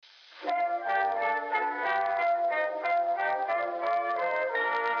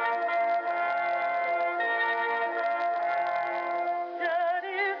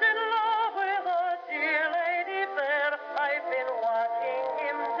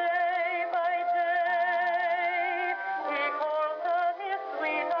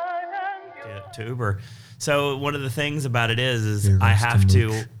to Uber. So one of the things about it is I have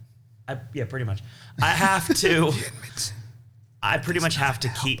to, pretty much. I pretty much have to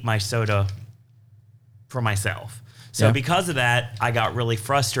keep my soda for myself. So because of that, I got really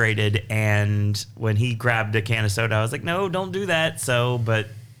frustrated. And when he grabbed a can of soda, I was like, no, don't do that. So, but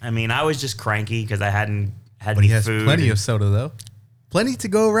I mean, I was just cranky because I hadn't had any food. But he has plenty of soda, though. Plenty to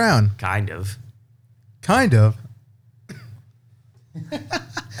go around. Kind of.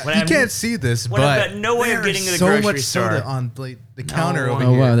 You can't see this, but I've got no way of getting to the grocery store. So much soda on the counter over here.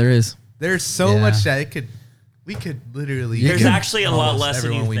 Oh, wow, there is. There's so much that we could literally... There's actually a lot less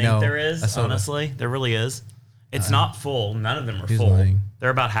than you think there is, honestly. There really is. It's not full. None of them are full. Lying.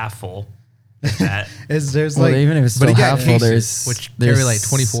 They're about half full. That. Even if it's still half full, there's carry like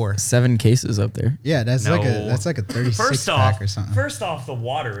 24. 7 cases up there. Yeah, that's like a 36 pack or something. First off, the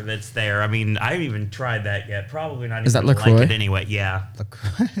water that's there. I mean, I haven't even tried that yet. Probably not. Is even that LaCroix? like it anyway. Yeah.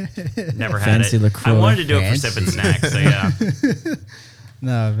 Never had Fancy it. LaCroix. I wanted to do it for Sip and Snack. So yeah.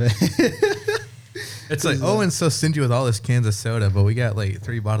 No, but it's like Owen's so stingy with all his cans of soda, but we got like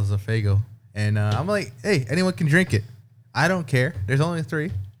 3 bottles of Faygo, and I'm like, hey, anyone can drink it. I don't care. There's only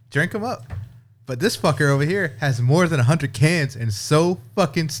 3. Drink them up. But this fucker over here has more than 100 cans and so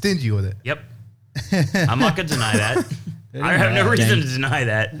fucking stingy with it. Yep. I'm not going to deny that. I have no reason to deny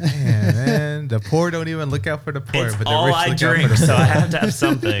that. Man, the poor don't even look out for the poor. It's but the all rich I look drink, out for the so I have to have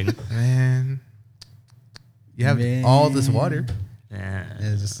something. Man. You have all this water. Yeah.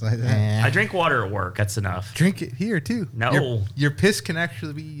 it's just like that. I drink water at work. That's enough. Drink it here, too. No. Your piss can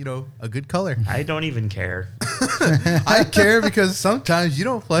actually be, a good color. I don't even care. I care because sometimes you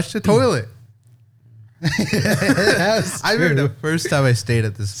don't flush the toilet. I remember the first time I stayed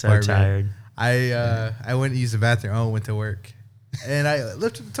at this apartment. Tired. I went to use the bathroom. I went to work, and I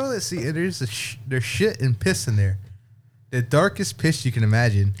lifted the toilet seat, and there's shit and piss in there. The darkest piss you can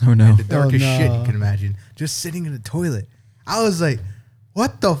imagine. Oh no! And the darkest shit you can imagine, just sitting in the toilet. I was like,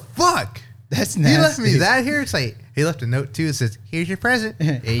 "What the fuck?" That's nasty. He left me that here. It's like he left a note too. It says, "Here's your present."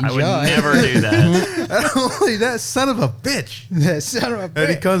 Enjoy. I would never do that. Not only that, son of a bitch. That son of a bitch.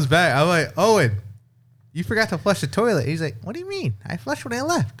 And he comes back. I'm like, Owen, you forgot to flush the toilet. He's like, what do you mean? I flushed when I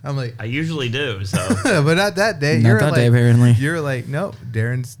left. I'm like, I usually do. So, but not that day. Not that day, apparently. You're like, no,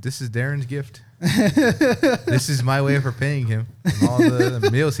 this is Darren's gift. This is my way of repaying him for all the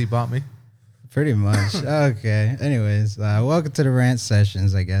meals he bought me. Pretty much. Okay. Anyways, welcome to the rant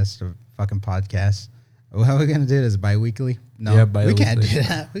sessions, I guess, the fucking podcast. How are we going to do this? Bi-weekly? No, Yeah, we can't do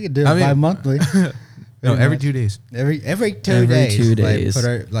that. We can do it bi-monthly. No, every 2 days. Every 2 days. 2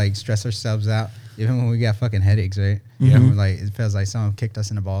 days. Like, stress ourselves out. Even when we got fucking headaches, right? Yeah. Like, it feels like someone kicked us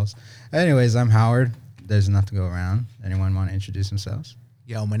in the balls. Anyways, I'm Howard. There's enough to go around. Anyone want to introduce themselves?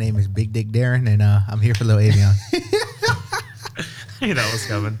 Yo, my name is Big Dick Darren, and I'm here for Little Avion. I knew that was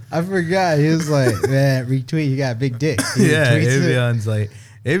coming. I forgot. He was like, man, retweet. You got a big dick. He Avion's like,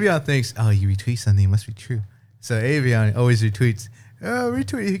 Avion thinks, oh, you retweet something, it must be true. So Avion always retweets, oh,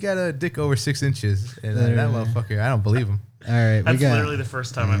 retweet, you got a dick over 6 inches. And that motherfucker, I don't believe him. All right. That's literally the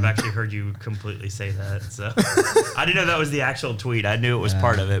first time I've actually heard you completely say that. So I didn't know that was the actual tweet. I knew it was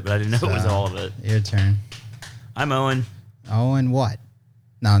part of it, but I didn't know it was all of it. Your turn. I'm Owen. Owen what?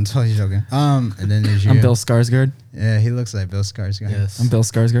 No, I'm totally joking. And then there's you. I'm Bill Skarsgård. Yeah, he looks like Bill Skarsgård. Yes. I'm Bill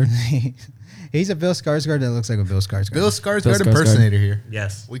Skarsgård. He's a Bill Skarsgård that looks like a Bill Skarsgård. Bill Skarsgård impersonator here.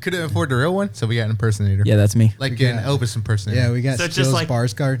 Yes. We couldn't afford the real one, so we got an impersonator. Yeah, that's me. Like an Elvis impersonator. Yeah, we got So Skills just like-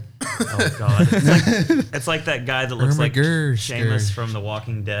 Skarsgård. Oh, God. It's like that guy that looks like Seamus from The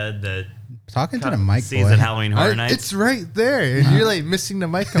Walking Dead that Talking to the mic, sees boy. at Halloween Horror Nights. It's right there, and you're like missing the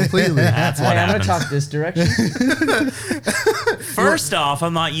mic completely. That's what happens. this direction. First off,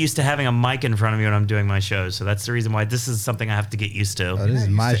 I'm not used to having a mic in front of me when I'm doing my shows, so that's the reason why this is something I have to get used to. Oh, this is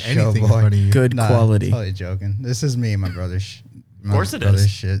my Used to show, anything in boy. front of you. Good quality. Totally joking. This is me and my brother's. Of course it is.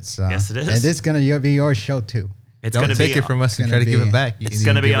 Shit, so. Yes, it is. And this is gonna be your show too. It's Don't gonna take be it from us and gonna try to give be- it back. It's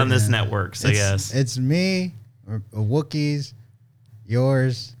gonna be give on it- this network, so yes. It's me, Wookiees,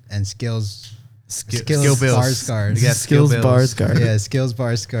 yours, and Skills. Skill Bills. Skarsgård. We got Skill Skills Bills. Skarsgård. Yeah, Skills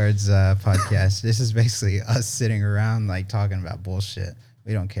Skarsgård's podcast. This is basically us sitting around like talking about bullshit.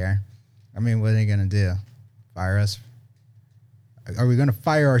 We don't care. I mean, what are they gonna do? Fire us? Are we gonna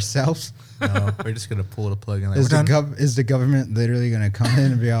fire ourselves? No, we're just gonna pull the plug and like, Is we're the, done. is the government literally gonna come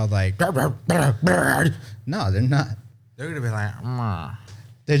in and be all like, "Brr, brr, brr, brr." No, they're not. They're gonna be like,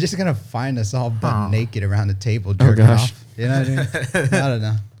 They're just gonna find us all butt naked around the table jerking gosh. off. You know what I mean? I don't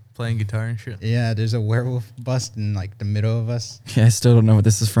know. playing guitar and shit. Yeah, there's a werewolf bust in like the middle of us. Yeah, I still don't know what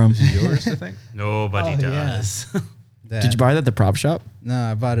this is from. Yours, I think. Nobody Oh, yeah. does. Did you buy that at the prop shop?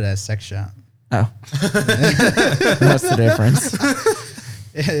 No, I bought it at a sex shop. Oh. What's the difference?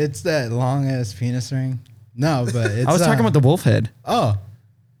 It's that long ass penis ring. No, but it's, I was talking about the wolf head. Oh,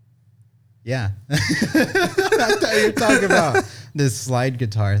 yeah. I thought you were talking about this slide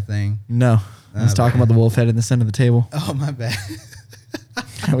guitar thing. No, I was talking about the wolf head in the center of the table. Oh, my bad.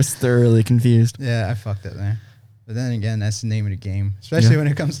 I was thoroughly confused. Yeah, I fucked it there. But then again, that's the name of the game, especially when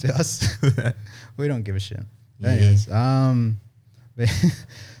it comes to us. We don't give a shit. Anyways,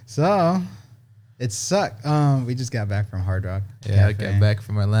 so it sucked. We just got back from Hard Rock. Yeah, I Cafe. got back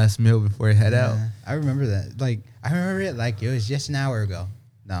from my last meal before I head out. I remember that. Like, I remember it like it was just an hour ago.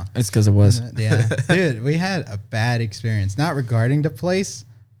 No. It's because it was. Yeah. Dude, we had a bad experience. Not regarding the place,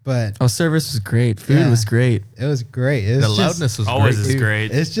 but Oh, service was great. Food was great. it was great. It was The just, loudness was Always great, is too.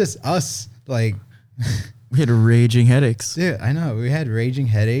 great. It's just us. Like, We had raging headaches. dude, I know. We had raging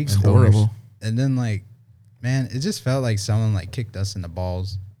headaches. It's horrible. And then, like, man, it just felt like someone, like, kicked us in the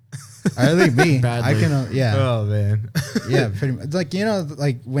balls. I think me. Badly. I can, yeah. Oh, man. Yeah, pretty much. Like, you know,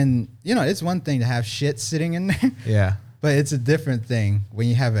 like when, you know, it's one thing to have shit sitting in there, Yeah. but it's a different thing when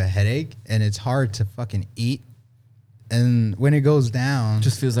you have a headache and it's hard to fucking eat. And when it goes down,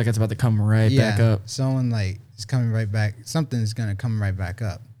 Just feels like it's about to come right back up. someone like is coming right back. Something's going to come right back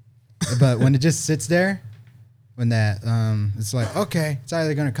up. But when it just sits there, when that, it's like, okay, it's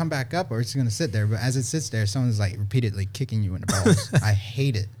either going to come back up or it's going to sit there. But as it sits there, someone's like repeatedly kicking you in the balls. I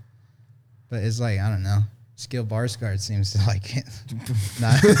hate it. But it's like, I don't know. Skill Barscard seems to like it.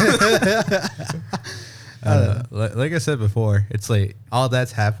 Like I said before, it's like all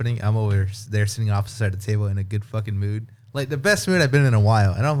that's happening. I'm over there sitting opposite side of the table in a good fucking mood. Like the best mood I've been in a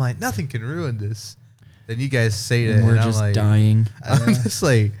while. And I'm like, nothing can ruin this. Then you guys say that. And we're and just I'm like, dying. I'm just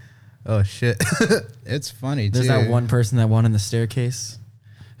like, oh shit. It's funny, There's too. that one person that won in the staircase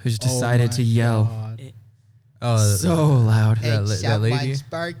who's decided to yell Oh, so loud. Hey, that lady? someone's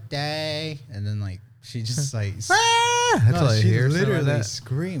birthday. And then, like, she just, like, that's all I she hear. something like literally that.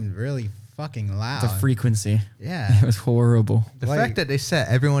 screamed really fucking loud. The frequency. Yeah. It was horrible. The like- fact that they set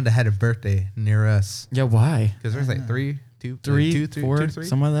everyone that had a birthday near us. Yeah, why? Because there's like three, Three, four, two, three?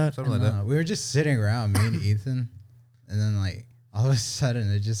 something like that. Something like that. We were just sitting around, me and Ethan, and then like all of a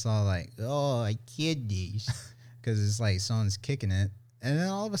sudden it just all like, oh, I kidneys, because it's like someone's kicking it, and then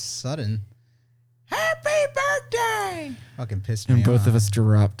all of a sudden, happy birthday! Fucking pissed me And both off. of us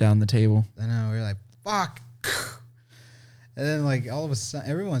dropped down the table. And then we were like, fuck. And then like all of a sudden,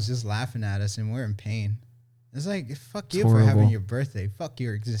 everyone's just laughing at us, and we're in pain. It's like, fuck you for having horrible. your birthday. Fuck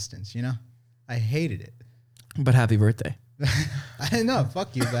your existence, you know? I hated it. But happy birthday. I didn't know.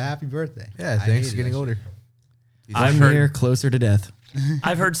 Fuck you, but happy birthday. Yeah, I thanks hated for getting that older. I'm heard- here closer to death.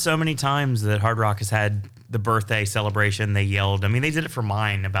 I've heard so many times that Hard Rock has had the birthday celebration. They yelled. I mean, they did it for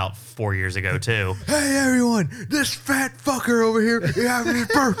mine about 4 years ago, too. Hey, everyone, this fat fucker over here is having his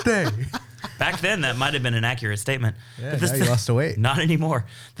birthday. Back then, that might have been an accurate statement. Yeah, But this now you lost the weight. Not anymore.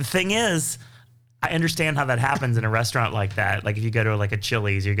 The thing is, I understand how that happens in a restaurant like that. Like if you go to like a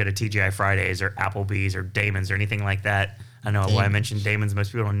Chili's, or you go to TGI Fridays or Applebee's or Damon's or anything like that. I know why I mentioned Damon's.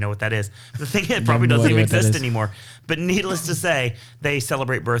 Most people don't know what that is. But the thing is, it probably no doesn't idea even what that exist is. anymore. But needless to say, they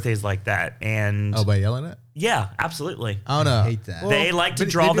celebrate birthdays like that. And Oh, by yelling it? yeah, absolutely. I don't know. hate that. They like to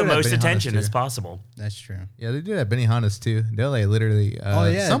Benny- draw they the do that at most Benihana's attention too. as possible. That's true. Yeah, they do that at Benihana's too. They'll like literally. Oh,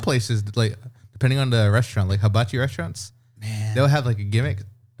 yeah. Some places like depending on the restaurant, like hibachi restaurants, Man. they'll have like a gimmick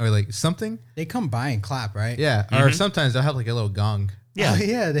or like something. They come by and clap, right? Yeah, or sometimes they'll have like a little gong. Yeah. Oh,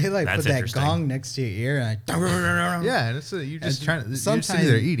 yeah. They like That's put that interesting. gong next to your ear and like, Yeah, and it's you just And trying to. You're sometimes sitting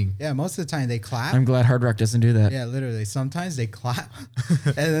there eating. Yeah, most of the time they clap. I'm glad Hard Rock doesn't do that. Yeah, literally. Sometimes they clap,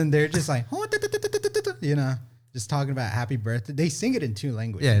 and then they're just like, you know, just talking about happy birthday. They sing it in two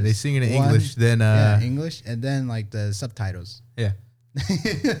languages. Yeah, they sing it in One- English. Then English, and then like the subtitles. yeah.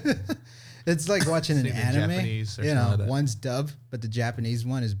 It's like watching an Sing in anime. Japanese or You something know, like that. one's dubbed, but the Japanese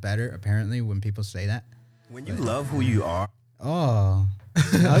one is better. Apparently, when people say that. When you love who you are, Oh,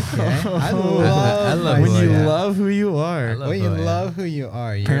 okay. I I love love When Oh, you yeah. love who you are. love when you who I am. love who you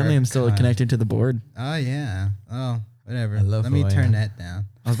are. you're Apparently, a I'm still cunt. connected to the board. Oh yeah. Oh, whatever. I love Let me who I turn am. that down.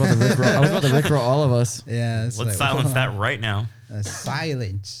 I was about to rickroll. I was about to rickroll all of us. Yeah. It's Let's silence that right now.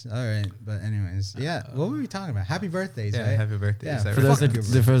 Silence. All right. But anyways, yeah. What were we talking about? Happy birthdays, Yeah, right? happy birthday. Yeah, Sorry. For those Fuck that,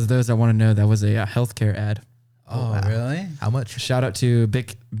 you, bro. for those that want to know, that was a healthcare ad. Oh, wow. really? How much? Shout out to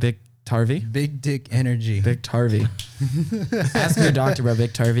Big Tarvey. Big dick energy. Big Tarvey. Ask your doctor about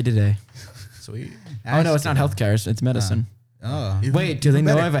Big Tarvey today. Sweet. Oh no, it's not healthcare. It's medicine. Oh. Wait, do they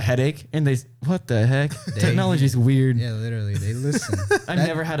know I have a headache? And what the heck? Technology's weird. Yeah, literally. They listen. I've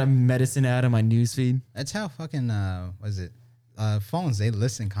never had a medicine ad on my newsfeed. That's how fucking, was it? Phones, they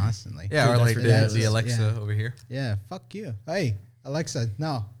listen constantly. Yeah, or Dude, like that's the ridiculous. Alexa Yeah. over here. Yeah, fuck you. Hey, Alexa,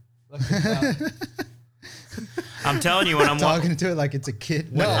 no. I'm telling you, when I'm talking to it like it's a kid.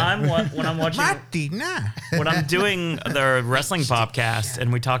 when I'm watching, Martina. when I'm doing the wrestling podcast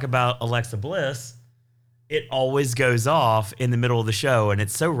and we talk about Alexa Bliss, it always goes off in the middle of the show, and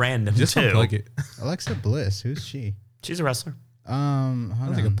it's so random Just too. unplug it. Alexa Bliss, who's she? She's a wrestler. Hold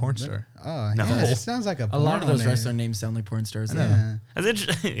Sounds like a on. porn star. Oh, No. yeah, it sounds like a A lot of those porno name. wrestler names sound like porn stars. Yeah.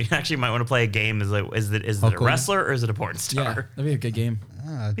 You actually might want to play a game. Is it a Hulk Hogan? wrestler or is it a porn Yeah, star? that'd be a good game.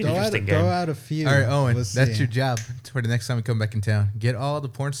 Be an interesting game. Throw out a few. All right, Owen, We'll that's see. your job for the next time we come back in town. Get all the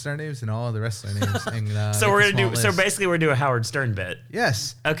porn star names and all the wrestler names. And, So make we're a gonna do. small So list. basically, we're doing a Howard Stern bit.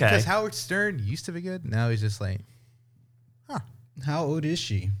 Yes. Okay. Because Howard Stern used to be good. Now he's just like, How old is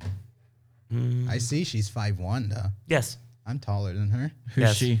she? I see she's 5'1", though. Yes. I'm taller than her. Who's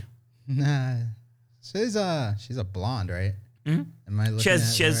Yes. she? Nah, she's a blonde, right? Mhm. Am I looking She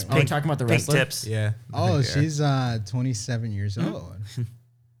has at it right? Oh, we're talking about the pink wrestler? tips. yeah. Oh, Yeah. she's 27 years old.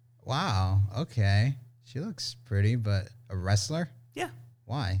 Wow. Okay. She looks pretty, but a wrestler? Yeah.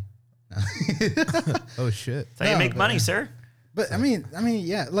 Why? Oh, shit. So you No, make but- money, sir. But I mean,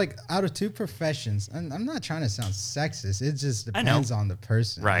 yeah, like out of two professions, and I'm not trying to sound sexist. It just I know. depends on the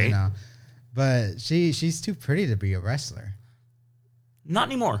person, Right. You know? But she's too pretty to be a wrestler. Not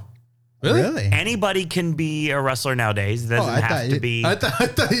anymore. Really? Anybody can be a wrestler nowadays. It doesn't I have thought to you- be. I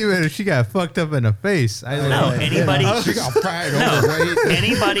thought you meant if she got fucked up in the face. I No, didn't- anybody. She got pride No, overweight.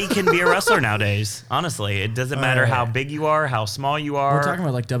 anybody can be a wrestler nowadays. Honestly, it doesn't matter how big you are, how small you are. We're talking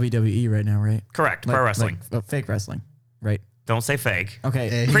about like WWE right now, right? Correct. Like, Pro wrestling. like, fake wrestling, right? Don't say fake. Okay.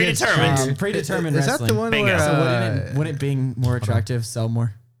 Yeah, he gets Predetermined. treated- Predetermined Is that wrestling. the one Bingo. where, So So wouldn't it being more attractive sell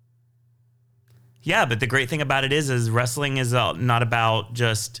more? Yeah, but the great thing about it is wrestling is not about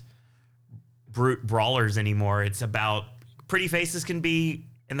just brute brawlers anymore. It's about pretty faces can be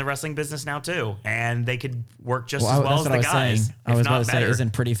in the wrestling business now too, and they could work just as well that's as what the I was guys, saying. I if was about not to say, better.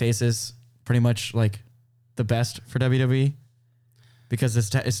 isn't pretty faces pretty much like the best for WWE? Because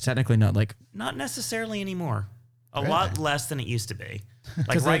it's technically not like Not necessarily anymore. A Really? lot less than it used to be. Like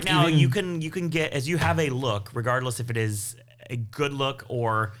 'Cause, right like, now, even- you can get as you have a look, regardless if it is a good look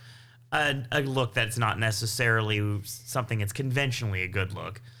or a look that's not necessarily something that's conventionally a good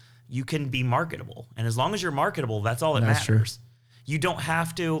look. You can be marketable, and as long as you're marketable, that's all that That's true. matters. You don't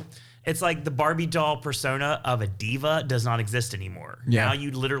have to. It's like the Barbie doll persona of a diva does not exist anymore. Yeah. Now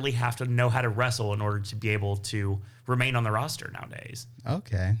you literally have to know how to wrestle in order to be able to remain on the roster nowadays.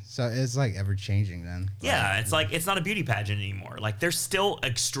 Okay, so it's like ever changing then. Yeah, it's like it's not a beauty pageant anymore. Like there's still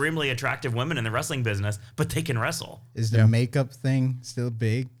extremely attractive women in the wrestling business, but they can wrestle. Is the makeup thing still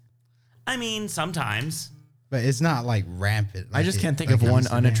big? I mean, sometimes. But it's not like rampant. I like just it- can't think like of it one used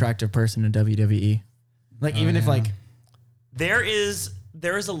to be. unattractive person in WWE. Like even if like There is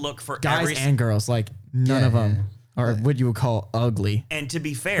a look for guys every and girls, like none Yeah, of them are what you would call ugly. and to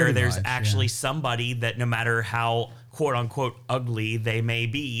be fair, Pretty there's much, actually somebody that no matter how quote unquote ugly they may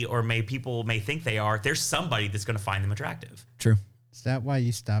be or people may think they are, there's somebody that's going to find them attractive. True. Is that why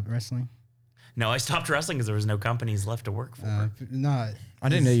you stopped wrestling? No, I stopped wrestling because there was no companies left to work for. No. I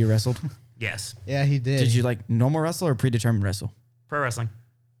didn't know you wrestled. Yes, Yeah, he did. Did you like normal wrestle or predetermined wrestle? pro wrestling.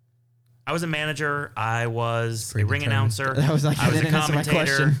 I was a manager. I was a ring Predetermined. announcer. That was like- I was that a didn't answer my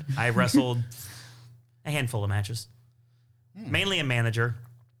commentator. question. I wrestled a handful of matches. Mainly a manager.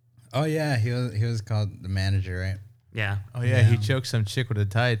 Oh yeah, he was called the manager, right? Yeah, Oh, yeah. He choked some chick with a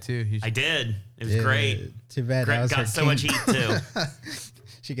tie, too. I did. It was Yeah, great. Too bad. that Greg was her got so much king. heat too.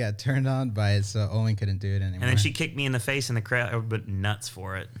 She got turned on by it, so Owen couldn't do it anymore. And then she kicked me in the face and the crowd went nuts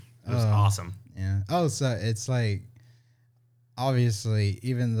for it. It was Oh. awesome. Yeah. Oh, so it's like obviously,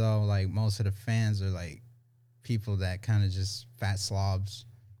 even though like most of the fans are like people that kind of just fat slobs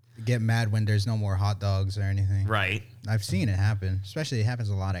get mad when there's no more hot dogs or anything. Right. I've seen it happen. Especially it happens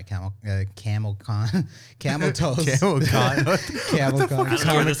a lot at camel con, camel toes, Camel con. camel con, I don't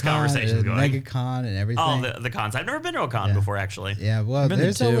know where this Comic-Con, conversation's and going. MegaCon and everything. Oh, the cons. I've never been to a con Yeah. before, actually. Yeah, well, been there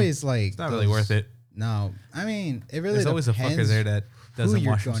there's too. always like It's not really worth it. No, I mean it really There's always a fucker depends there that who doesn't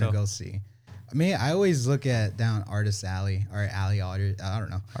you're wash going himself. to go see. I mean, I always look at down Artist Alley or Alley Otter. I don't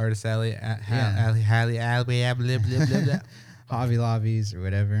know, Artist Alley, Yeah. Alley, blah, blah, blah, blah. Hobby Lobbies or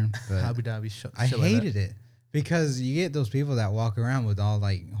whatever. But Hobby Dobby, I hated it because you get those people that walk around with all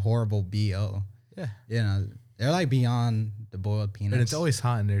like horrible BO. Yeah. You know, they're like beyond the boiled peanuts. And it's always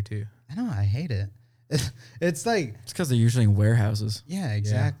hot in there, too. I know, I hate it. It's like, It's because they're usually in warehouses. yeah,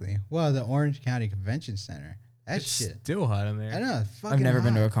 exactly. Well, the Orange County Convention Center. That It's shit. still hot in I there. know. Fucking I've never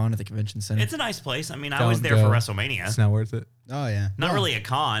been to hot. a con at the convention center. It's a nice place. I mean, I Don't was there go. for WrestleMania. It's not worth it. Oh yeah. Not Well, really a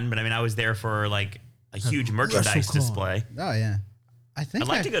con, but I mean, I was there for like a huge merchandise WrestleCon. display. Oh yeah. I think I'd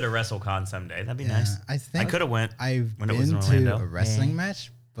like to go to WrestleCon someday. That'd be Yeah, nice. I think I could have went. I've when it been was in to Orlando. a wrestling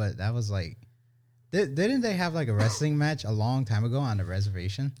match, but that was like Didn't they have like a wrestling match a long time ago on the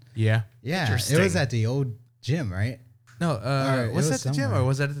reservation? Yeah. Yeah, it Interesting. was at the old gym, right? No, it was was that the gym somewhere. or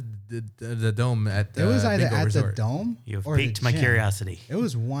was that the dome at the It was either Bingo at Resort? the dome You've or the piqued my gym. curiosity. It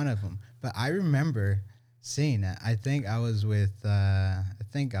was one of them, but I remember seeing that. I think I was with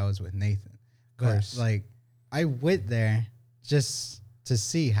Nathan. But course. like, I went there just to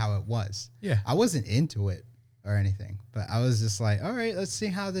see how it was. Yeah. I wasn't into it or anything, but I was just like, all right, let's see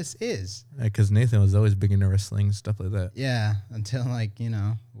how this is. Because Nathan was always big into wrestling, stuff like that. Yeah, until like,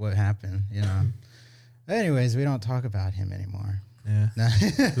 what happened, Anyways, we don't talk about him anymore. Yeah.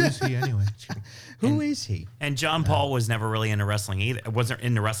 Who's he anyway? Who is he? And John Paul was never really into wrestling either. Wasn't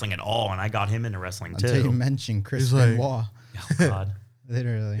into wrestling at all, and I got him into wrestling Until you too. mentioned Chris He's like- Benoit. Oh God.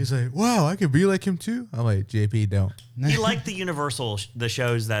 Literally. He's like, wow, I could be like him too. I'm like, JP, don't. He liked the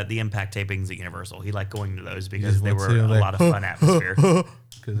shows that the Impact tapings at Universal. He liked going to those because just they wants were to a like, lot of fun atmosphere.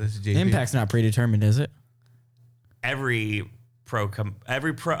 Because that's JP. Impact's not predetermined, is it?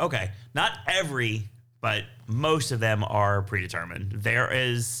 Okay, not every, but most of them are predetermined. There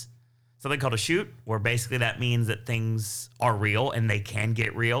is something called a shoot, where basically that means that things are real and they can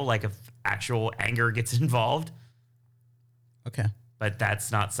get real, like if actual anger gets involved. Okay. But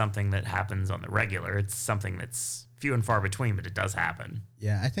that's not something that happens on the regular. It's something that's few and far between, but it does happen.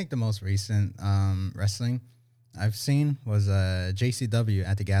 Yeah, I think the most recent wrestling I've seen was JCW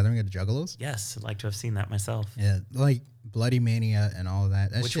at the Gathering of the Juggalos. Yes, I'd like to have seen that myself. Yeah, like Bloody Mania and all of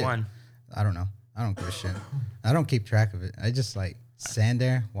that. That Which shit, one? I don't know. I don't give a shit. I don't keep track of it. I just like stand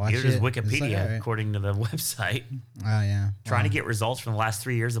there, watch Here's it. It's Wikipedia, like, all right. according to the website. Oh, yeah. Trying to get results from the last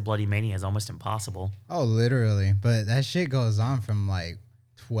 3 years of Bloody Mania is almost impossible. Oh, literally. But that shit goes on from like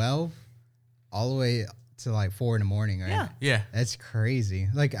 12 all the way to like 4 in the morning, right? Yeah. Yeah. That's crazy.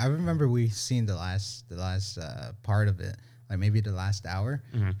 Like I remember we seen the last part of it, like maybe the last hour,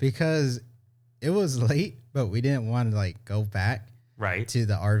 because it was late, but we didn't want to like go back Right. to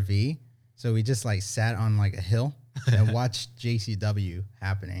the RV, so we just like sat on like a hill and watched JCW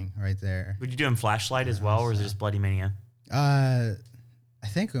happening right there. Would you do in Flashlight as well, or is it just Bloody Mania? I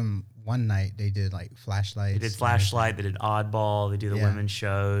think one night they did like flashlights. They did Flashlight, they did Oddball, they do the Yeah. women's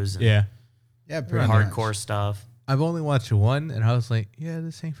shows, and Yeah. Yeah, pretty hardcore much. stuff. I've only watched one, and I was like, yeah,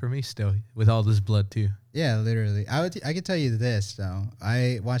 this ain't for me still, with all this blood, too. Yeah, literally. I could tell you this though.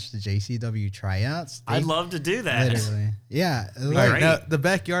 I watched the JCW tryouts. I'd love to do that. Literally. Yeah. All Like, right. Now, the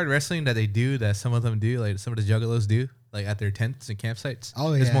backyard wrestling that they do, that some of them do, like some of the juggalos do, like at their tents and campsites,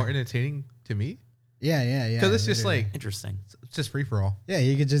 Oh, is yeah. more entertaining to me. yeah. Because it's just literally. like, Interesting. it's just free for all. Yeah,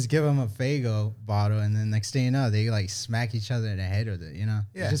 you could just give them a Fago bottle, and then next thing you know, they like smack each other in the head with it. You know,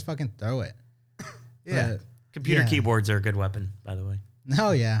 Yeah. You just fucking throw it. Yeah. But- Computer yeah. keyboards are a good weapon, by the way.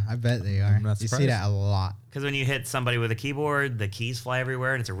 Oh yeah, I bet they are. I'm not You see surprised. that a lot. Because when you hit somebody with a keyboard, the keys fly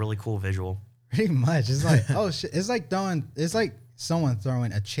everywhere, and it's a really cool visual. Pretty much. It's like oh shit. It's like someone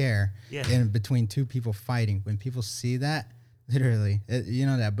throwing a chair Yeah. in between two people fighting. When people see that, literally, you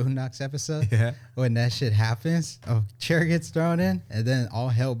know that Boondocks episode? Yeah. When that shit happens, a chair gets thrown in, and then all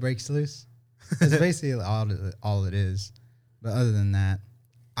hell breaks loose. It's basically all it is. But other than that,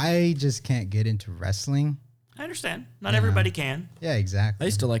 I just can't get into wrestling. I understand. Not everybody can. Yeah, I exactly.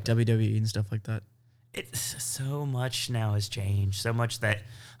 used to like WWE and stuff like that. It's so much now has changed. So much that,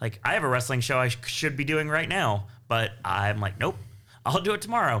 like, I have a wrestling show I should be doing right now, but I'm like, nope, I'll do it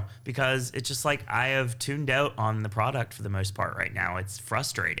tomorrow, because it's just like I have tuned out on the product for the most part right now. It's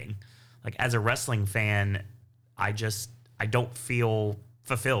frustrating. Like, as a wrestling fan, I don't feel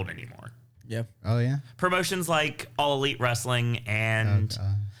fulfilled anymore. Yeah. Oh yeah. Promotions like All Elite Wrestling and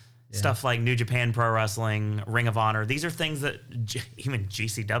stuff like New Japan Pro Wrestling, Ring of Honor, these are things that even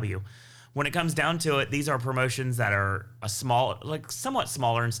GCW, when it comes down to it, these are promotions that are somewhat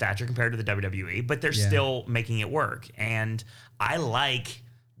smaller in stature compared to the WWE, but they're still making it work. And I like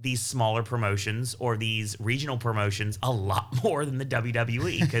these smaller promotions or these regional promotions a lot more than the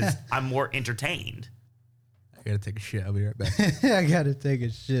WWE, because I'm more entertained. I gotta take a shit. I'll be right back. I gotta take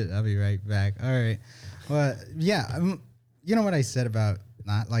a shit. I'll be right back. All right. Well, yeah. You know what I said about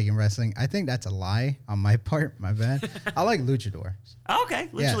not liking wrestling? I think that's a lie on my part. My bad. I like luchadors. Okay,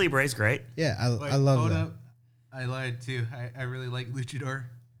 Lucha Yeah. Libre is great. Yeah, I love that. I lied too. I really like luchador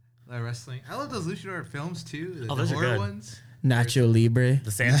wrestling. I love those luchador films too. Oh, those are horror good. ones. Nacho Libre.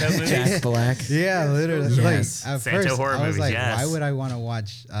 The Santo movies. Jack Black. Yeah, literally. Yes. Like, at Santo first, horror I was movies, like, yes. why would I want to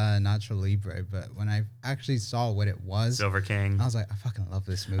watch Nacho Libre? But when I actually saw what it was, Silver King. I was like, I fucking love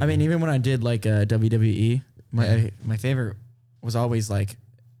this movie. I mean, even when I did like WWE, my favorite was always like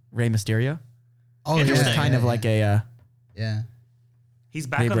Rey Mysterio. oh, It was Interesting. kind of like a. yeah. He's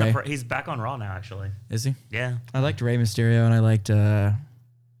back Libre. he's back on Raw now, actually. Is he? Yeah. I liked Rey Mysterio and I liked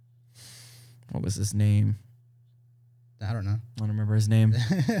what was his name? I don't know. I don't remember his name.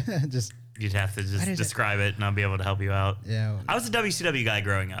 Just You'd have to just describe it, and I'll be able to help you out. yeah. I was a WCW guy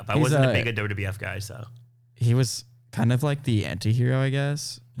growing up. I wasn't a big WWF guy, so. He was kind of like the anti-hero, I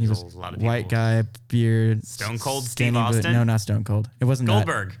guess. He was a lot of white people. guy, beard. Stone Cold Steve skinny, but- Austin? No, not Stone Cold. It wasn't that.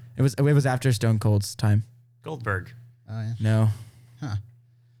 Goldberg. It was after Stone Cold's time. Goldberg. Oh yeah. No. Huh.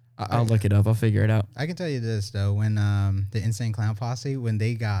 I'll look it up. I'll figure it out. I can tell you this though, when the Insane Clown Posse, when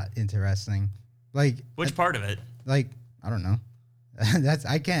they got into wrestling, like Which part of it? like I don't know. That's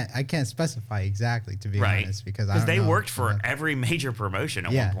I can't specify exactly, to be Right. honest, because I don't they know. worked for every major promotion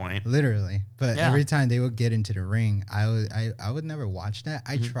at one point. Literally. But Yeah. every time they would get into the ring, I would never watch that.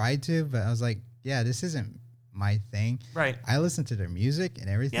 I Mm-hmm. tried to, but I was like, yeah, this isn't my thing. Right. I listen to their music and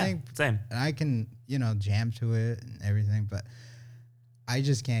Yeah, everything, same. and I can, jam to it and everything, but I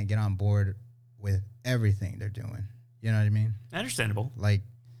just can't get on board with everything they're doing. You know what I mean? Understandable.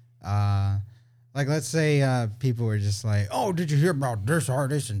 Like let's say people were just like, oh, did you hear about this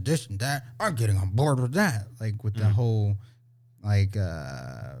artist and this and that? I'm getting on board with that. Like with the whole, like,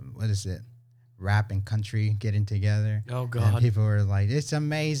 what is it? Rap and country getting together. Oh, And God. people were like, it's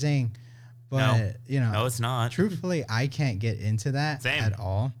amazing. But, No, it's not. truthfully, I can't get into that Same. at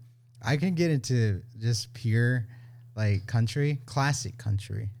all. I can get into just pure, like, country, classic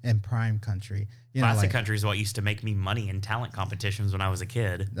country, and prime country. Classic country is what used to make me money in talent competitions when I was a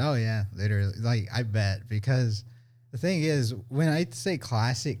kid. Oh yeah, literally. Like I bet, because the thing is, when I say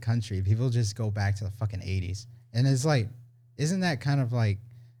classic country, people just go back to the fucking 80s, and it's like, isn't that kind of like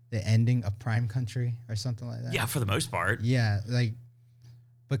the ending of prime country or something like that? Yeah, for the most part. Yeah, like,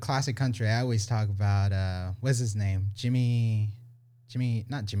 but classic country, I always talk about what's his name,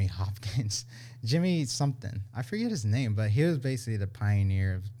 not Jimmy Hopkins, Jimmy something. I forget his name, but he was basically the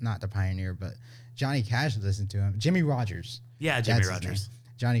pioneer of, not the pioneer, but Johnny Cash listened to him. Jimmy Rogers. Yeah, Jimmy That's his Rogers. name.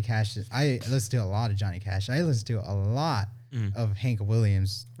 Johnny Cash. I listen to a lot of Johnny Cash. I listen to a lot of Hank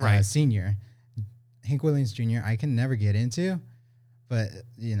Williams Right. Sr. Hank Williams Jr. I can never get into, but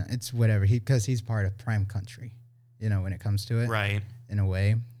it's whatever. Because he's part of prime country, when it comes to it, Right. in a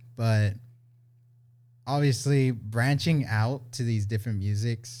way. But obviously, branching out to these different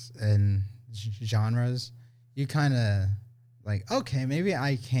musics and genres, you kind of like, okay, maybe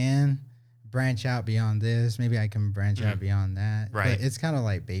I can branch out beyond this. Maybe I can branch out beyond that. Right. But it's kind of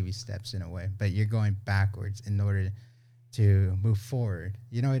like baby steps in a way, but you're going backwards in order to move forward.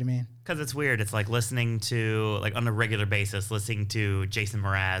 You know what I mean? Because it's weird. It's like listening to, like on a regular basis, listening to Jason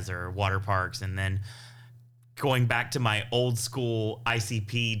Mraz or Water Parks, and then going back to my old school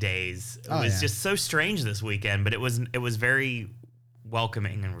ICP days. It was just so strange this weekend, but it was very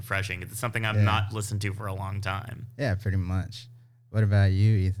welcoming and refreshing. It's something I've not listened to for a long time. Yeah, pretty much. What about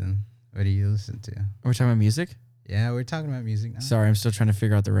you, Ethan? What do you listen to? Are we talking about music? Yeah, we're talking about music now. Sorry, I'm still trying to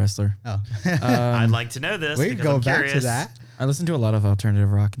figure out the wrestler. Oh, I'd like to know this. we can because go I'm back curious. to that. I listen to a lot of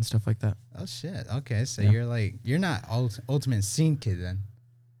alternative rock and stuff like that. Oh shit. Okay, so Yeah. you're not ultimate scene kid then.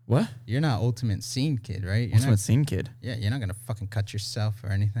 What? You're not ultimate scene kid, right? You're Ultimate not, Scene Kid? yeah, you're not gonna fucking cut yourself or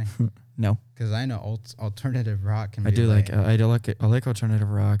anything. No. Because I know alternative rock can. I be do like I like alternative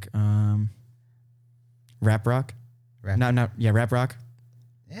rock. Rap rock. rap. Rap rock.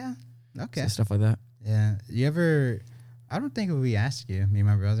 Yeah. Okay. So stuff like that. Yeah. You ever? I don't think we asked you, me and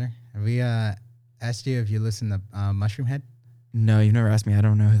my brother. Have we asked you if you listen to Mushroom Head? No, you've never asked me. I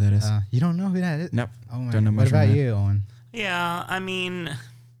don't know who that is. You don't know who that is? Nope. Oh my. Don't know What Mushroom about Head. you, Owen? Yeah, I mean,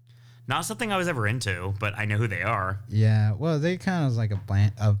 not something I was ever into, but I know who they are. Yeah, well, they kind of like a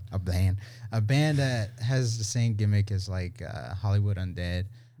band that has the same gimmick as like Hollywood Undead.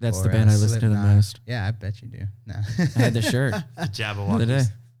 That's or, the band I listen to the Slipknot. most. Yeah, I bet you do. No. I had the shirt The the other day.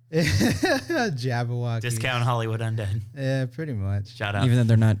 Jabberwockies. Jabberwocky. Discount Hollywood Undead. Yeah, pretty much. Shout out. Even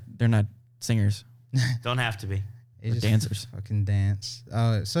though they're not singers, Don't have to be. They or just dancers. Fucking dance.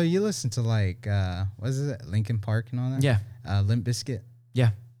 Oh, so you listen to like what is it, Linkin Park and all that? Yeah. Limp Bizkit. Yeah.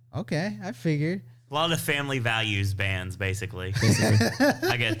 Okay, I figured. A lot of family values bands, basically.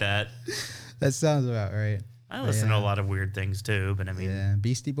 I get that. That sounds about right. I listen to a lot of weird things too, but I mean, Yeah,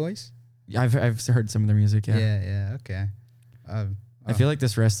 Beastie Boys. I've heard some of their music. Yeah. Yeah, okay. I feel like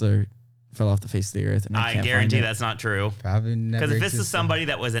this wrestler fell off the face of the earth, and I I can't guarantee find it. that's not true. Probably never. Because if this is existed. somebody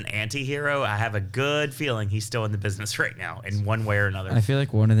that was an anti-hero, I have a good feeling he's still in the business right now in one way or another. I feel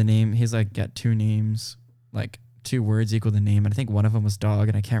like one of the name he's like got two names, like two words equal the name, and I think one of them was dog,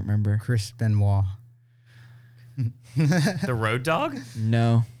 and I can't remember. Chris Benoit. The Road Dog?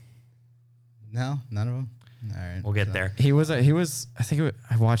 No, No, none of them. All right, We'll get so- there. he was. I think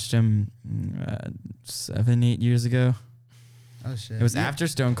I watched him 7-8 years ago. Oh shit! It was after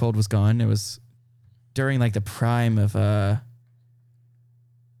Stone Cold was gone. It was during like the prime of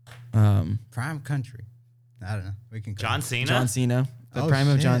Prime country. I don't know. We can John Cena? John Cena. The Oh, prime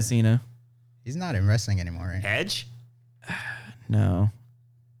of John shit. Cena. He's not in wrestling anymore, right? Edge? No.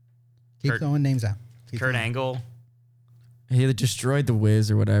 Keep Kurt- throwing names out. Keep Kurt throwing- Angle? He destroyed the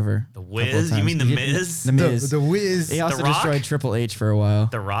Wiz or whatever. The a couple Wiz? of You mean The times. Miz? The Miz. The Wiz. He also The Rock? destroyed Triple H for a while.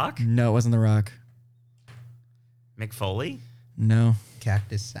 The Rock? No, it wasn't The Rock. Mick Foley? No.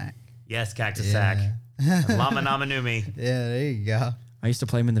 Cactus Sack. Yes, Cactus Yeah. Sack. Lama Namanumi. Yeah, there you go. I used to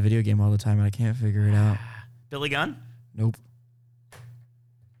play him in the video game all the time, and I can't figure it out. Billy Gunn? Nope.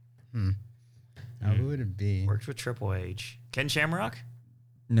 Now, who would it be? Worked with Triple H. Ken Shamrock?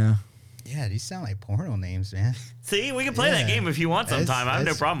 No. Yeah, these sound like porno names, man. See, we can play that Yeah. game if you want sometime. I have no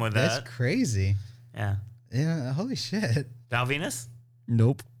That's- problem with that. That's crazy. Yeah. Yeah, holy shit. Val Venus?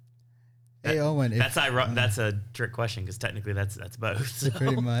 Nope. Hey, Owen. That's that's a trick question because technically that's both. so.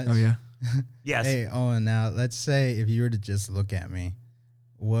 pretty much. Oh, yeah. Yes. Hey, Owen, now let's say if you were to just look at me,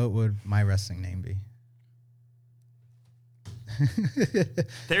 what would my wrestling name be?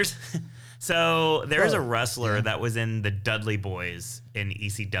 There's there's a wrestler that was in the Dudley Boys in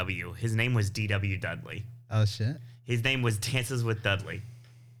ECW. His name was D.W. Dudley. Oh, shit. His name was Dances with Dudley.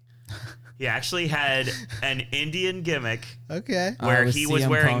 He actually had an Indian gimmick Okay. where it was he was CM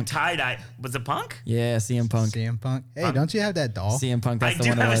wearing Punk. tie-dye. Was it Punk? Yeah, CM Punk. CM Punk. Hey, don't you have that doll? CM Punk, I that's the do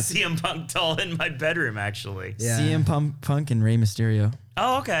one have that a was. CM Punk doll in my bedroom, actually. Yeah. CM Punk and Rey Mysterio.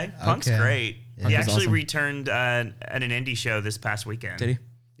 Oh, okay. Punk's Okay. great. Yeah. He Punk is actually awesome. returned at an indie show this past weekend. Did he?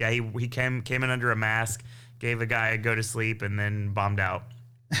 Yeah, he came in under a mask, gave a guy a go to sleep, and then bombed out.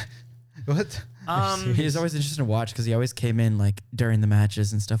 What? He was always interesting to watch because he always came in like during the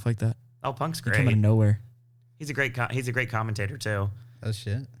matches and stuff like that. Oh, Punk's He came out great. of nowhere. He's a great commentator too. Oh,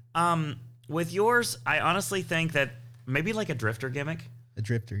 shit. With yours, I honestly think that maybe like a drifter gimmick. The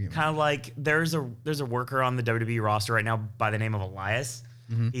drifter. You mean. Kind of like there's a worker on the WWE roster right now by the name of Elias.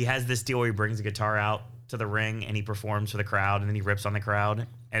 He has this deal where he brings a guitar out to the ring and he performs for the crowd and then he rips on the crowd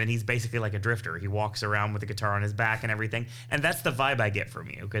and then he's basically like a drifter. He walks around with the guitar on his back and everything, and that's the vibe I get from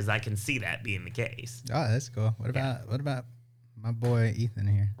you because I can see that being the case. Oh, that's cool. What about my boy Ethan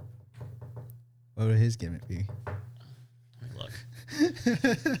here? What would his gimmick be? Look.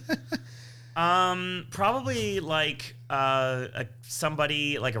 Probably like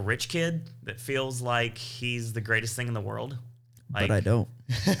somebody like a rich kid that feels like he's the greatest thing in the world. Like, But I don't.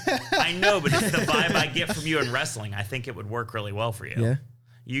 I know, but it's the vibe I get from you in wrestling. I think it would work really well for you. Yeah.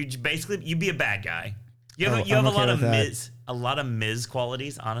 You'd be a bad guy. You have, Oh, you have I'm a lot okay of with that. Miz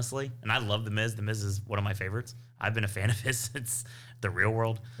qualities, honestly, and I love the Miz. The Miz is one of my favorites. I've been a fan of his since the real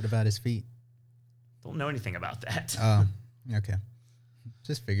world. What about his feet? Don't know anything about that. Oh, okay.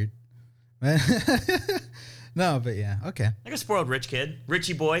 Just figured. No, but yeah, okay. Like a spoiled rich kid,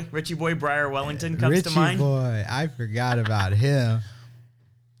 Richie Boy Briar Wellington comes to Richie mind. boy, I forgot about him.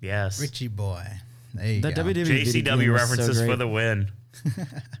 Yes, Richie boy, there you That go. WWE video game JCW was so references for great. the win.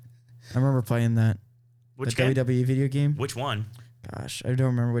 I remember playing that. Which the game? WWE video game. Which one? Gosh, I don't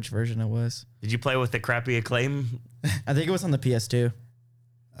remember which version it was. Did you play with the crappy Acclaim? I think it was on the PS2.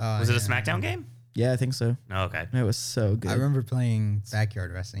 Was it a SmackDown game? Yeah, I think so. Oh, okay. It was so good. I remember playing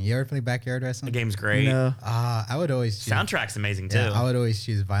backyard wrestling. You ever play backyard The wrestling? game's great. No, I would always choose, Soundtrack's amazing too. yeah, I would always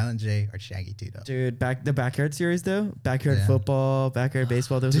choose Violent J or Shaggy 2 though. dude, the backyard series though, backyard Yeah. football, backyard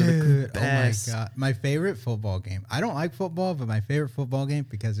baseball. Those are the Dude, best. oh my god, my favorite football game. I don't like football, but my favorite football game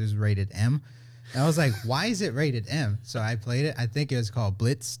because it was rated M. And I was like, why is it rated M? So I played it. I think it was called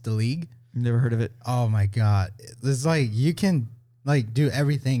Blitz the League. Never heard of it. Oh my god, it's like you can like do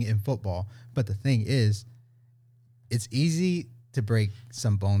everything in football, but the thing is, it's easy to break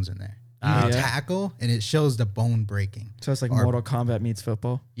some bones in there. You Yeah. tackle and it shows the bone breaking. So it's like Or- Mortal Kombat meets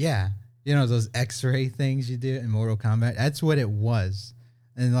football. Yeah, you know those X-ray things you do in Mortal Kombat. That's what it was,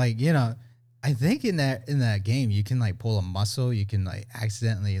 and like I think in that game you can like pull a muscle, you can like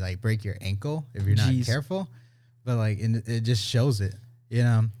accidentally like break your ankle if you're not Jeez. careful, but like it just shows it.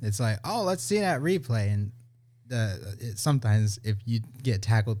 It's like, oh, let's see that replay, and sometimes if you get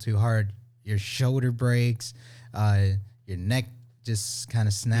tackled too hard, your shoulder breaks, your neck just kind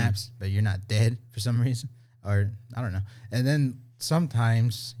of snaps, but you're not dead for some reason, or I don't know. And then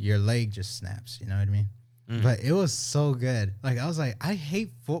sometimes your leg just snaps. You know what I mean? But it was so good. Like I was like, I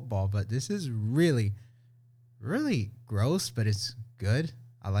hate football, but this is really, really gross, but it's good.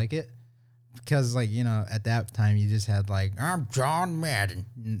 I like it because like at that time you just had like I'm John Madden,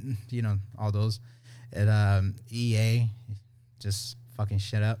 all those, and EA just fucking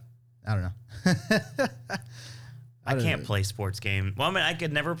shut up. I don't know. I can't play sports games. Well, I mean, I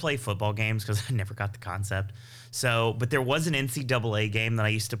could never play football games because I never got the concept. So, but there was an NCAA game that I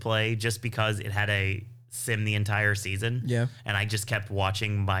used to play just because it had a sim the entire season. Yeah. And I just kept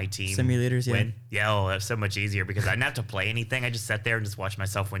watching my team Simulators, yeah. win. Yeah, oh, that's so much easier because I didn't have to play anything. I just sat there and just watched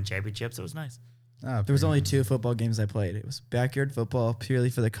myself win championships. It was nice. Oh, There was pretty only much. 2 football games I played. It was backyard football purely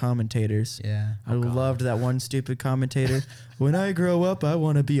for the commentators. Yeah. I loved that one stupid commentator. When I grow up, I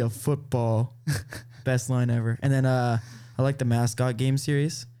want to be a football. Best line ever. And then I like the mascot game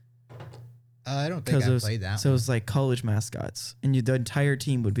series. I don't think I played that. So it was like college mascots, and the entire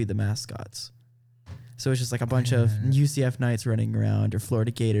team would be the mascots. So it's just like a bunch of UCF Knights running around or Florida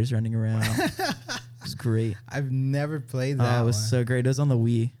Gators running around. It was great. I've never played that. Oh, it was one. so great. It was on the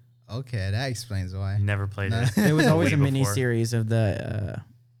Wii. Okay, that explains why. Never played it. It was always Way a mini before. series of the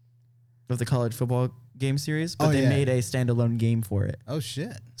college football game series, but Oh, they yeah. made a standalone game for it. Oh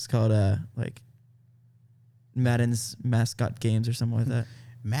shit. It's called like Madden's mascot games or something like that.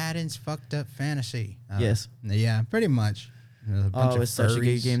 Madden's fucked up fantasy. Yes. Yeah, pretty much. There's a bunch Oh, it of was such a good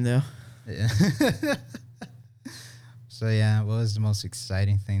furries. game though. Yeah. So yeah, what was the most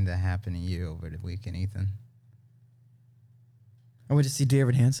exciting thing that happened to you over the weekend, Ethan? I went to see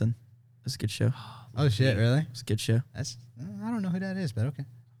David Hansen. It was a good show. Oh shit, really? It was a good show. That's I don't know who that is, but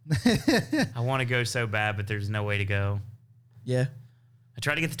okay. I want to go so bad, but there's no way to go. Yeah. I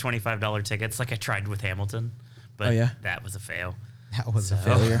tried to get the $25 tickets like I tried with Hamilton, but Oh, yeah? that was a fail. That was a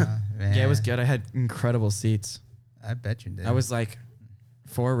Failure. man. Yeah, it was good. I had incredible seats. I bet you did. I was like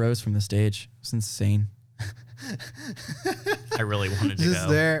 4 rows from the stage. It was insane. I really wanted to just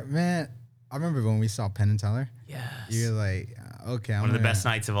go. there, man. I remember when we saw Penn and Teller. Yes. You're like, okay, I'm One of the gonna- best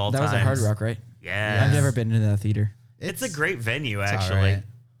nights of all That time. was at Hard Rock, right? Yeah. I've never been to that theater. It's a great venue, it's actually. alright,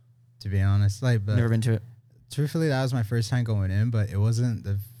 to be honest, like, but Never been to it. truthfully, that was my first time going in, but it wasn't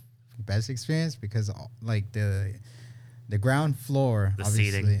the best experience because like the ground floor, The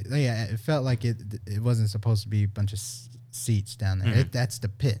obviously, seating. yeah, it felt like it wasn't supposed to be a bunch of seats down there. Mhm. That's the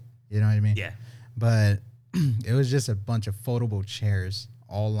pit, you know what I mean? Yeah. But it was just a bunch of foldable chairs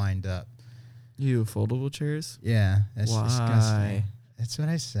all lined up. You foldable chairs? Yeah, that's Why? disgusting. That's what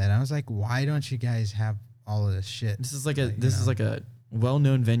I said. I was like, why don't you guys have all of this shit? This is like a Like, you this is know. like a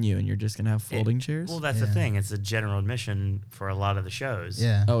well-known venue, and you're just gonna have folding chairs. Well, that's the Yeah. thing. It's a general admission for a lot of the shows.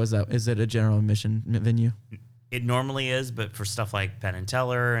 Yeah. Oh, is it a general admission venue? It normally is, but for stuff like Penn and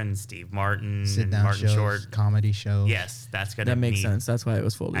Teller and Steve Martin Sit and down Martin shows, Short, comedy shows. yes, that's going to That makes be, sense. That's why it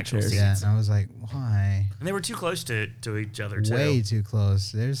was folding actual chairs. seats. Yeah, and I was like, why? And they were too close to each other, too. Way too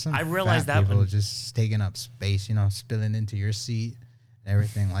close. There's some I realized fat that people one- just taking up space, you know, spilling into your seat, and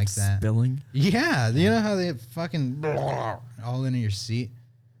everything like that. Spilling. Yeah, you know how they fucking all into your seat.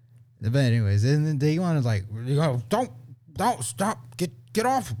 But anyways, and they want to like, you know, don't stop, get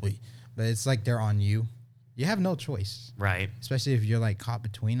off of me. But it's like they're on you. You have no choice, Right. especially if you're like caught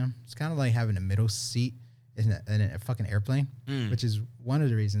between them. It's kind of like having a middle seat in a fucking airplane, which is one of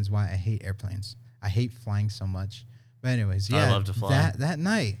the reasons why I hate airplanes. I hate flying so much. But anyways, I yeah, love to fly. That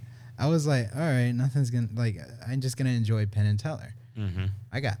night, I was like, all right, nothing's gonna like. I'm just gonna enjoy Penn and Teller. Mm-hmm.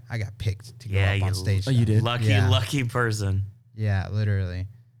 I got picked to Yeah, go up on you- stage. Oh, you though. did? Lucky person. Yeah, literally.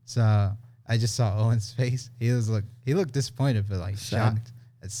 So I just saw Owen's face. He looked disappointed, but like Sad. shocked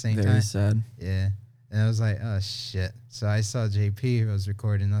at the same Very time. sad. Yeah. And I was like, oh shit. So I saw JP who was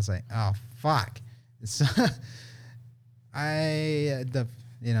recording. And I was like, oh fuck. So I ended up,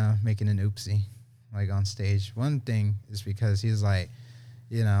 you know, making an oopsie, like on stage. One thing is because he was like,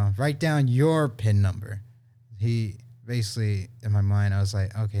 you know, write down your PIN number. He basically, in my mind, I was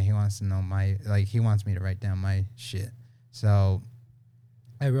like, okay, he wants to know he wants me to write down my shit. So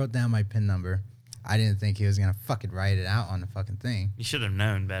I wrote down my PIN number. I didn't think he was gonna fucking write it out on the fucking thing. You should have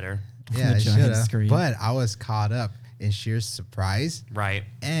known better. Yeah, The I giant should have. screen. But I was caught up in sheer surprise. Right.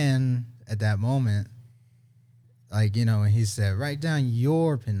 And at that moment, like, you know, when he said, write down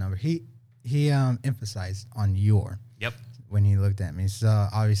your PIN number, he emphasized on your Yep. when he looked at me. So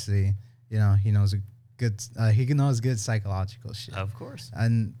obviously, you know, he knows good psychological shit. Of course.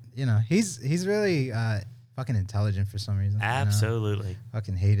 And, you know, he's really fucking intelligent for some reason. you know? Absolutely.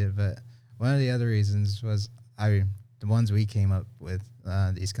 Fucking hate it. But one of the other reasons was the ones we came up with,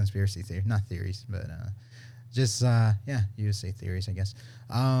 these conspiracy theories, not theories, but just you would say theories, I guess.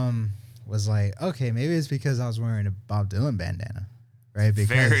 Was like, okay, maybe it's because I was wearing a Bob Dylan bandana, right?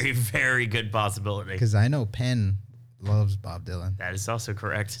 Very, very good possibility. Because I know Penn loves Bob Dylan. That is also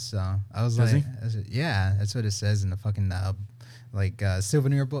correct. So I was Does like, he? yeah, that's what it says in the fucking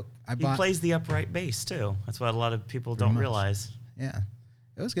souvenir book I He bought. plays the upright bass too. That's what a lot of people don't much. realize. Yeah,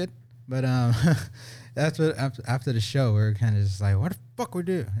 it was good. But that's what after the show we were kind of just like, what the fuck we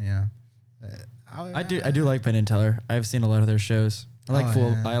do, you know? I do like Penn and Teller. I've seen a lot of their shows. I like Oh,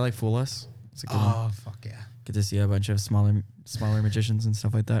 Fool. yeah. I like Fool Us. It's a good one. Oh fuck yeah! Get to see a bunch of smaller magicians and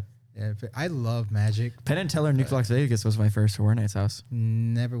stuff like that. Yeah, I love Magic. Penn and Teller Nuke Las Vegas was my first Horror Nights house.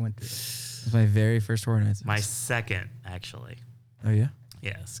 Never went through it. It was my very first Horror Nights house. My second, actually. Oh, yeah?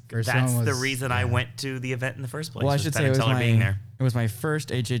 Yes. First That's one the was- reason I went to the event in the first place. Well, I was should Penn say and Teller being there. it was my first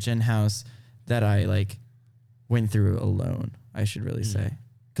HHN house that I, like, went through alone, I should really say.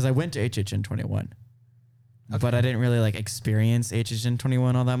 Because I went to HHN 21. But I didn't really, like, experience HHN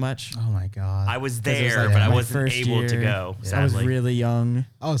 21 all that much. Oh my god. I was 'Cause it was, there, like, but I my wasn't first able to year. go, I was sadly. really young.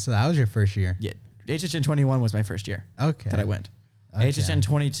 Oh, so that was your first year. Yeah, HHN 21 was my first year Okay. that I went. Okay. HHN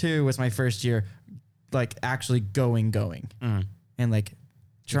 22 was my first year, like, actually going. And, like,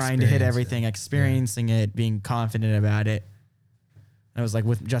 trying to hit Experience everything, experiencing it, being confident about it. I was, like,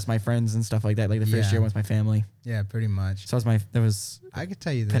 with just my friends and stuff like that. Like, the first Yeah. year was my family. Yeah, pretty much. So that was I could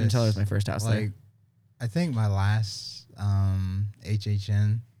tell you this. Penn and Teller was my first house Like, there. I think my last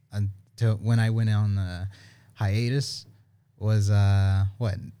HHN until when I went on the hiatus was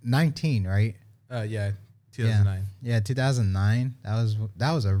 19, right? Yeah, 2009. Yeah, 2009.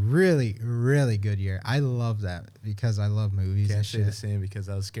 That was a really really good year. I love that because I love movies Can't and say the shit. same because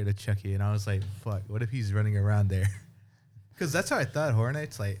I was scared of Chucky, and I was like, "Fuck, what if he's running around there?" Because that's how I thought Horror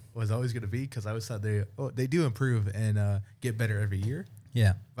Nights was always gonna be. Because I always thought they do improve and get better every year.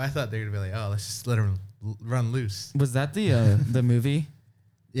 Yeah. But I thought they were gonna be like, "Oh, let's just let him run loose." Was that the movie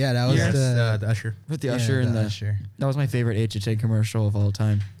Yeah, that was Yes, the the Usher. with the yeah, Usher and the Usher. that was my favorite HHN commercial of all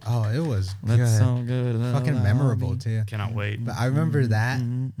time. Oh, it was That's good. so good. Fucking Allow memorable me. too. Cannot wait. But I remember that.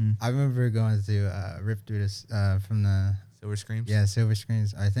 Mm-mm. I remember going to rip through this from the Silver Screams. Silver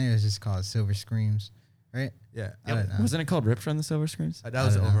Screams. I think it was just called Silver Screams, right? Yeah. I don't know. Wasn't it called Ripped from the Silver Screens? That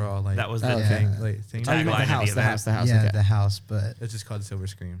was I the don't know. overall like That was Oh, the okay. thing. thing. Oh, you meant Tagline the of the house, event. the house. Yeah, Okay. the house. But It's just called Silver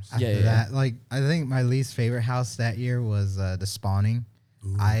Screams. after Yeah, yeah, that, like I think my least favorite house that year was the Spawning.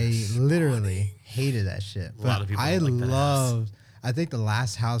 I literally hated that shit. A lot of But people I don't like that house. loved. I think the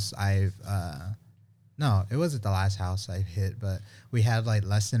last house I've no, it wasn't the last house I hit, but we had like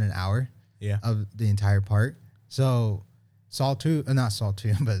less than an hour Yeah. of the entire park. So Saw 2, not Saw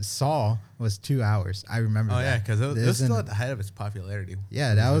 2, but Saw was 2 hours. I remember Oh that. yeah, because it was This still and- at the height of its popularity.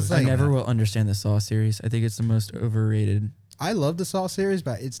 Yeah, that was I like never will understand the Saw series. I think it's the most overrated. I love the Saw series,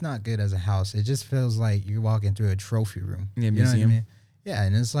 but it's not good as a house. It just feels like you're walking through a trophy room. Yeah, You know what I museum. mean? Yeah,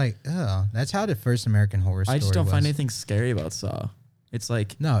 and it's like, oh, that's how the first American Horror Story I just don't find was. anything scary about Saw. It's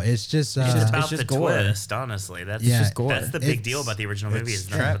like No, it's just It's just about it's the gore. twist, honestly. That's Yeah. just gore. That's the big It's- deal about the original movie It's is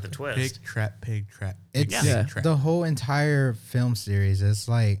nothing but the twist. Pig trap, pig trap. Pig, it's pig Yeah. trap. the whole entire film series. It's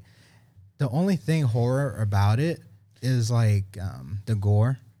like the only thing horror about it is like the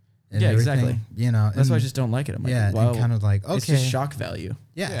gore. And Yeah, everything, exactly. You know, that's why I and- just don't like it. I'm like, yeah, wow, and kind of like okay, it's just shock value.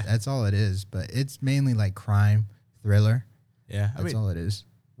 yeah, Yeah. that's all it is. But it's mainly like crime, thriller. Yeah, That's all it is.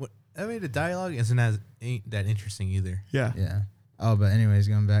 the dialogue ain't that interesting either. Yeah, Yeah. Oh, but anyways,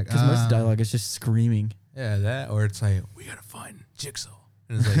 going back. because most dialogue is just screaming. Yeah, that or it's like we gotta find Jigsaw,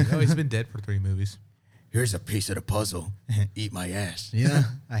 and it's like, oh, he's been dead for 3 movies. Here's a piece of the puzzle. Eat my ass. Yeah,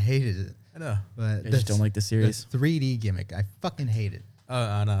 I hated it. I know. But I just don't like the series. The 3D gimmick, I fucking hate it.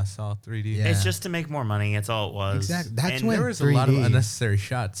 On Saw 3D. Yeah. It's just to make more money. That's all it was. Exactly. That's And when There was a lot of 3D. unnecessary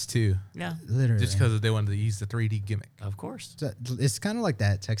shots too, Yeah, Literally. just because they wanted to use the 3D gimmick. of course. It's kind of like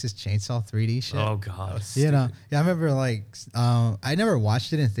that Texas Chainsaw 3D shit. Oh god. You know, yeah, I remember like I never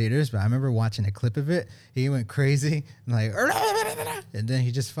watched it in theaters, but I remember watching a clip of it. He went crazy and like, and then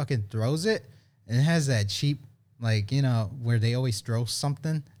he just fucking throws it, and it has that cheap, like, you know, where they always throw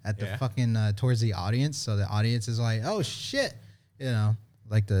something at the Yeah. fucking towards the audience, so the audience is like, oh shit, you know,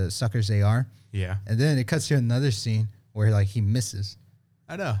 like the suckers they are. Yeah, And then it cuts to another scene where like he misses,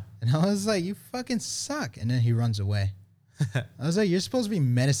 I know. and I was like, you fucking suck, and then he runs away. I was like, you're supposed to be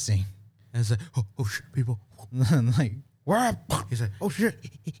menacing. And it's like, oh shit, people. Like, where up? He's like, Oh shit.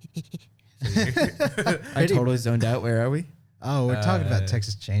 I totally zoned out. Where are we? Oh, we're talking about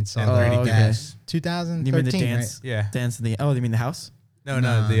Texas Chainsaw. and Oh, 3D okay. gas. 2013, You mean the dance? right? Yeah. Dance in the. Oh, you mean the house? No,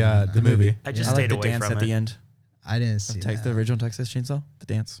 No, the movie. I just I like stayed the away dance from at it. the end. I didn't Of see the that. original Texas Chainsaw. The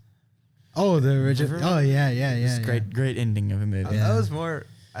dance. Oh, the original. Oh, yeah, yeah, It's yeah. great ending of a movie. Yeah. That was more.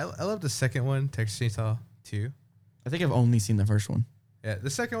 I love the second one, Texas Chainsaw 2. I think I've only seen the first one. Yeah, the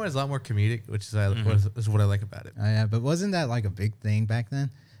second one is a lot more comedic, which is Mm-hmm. is what I like about it. Oh, yeah, but wasn't that like a big thing back then?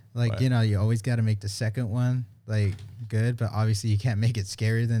 Like, What? you know, you always got to make the second one like good, but obviously you can't make it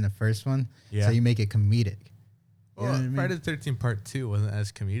scarier than the first one. Yeah. So you make it comedic. You Well, know what I mean? Friday the 13th Part 2 wasn't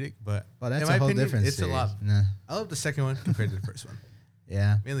as comedic, but Well, that's in a my whole opinion, different it's series. a lot. Nah. I love the second one compared to the first one,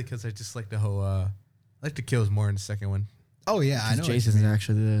 Yeah. mainly because I just like the whole. I like the kills more in the second one. Oh, yeah, I know. what you Jason's mean.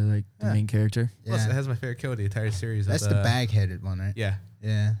 actually the Yeah. main character. Plus, Yeah. it has my favorite kill of the entire series. That's the bag-headed one, right? Yeah,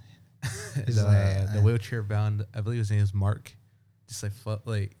 Yeah. the wheelchair bound. I believe his name is Mark. just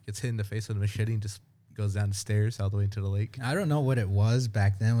like gets hit in the face with a machete and just goes down the stairs all the way into the lake. I don't know what it was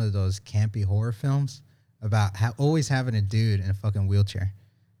back then with those campy horror films about always having a dude in a fucking wheelchair.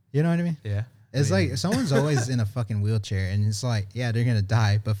 You know what I mean? Yeah. It's like someone's always in a fucking wheelchair, and it's like, yeah, they're gonna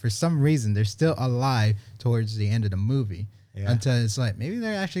die, but for some reason they're still alive towards the end of the movie. Yeah. Until it's like maybe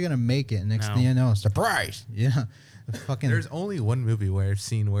they're actually gonna make it. Next No. thing you know, surprise! Yeah, the fucking. There's only one movie where I've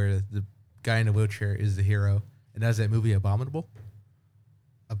seen where the guy in a wheelchair is the hero, and that's that movie Abominable.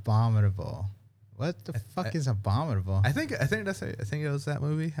 Abominable. What the fuck is Abominable? I think it was that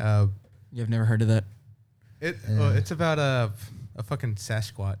movie. You've never heard of that? It's about a fucking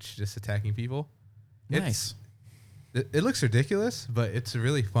Sasquatch just attacking people. Nice. It looks ridiculous, but it's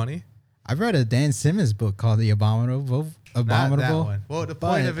really funny. I've read a Dan Simmons book called The Abominable. Not that one. Well, the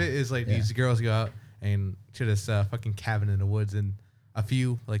point of it is like yeah. these girls go out and to this fucking cabin in the woods, and a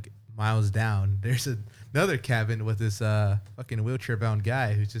few like miles down, there's another cabin with this fucking wheelchair bound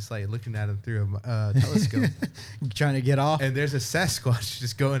guy who's just like looking at him through a telescope, Trying to get off. and there's a Sasquatch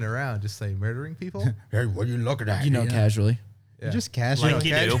just going around, just like murdering people. Hey, what are you looking at? Casually. Yeah. Just casual. Like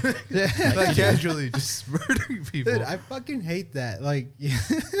you do. Like casually just murdering people. Dude, I fucking hate that. Like,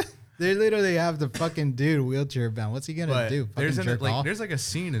 they literally have the fucking dude wheelchair bound. What's he gonna But do? Fucking jerk off? there's like a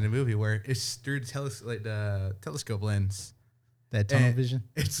scene in the movie where it's through the telescope lens. That tunnel And vision.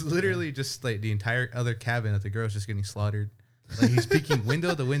 It's literally just like the entire other cabin of the girl's just getting slaughtered. Like he's peeking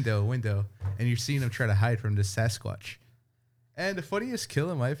window to window, and you're seeing him try to hide from this Sasquatch. And the funniest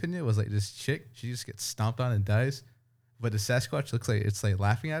kill, in my opinion, was like this chick. She just gets stomped on and dies. But the Sasquatch looks like it's like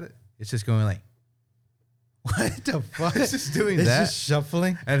laughing at it. It's just going like, What the fuck? it's just doing It's that. just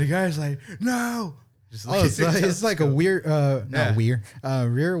shuffling. And the guy's like, no. Just Oh, it's like a weird, Yeah. not weird,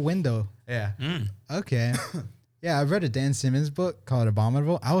 rear window. Yeah. Okay. Yeah, I read a Dan Simmons book called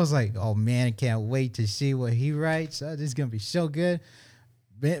Abominable. I was like, oh man, I can't wait to see what he writes. This is gonna be so good.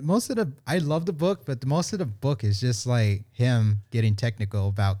 But I love the book, but most of the book is just like him getting technical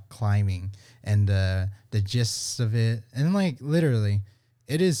about climbing and the gist of it, and like literally,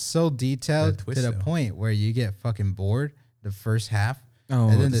 it is so detailed The to twist, the though. point where you get fucking bored the first half. Oh,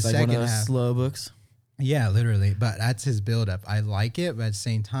 and then the it's like one second of those half. slow books. Yeah, literally. But that's his buildup. I like it, but at the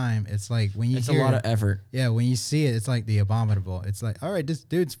same time, it's like when you It's hear a lot of effort. yeah, when you see it, it's like the Abominable. It's like, all right, this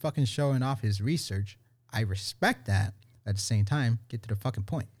dude's fucking showing off his research. I respect that. At the same time, get to the fucking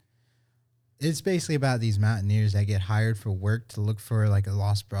point. It's basically about these mountaineers that get hired for work to look for like a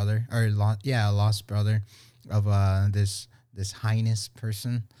lost brother a lost brother of this highness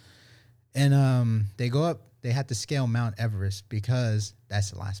person. And they go up, they have to scale Mount Everest because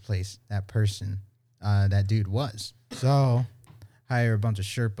that's the last place that person, that dude was. So hire a bunch of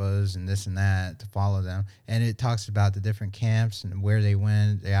Sherpas and this and that to follow them. And it talks about the different camps and where they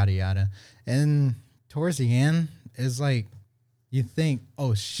went, yada, yada. And towards the end, it's like, you think,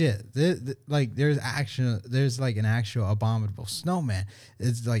 oh shit, like there's like an actual abominable snowman.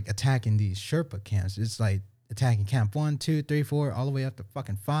 It's like attacking these Sherpa camps. It's like attacking camp 1, 2, 3, 4, all the way up to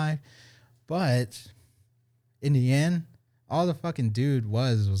fucking 5. But in the end, all the fucking dude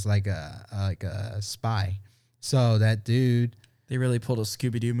was like a spy. So that dude, They really pulled a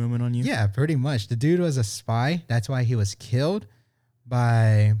Scooby-Doo moment on you. yeah, pretty much. The dude was a spy. That's why he was killed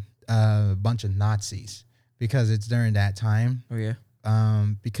by a bunch of Nazis, because it's during that time. Oh yeah.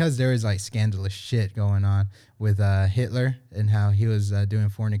 Because there was like scandalous shit going on with Hitler and how he was doing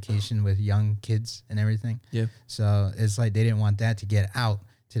fornication with young kids and everything. Yeah. So it's like they didn't want that to get out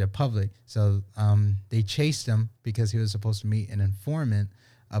to the public. So they chased him because he was supposed to meet an informant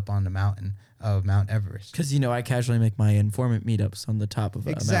up on the mountain of Mount Everest. Because I casually make my informant meetups on the top of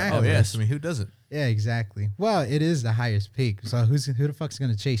Exactly. Oh Mount yes. Everest. I mean, who doesn't? Yeah, exactly. Well, it is the highest peak. So who the fuck's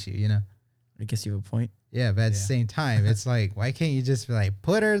gonna chase you? You know. I guess you have a point. Yeah, but at the same time, it's like, why can't you just be like,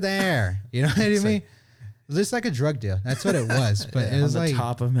 put her there? You know what I mean? Just like a drug deal. That's what it was. But it On was the like,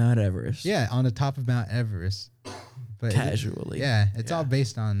 top of Mount Everest. yeah, on the top of Mount Everest. But Casually. it's all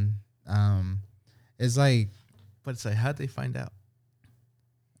based on, it's like, But it's like, how'd they find out?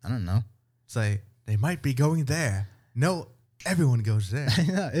 I don't know. It's like they might be going there. No, everyone goes there.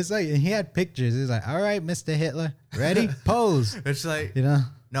 It's like, he had pictures. He's like, all right, Mr. Hitler, ready? Pose. It's like, You know?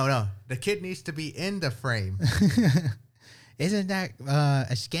 no, the kid needs to be in the frame. Isn't that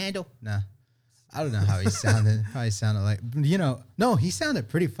a scandal? No. I don't know how he sounded. How he sounded like, no, he sounded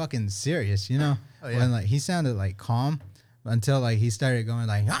pretty fucking serious, Oh, yeah. When like he sounded like calm until like he started going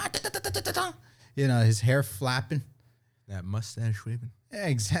like, his hair flapping. That mustache waving. Yeah,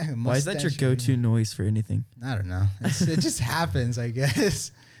 exactly. Why is that your Mustache. go-to noise for anything? I don't know. It just happens, I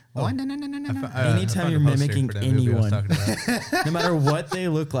guess. No. Anytime you're mimicking anyone, no matter what they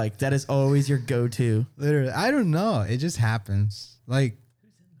look like, that is always your go-to. Literally, I don't know. It just happens. Like,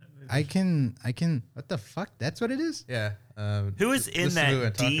 I can. What the fuck? That's what it is. Yeah. Who is in that I've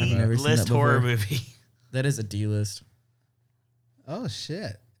never seen D-list that horror before. movie? That is a D-list. Oh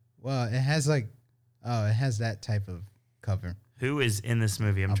shit. Well, it has like, it has that type of cover. Who is in this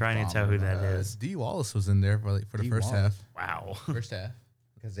movie? I'm trying to tell who that is. Dee Wallace was in there for the Dee first Wallace. half. Wow. First half.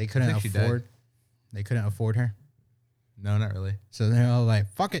 Because they couldn't think she died. afford. They couldn't afford her, No, not really. so they're all like,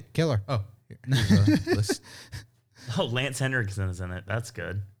 "Fuck it, kill her." Oh, here's a list. Oh, Lance Henriksen is in it. That's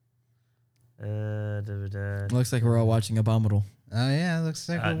good. Looks like we're all watching Abominable. Oh yeah, it looks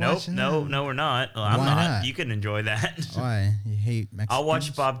like we're Nope, watching. no, that. no, we're not. Well, I'm Why not. not? You can enjoy that. Why you hate Mexicans? I'll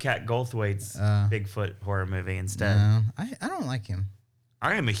watch Bobcat Goldthwait's Bigfoot horror movie instead. No, I don't like him.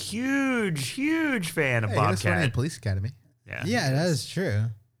 I am a huge fan of Hey, he was funny in Bobcat. Police Academy. Yeah, Yeah, that is true.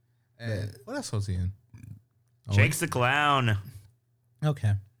 And what else was he in? Jake's the Clown.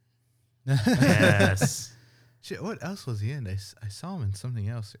 Okay. Yes. Shit, what else was he in? I saw him in something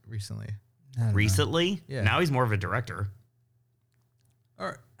else recently. I don't know. Recently? Yeah. Now he's more of a director.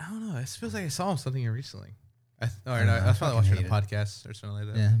 Or I don't know. It feels like I saw him something recently. I was know, probably I fucking watching a hate it. podcast or something like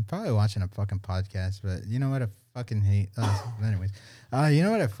that. Yeah, I'm probably watching a fucking podcast, but you know what I fucking hate? Anyways, you know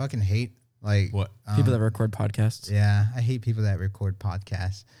what I fucking hate? Like What? People that record podcasts. Yeah, I hate people that record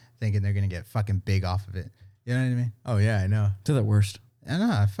podcasts thinking they're gonna get fucking big off of it. You know what I mean? Oh yeah, I know. They're the worst. I know.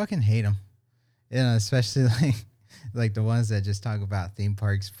 I fucking hate them. You know, especially like the ones that just talk about theme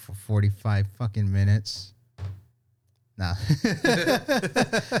parks for 45 fucking minutes. Nah.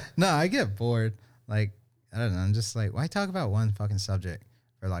 No, I get bored. Like, I don't know. I'm just like, why talk about one fucking subject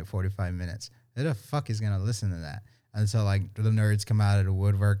for like 45 minutes? Who the fuck is going to listen to that? Until like the nerds come out of the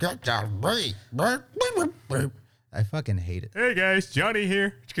woodwork. I fucking hate it. Hey guys, Johnny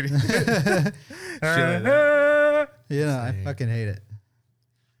here. Just kidding. You know, I fucking hate it.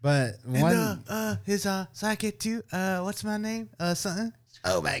 But one. His sidekick too. What's my name? Something.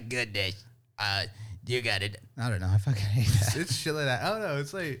 Oh my goodness. You got it. I don't know. I fucking hate that. It's shit like that. I don't know.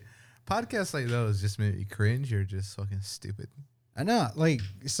 It's like podcasts like those just make me cringe or just fucking stupid. I know, like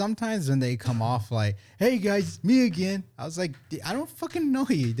sometimes when they come off like, "Hey guys, me again," I was like, "I don't fucking know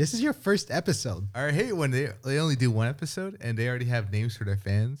you. This is your first episode." I hate when they only do one episode and they already have names for their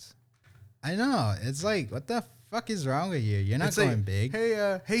fans. I know. It's like, what the fuck is wrong with you? You're not It's going like, big.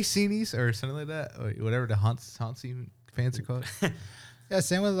 Hey, Ceenies or something like that, or whatever the Hansi fans are called. Yeah,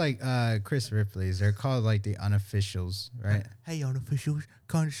 same with like Chris Ripley's. They're called like the unofficials, right? Hey, unofficials,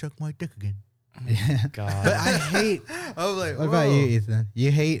 kind of suck my dick again. Yeah. God. But I hate. I was like, What about you, Ethan?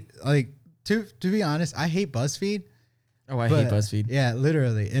 You hate like to be honest, I hate BuzzFeed. Oh, I But, hate BuzzFeed. Yeah,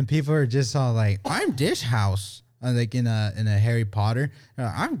 literally. And people are just all like, "I'm Dish House." Like in a Harry Potter,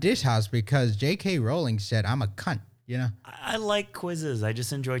 I'm Dish House because J.K. Rowling said I'm a cunt. You know. I like quizzes. I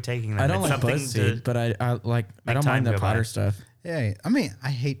just enjoy taking them. I don't It's like something BuzzFeed, but I like. I make don't time mind the go by. Potter stuff. Yeah, I mean, I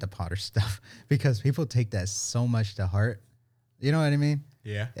hate the Potter stuff because people take that so much to heart. You know what I mean?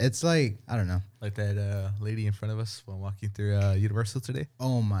 Yeah, It's like, I don't know. like that lady in front of us while walking through Universal today.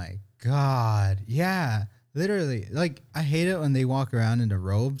 Oh my God. Yeah, literally. Like, I hate it when they walk around in the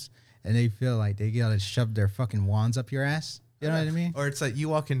robes and they feel like they gotta shove their fucking wands up your ass. You know what I mean? Or it's like you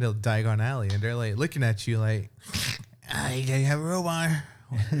walk into Diagon Alley and they're like looking at you like, you have a robe on,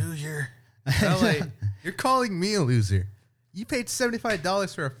 loser. And I'm like, you're calling me a loser. You paid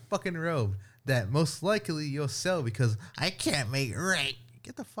 $75 for a fucking robe that most likely you'll sell because I can't make it right.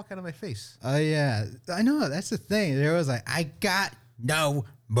 Get the fuck out of my face. Oh, yeah. I know. That's the thing. There was like, I got no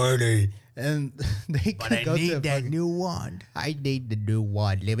money. And they But could I go to need a that fucking- new wand. I need the new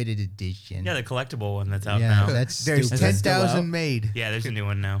one, limited edition. Yeah, the collectible one that's out Yeah, now. that's There's stupid. Is it still out? 10,000 made. Yeah, there's a new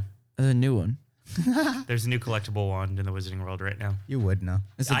one now. There's a new one. There's a new collectible wand in the Wizarding World right now. You would know.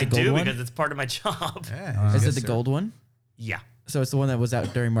 Is it I the gold do one? because it's part of my job. Yeah, Is yes, it the sir. gold one? Yeah. So it's the one that was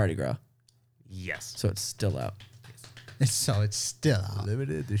out during Mardi Gras. Yes. So it's still out. So it's still out.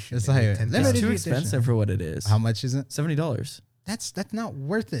 Limited edition. It's like It's limited too edition. expensive for what it is. How much is it? $70. That's not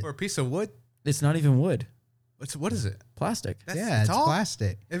worth it. For a piece of wood? It's not even wood. What is it? Plastic. Yeah, it's all?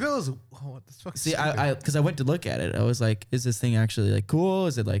 plastic. If it was, that's fucking See, stupid. because I went to look at it. I was like, is this thing actually like cool?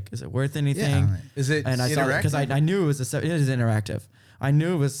 Is it worth anything? Yeah. Is it And I saw it because I knew it was it is interactive. I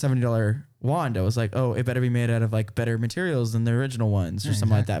knew it was $70 wand. I was like, oh, it better be made out of like better materials than the original ones or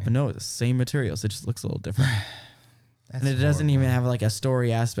something like that. But no, it's the same materials. It just looks a little different. That's And it doesn't horrible. even have like a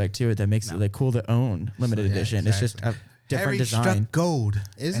story aspect to it that makes it like cool to own limited yeah, edition. It's just a different Harry design. struck gold.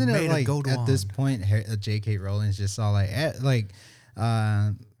 Isn't and it made a like gold at this wand. point, J.K. Rowling's just all like,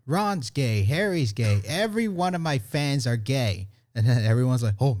 Ron's gay, Harry's gay, every one of my fans are gay. And then everyone's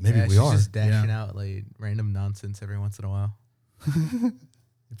like, oh, maybe we she's are. just dashing Yeah. out like random nonsense every once in a while.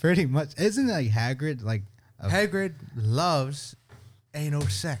 Pretty much. Isn't like Hagrid like Hagrid loves anal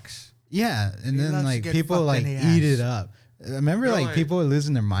sex. yeah, and He then loves to like get people fucked like in the eat ass. it up. Remember They're like like, people were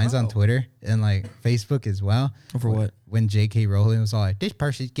losing their minds on oh. Twitter and like Facebook as well. For what? When J.K. Rowling was all like, this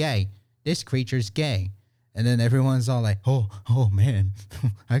person's gay. This creature's gay. And then everyone's all like, oh man,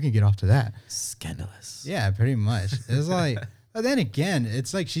 I can get off to that. Scandalous. Yeah, pretty much. It's like, but then again,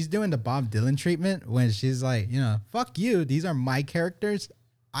 it's like she's doing the Bob Dylan treatment when she's like, fuck you. These are my characters.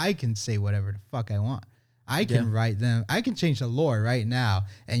 I can say whatever the fuck I want. I can write them. I can change the lore right now,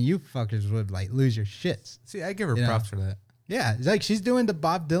 and you fuckers would like lose your shits. See, I give her You know? props for that. Yeah, it's like she's doing the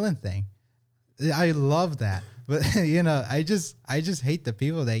Bob Dylan thing. I love that. But I just hate the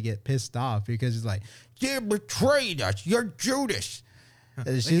people that get pissed off because it's like, you betrayed us. You're Judas.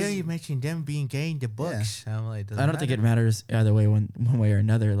 You mentioned them being gay in the books. I'm like, I don't think it matters either way, one way or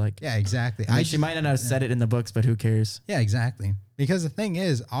another. Like, Yeah, exactly. I mean, she might not have said it in the books, but who cares? Yeah, exactly. Because the thing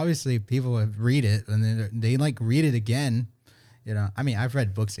is, obviously, people have read it and then they like read it again. I mean, I've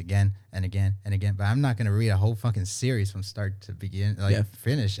read books again and again and again, but I'm not going to read a whole fucking series from start to begin,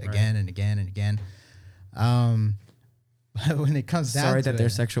 finish again and again and again. But when it comes down Sorry to that their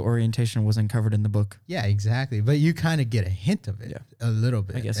sexual orientation wasn't covered in the book. yeah, exactly. But you kind of get a hint of it, a little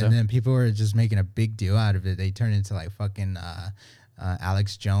bit. I guess and so. then people are just making a big deal out of it. They turn into like fucking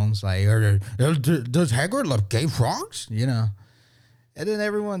Alex Jones, like, does Hagrid love gay frogs? And then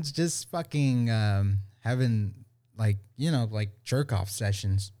everyone's just fucking having like jerk off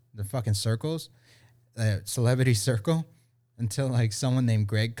sessions, the fucking circles, celebrity circle, until like someone named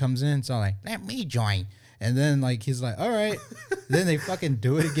Greg comes in. It's all like, let me join. And then like he's like, all right. Then they fucking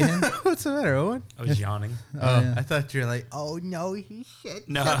do it again. What's the matter, Owen? I was yawning. Yeah. I thought you were like, oh no, he should.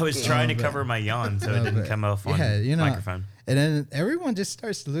 No, I was trying to cover my yawn so it didn't come off on microphone. And then everyone just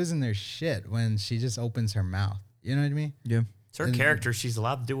starts losing their shit when she just opens her mouth. You know what I mean? Yeah. It's her character. She's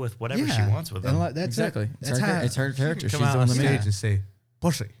allowed to do with whatever she Yeah. wants with And them. like, that's Exactly. it. It's That's how, it's her character. Come She's out the on one that stage made it. and say,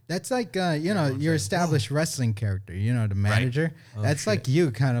 pussy. That's like your established wrestling character. The manager. That's like you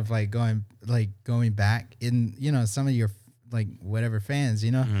kind of like going back in some of your like whatever fans.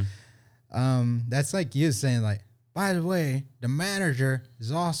 That's like you saying like, by the way, the manager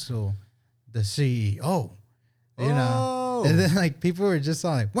is also the CEO. Oh. And then like people were just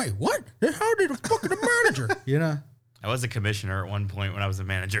all like, wait, what? How did the fucking the manager? I was a commissioner at one point when I was a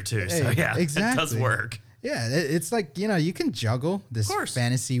manager too. So Hey, yeah, it does exactly. work. Yeah, it's like, you can juggle this course.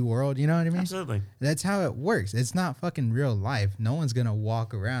 fantasy world, you know what I mean? Absolutely. That's how it works. It's not fucking real life. No one's going to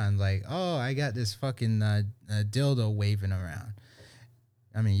walk around like, oh, I got this fucking dildo waving around.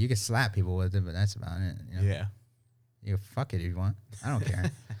 I mean, you can slap people with it, but that's about it. Yeah. You fuck it if you want. I don't care.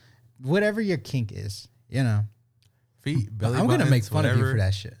 Whatever your kink is, Feet, belly I'm going to buttons, make fun of you whatever. for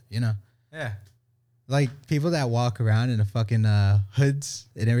that shit, Yeah. Like people that walk around in the fucking hoods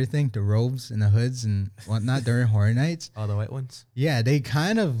and everything, the robes and the hoods and whatnot during horror nights. All the white ones. Yeah, they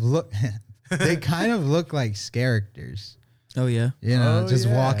kind of look like characters. Oh yeah. Oh, Just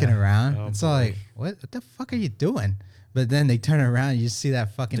yeah. walking around. Oh, it's boy. all like, what the fuck are you doing? But then they turn around, you see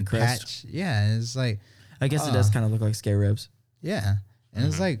that fucking The crest. patch. Yeah, and it's like, I guess it does kind of look like scare ribs. yeah. And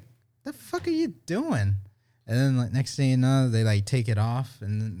it's like, the fuck are you doing? And then like next thing you know, they like take it off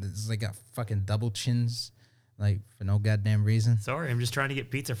and then it's like got fucking double chins, like for no goddamn reason. Sorry, I'm just trying to get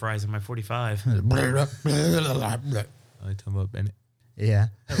pizza fries in my 45. Oh, you talking about Bennett? Yeah.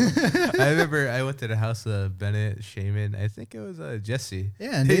 I remember I went to the house of Bennett, Shaman. I think it was Jesse.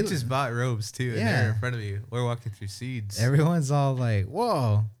 Yeah, and they they- just bought robes too, and Yeah. they're in front of me. We're walking through seeds. Everyone's all like,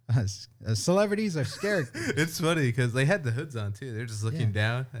 whoa, celebrities are scared. It's funny because they had the hoods on too. They're just looking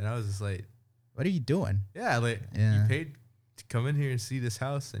down, and I was just like, What are you doing? "Yeah, like Yeah. you paid to come in here and see this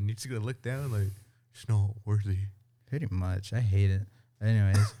house, and you're just gonna look down like it's not worthy." Pretty much. I hate it. But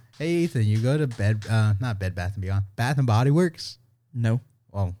anyways, hey, Ethan, you go to not Bed Bath & Beyond, Bath & Body Works? No.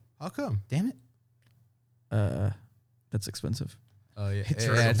 Well, How come? damn it. That's expensive. Oh yeah, It's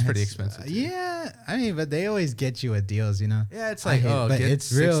it's pretty expensive. too. Yeah, I mean, but they always get you at deals, yeah, it's I like hate it, oh, but get it's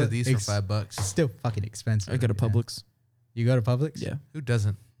 6 real of these for ex- $5. It's still fucking expensive. I go to Publix. You go to Publix? Yeah. Who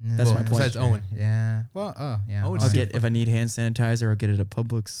doesn't? That's my point. Besides Owen. Yeah. Well, yeah. Owen's I'll Super get if I need hand sanitizer, I'll get it at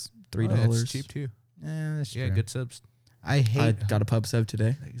Publix. $3. Oh, it's cheap too. Yeah, that's Yeah, true. good subs. I I hate. got a pub sub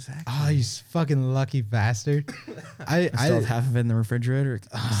today. Exactly. Oh, you fucking lucky bastard! I still have half of it in the refrigerator.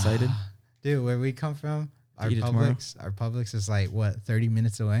 Excited. Dude, where we come from, our Eat it tomorrow. Publix is like what 30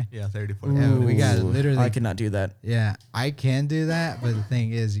 minutes away. Yeah, 30, 40. Yeah, we got Ooh, literally- I cannot do that. Yeah, I can do that, but the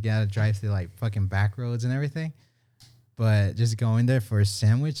thing is, you gotta drive through like fucking back roads and everything. But just going there for a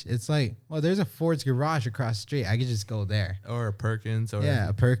sandwich, it's like, well, there's a Ford's garage across the street. I could just go there. Or a Perkins. Or Yeah,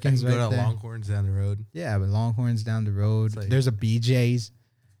 a Perkins I can right go to there. Longhorns down the road. Yeah, but Longhorns down the road. like- There's a BJ's.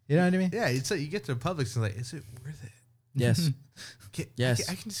 You know what I mean? Yeah, it's like you get to Publix and like, is it worth it? Yes. Yes.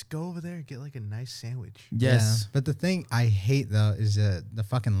 I can just go over there and get like a nice sandwich. Yes. Yeah. But the thing I hate though is the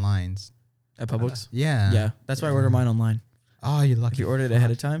fucking lines. At Publix. Yeah. Yeah. That's why I order mine online. Oh, you lucky. If you order it ahead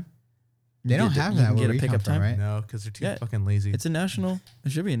of time, They don't have you that can where get a we come pickup from, time. right? No, because they're too Yeah. fucking lazy. It's a national.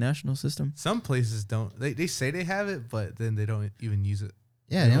 It should be a national system. Some places don't. They say they have it, but then they don't even use it.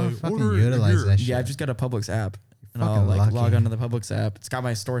 Yeah, they don't Like, fucking order it utilize here. that shit. Yeah, I've just got a Publix app, and I'll fucking like lucky. log onto the Publix app. It's got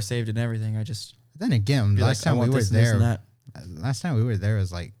my store saved and everything. I just Then again, be last like, I time we want were this and this there, and that. last time we were there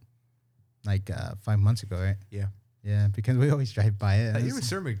was like 5 months ago, right? Yeah. Yeah, because we always drive by it. Like, It even was-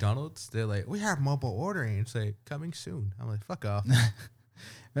 certain McDonald's, they're like, we have mobile ordering. It's like coming soon. I'm like, fuck off.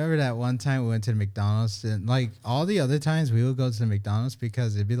 Remember that one time we went to the McDonald's and like all the other times we would go to the McDonald's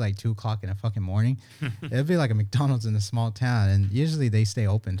because it'd be like 2:00 in the fucking morning. It'd be like a McDonald's in a small town and usually they stay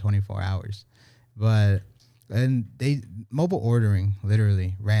open 24 hours. And they mobile ordering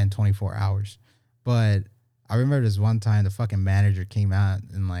literally ran 24 hours. But I remember this one time the fucking manager came out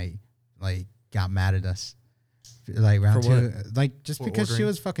and like got mad at us. Like round For two, like just For because she ordering?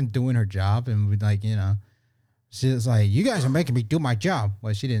 was fucking doing her job and we like, you know, she was like, you guys are making me do my job.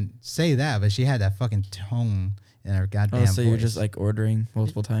 Well, she didn't say that, but she had that fucking tone in her goddamn Oh, so voice. you're just like ordering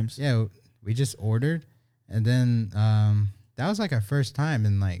multiple times? Yeah, we just ordered. And then that was like our first time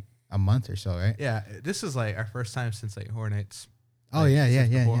in like a month or so, right? Yeah, this is like our first time since like Hornets. Oh, Like, yeah, since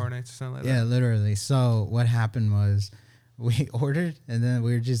yeah. before Hornets or something like Yeah, that. literally. So what happened was we ordered and then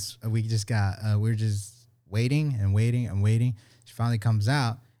we were just waiting and waiting and waiting. She finally comes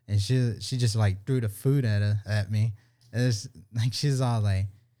out and she just like threw the food at me. And it's like she's all like,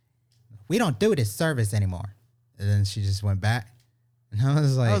 we don't do this service anymore. And then she just went back. And I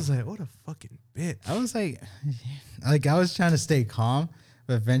was like, what a fucking bitch. I was like I was trying to stay calm,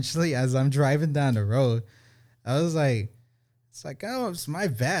 but eventually as I'm driving down the road, I was like, it's like, oh, it's my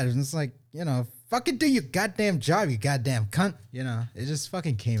bad. And it's like, you know, fucking do your goddamn job, you goddamn cunt. You know, it just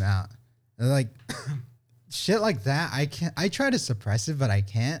fucking came out. And like shit like that, I try to suppress it, but I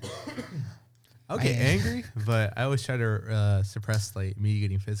can't. I'll get angry, but I always try to suppress like me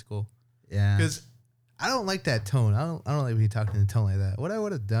getting physical. Yeah. Because I don't like that tone. I don't like when you talk in a tone like that. What I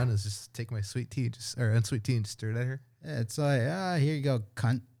would have done is just take my sweet tea, or unsweet tea, and just stir it at her. Yeah, it's like, here you go,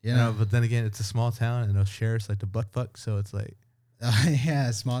 cunt. You You know, know, but then again, it's a small town, and those sheriffs like to butt fuck. So it's like, yeah,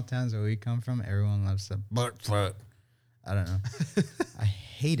 small towns where we come from, everyone loves to butt fuck. I don't know. I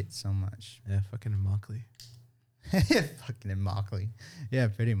hate it so much. yeah, fucking Immokalee. Fucking in Mockley. Yeah,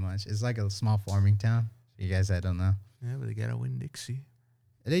 pretty much. It's like a small farming town. You guys, I don't know. Yeah, but they got a Winn-Dixie.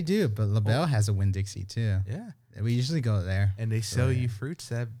 They do, but LaBelle has a Winn-Dixie too. Yeah, We usually go there. and they sell you fruits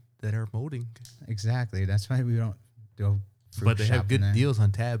that are molding, Exactly. That's why we don't go fruit but they have shopping good there. deals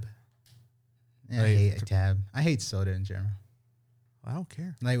on Tab. Yeah, I hate Tab. I hate soda in general. I don't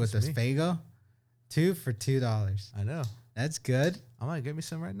care. Like with That's this me. Fago, 2 for $2. I know. That's good. I might get me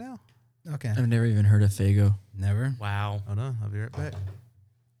some right now. Okay. I've never even heard of Fago. Never. Wow. Oh no, I'll be right back.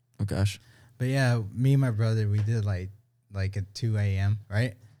 Oh gosh. But yeah, me and my brother, we did like at 2 a.m.,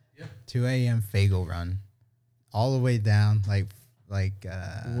 right? Yep. 2 a.m. Fago run. All the way down,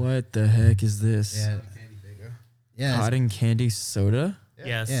 What the heck is this? yeah. Yeah. Cotton candy soda?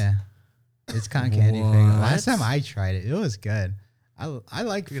 Yes. Yeah. It's cotton candy Fago. Last What? time I tried it, it was good. I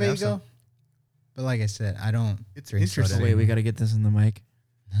like You can have Fago, some. but like I said, I don't It's drink interesting. soda. Wait, we got to get this in the mic.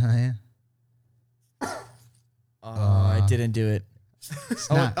 Oh, yeah. Oh, I didn't do it. It's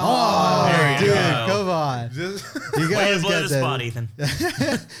not. Oh, There you dude, go. come on. You Way to guys blow got the that. spot, Ethan.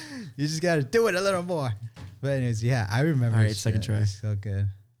 You just got to do it a little more. But anyways, yeah, I remember. All right, shit. second try. It's so good.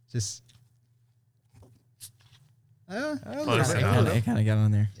 Just. Close It enough. kind of got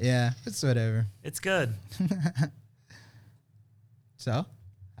on there. Yeah, it's whatever. It's good. So,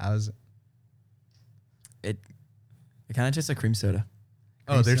 how's it? It kind of tastes like cream soda.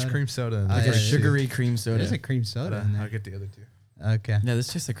 Oh, there's soda? cream soda. In Oh, there. Like yeah, a yeah. sugary cream soda. There's a cream soda in I'll there. get the other two. Okay. Yeah, this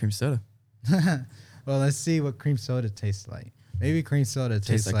tastes like cream soda. Well, let's see what cream soda tastes like. Maybe cream soda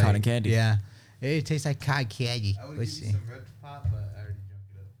tastes like cotton candy. Yeah. It tastes like cotton candy. Let's see. red pop, but I already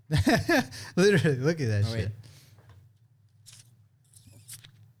drunk it up. Literally, look at that Oh, shit. wait.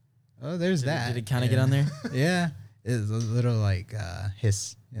 Oh, there's Did that. it kind of get on there? Yeah. It's a little like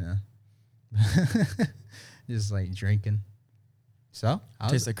hiss, you know. Just like drinking. So,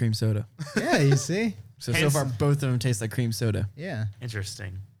 how's Tastes like cream soda. yeah, you see? So Hence- far, both of them taste like cream soda. Yeah.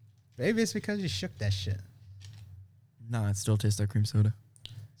 Interesting. Maybe it's because you shook that shit. No, it still tastes like cream soda.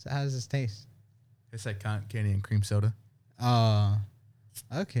 So how does this taste? It's like cotton candy and cream soda.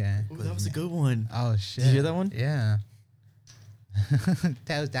 Okay. Ooh, that was a good one. Oh shit. Did you hear that one? Yeah.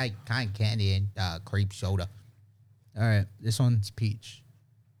 That was that cotton candy and cream soda. All right, this one's peach.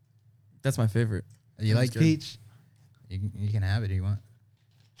 That's my favorite. You That was like good. peach? You can have it if you want.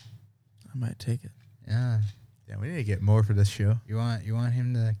 I might take it. Yeah. Yeah, we need to get more for this show. You want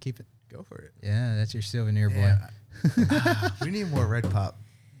him to keep it? Go for it. Yeah, that's your souvenir boy. Yeah. We need more red pop.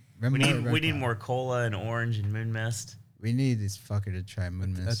 Remember We need more cola and orange and moon mist. We need this fucker to try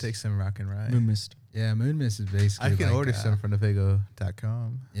Moon Mist. That takes some rock and ride. Moon Mist. Yeah, Moon Mist is basically. I can like, order some from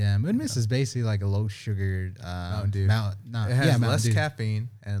thefago.com. Yeah, Moon Mist is basically like a low sugared Mountain Dew. It It has Mountain less Dew. caffeine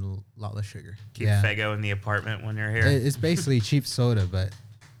and a lot less sugar. Keep Yeah. Fago in the apartment when you're here. It's basically cheap soda, but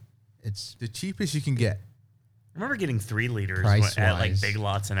it's The cheapest you can get. I remember getting 3 liters Price at like wise. Big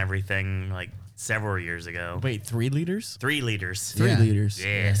Lots and everything like several years ago. Wait, 3 liters? 3 liters. 3 Yeah. liters.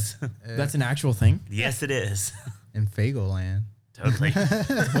 Yes. That's an actual thing? Yes, it is. in Fagoland. Totally.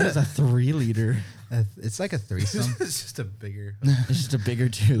 What is a 3 liter? It's like a threesome. It's just a bigger. It's just a bigger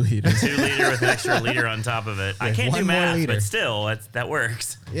 2 liter. 2 liter with an extra liter on top of it. I can't one do more math, liter. but still, that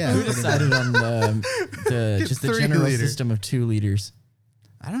works. Yeah, Who pretty decided on the just the 3 general liter. system of 2 liters? much.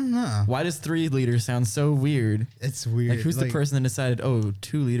 I don't know. Why does 3 liters sound so weird? It's weird. Like, who's the person that decided, oh,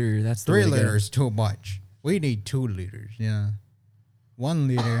 2 liter, that's the 3 way to go? liters too much. We need 2 liters. Yeah, 1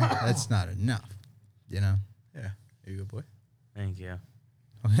 liter. That's not enough. You know. Yeah. Here you go, boy. Thank you.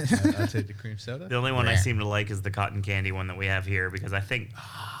 I'll take the cream soda. The only one I Rare. seem to like is the cotton candy one that we have here because I think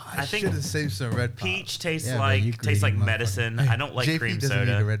I should have saved some red pop. peach tastes Yeah, but you tastes like greedy motherfucker. medicine. I don't like JP cream doesn't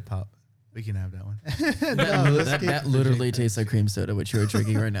soda. need a red pop. We can have that one. That literally tastes like cream soda, which you are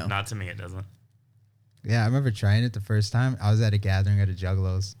drinking right now. Not to me, it doesn't. Yeah, I remember trying it the first time. I was at a gathering at a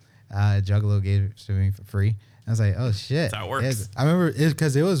Juggalo's. Juggalo gave it to me for free. I was like, oh shit. That's how it works. I remember it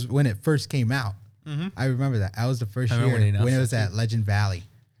because it was when it first came out. I remember that. I was the first I year remember when they when it announced was it, at too. Legend Valley.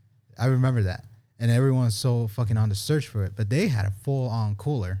 I remember that. And everyone was so fucking on the search for it. But they had a full on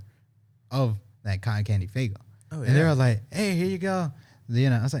cooler of that cotton candy Fago. Oh, And they yeah. were like, hey, here you go. You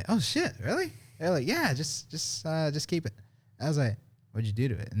know, I was like, oh shit, really? They're like, yeah, just keep it. I was like, what'd you do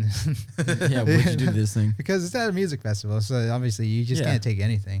to it? And Yeah, what'd you do to this thing? because it's at a music festival, so obviously you just Yeah. can't take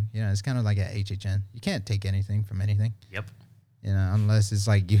anything. You know, it's kind of like at HHN. You can't take anything from anything. Yep. You know, unless it's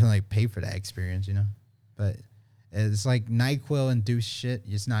like you like pay for that experience. You know, but it's like NyQuil induced shit.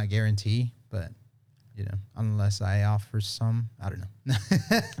 It's not guaranteed, but you know, unless I offer some, I don't know.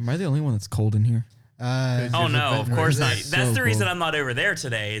 Am I the only one that's cold in here? Oh no, of course not. It's That's so the reason cold. I'm not over there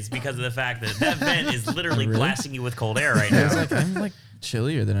today. Is because of the fact that that vent is literally Really? blasting you with cold air right I was now. like, I'm like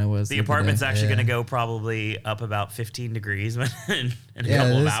chillier than I was. The other apartment's day. actually Yeah. going to go probably up about 15 degrees in a Yeah,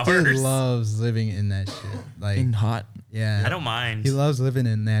 couple of this dude hours. loves living in that shit. Like, in hot. yeah, I don't mind. He loves living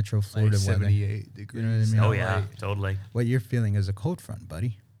in natural Like Florida weather. 78 degrees. You know what I mean? Oh yeah, Like, totally. What you're feeling is a cold front,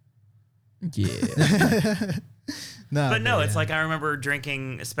 buddy. Yeah. No, But no, it's yeah. like I remember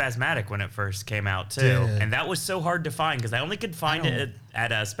drinking Spasmatic when it first came out too, Dude. and that was so hard to find because I only could find it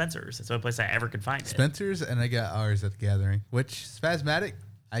at Spencer's. That's the only place I ever could find it. Spencer's, and I got ours at the gathering. Which Spasmatic,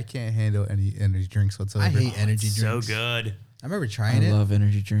 I can't handle any energy drinks whatsoever. I hate energy So drinks. good. I remember I trying it. love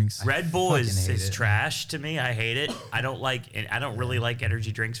energy drinks. Red Bull fucking is hate it. trash to me. I hate it. I don't really like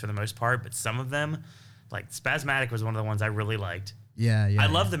energy drinks for the most part, but some of them, like Spasmatic was one of the ones I really liked. Yeah, yeah. I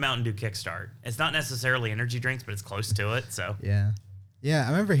love the Mountain Dew Kickstart. It's not necessarily energy drinks, but it's close to it. So Yeah, yeah.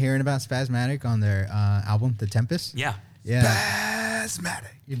 I remember hearing about Spasmatic on their album, The Tempest. yeah, Yeah,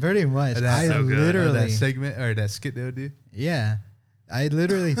 Spasmatic. pretty much. And that's I so good. literally, that segment or that skit they would do. yeah, I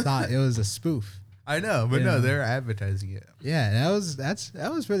literally thought it was a spoof. I know, but Yeah. no, they're advertising it. Yeah, that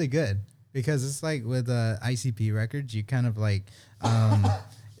was really good because it's like with ICP records, you kind of like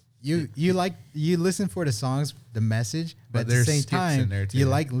you listen for the songs, the message, but at the there's same skits in time there, too. you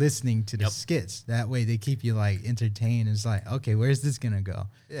like listening to the Yep. skits. That way they keep you like entertained. It's like, okay, where's this gonna go?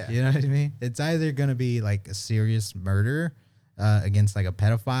 Yeah. You know what I mean? It's either gonna be like a serious murder against like a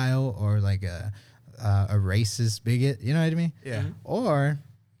pedophile or like a racist bigot. You know what I mean? Yeah. Or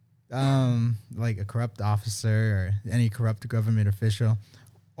like a corrupt officer or any corrupt government official,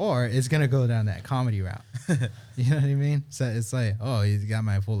 or it's gonna go down that comedy route. You know what I mean? So it's like, oh, he's got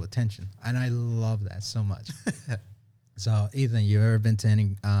my full attention, and I love that so much. So, Ethan, you ever been to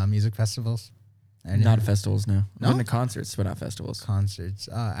any music festivals? Any Not festivals, no. No? I've been to concerts, but not festivals. concerts.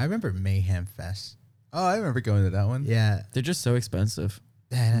 I remember Mayhem Fest. Oh, I remember going to that one. Yeah, They're just so expensive.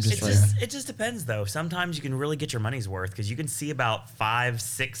 that's Just true. it just depends though. Sometimes you can really get your money's worth because you can see about 5,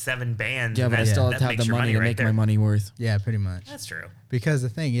 6, 7 bands. Yeah, and but I that- still have that to have makes the your money to right make there. my money worth. Yeah, pretty much. That's true. Because the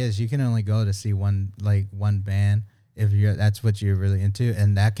thing is, you can only go to see one band if that's what you're really into,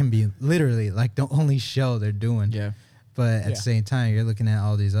 and that can be literally like the only show they're doing. Yeah. But at the same time, you're looking at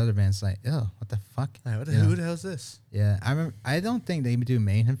all these other bands like, oh, what the fuck? Who the hell is this? Yeah, I remember. I don't think they do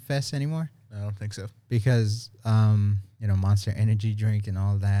Mayhem Fest anymore. I don't think so. Because, Monster Energy drink and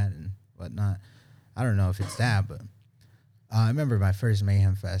all that and whatnot. I don't know if it's that, but I remember my first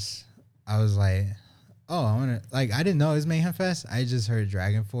Mayhem Fest. I was like, oh, I didn't know it was Mayhem Fest. I just heard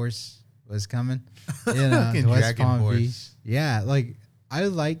Dragon Force was coming. To West Palm Beach. Yeah, like, I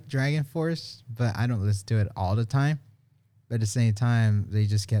like Dragon Force, but I don't listen to it all the time. But at the same time, they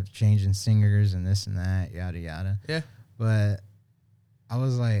just kept changing singers and this and that, yada, yada. Yeah. But I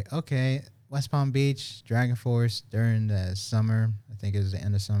was like, okay, West Palm Beach, Dragon Force during the summer. I think it was the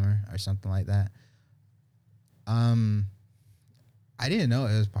end of summer or something like that. I didn't know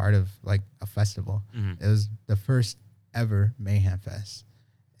it was part of like a festival. It was the first ever Mayhem Fest.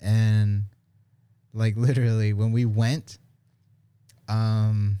 And like literally when we went,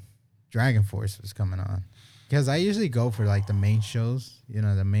 Dragon Force was coming on. Because I usually go for like the main shows,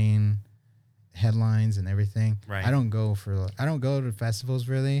 the main headlines and everything. Right. I don't go to festivals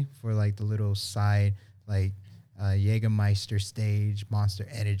really for like the little side, like Jägermeister stage, Monster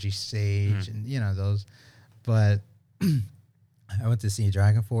Energy stage, and those. But I went to see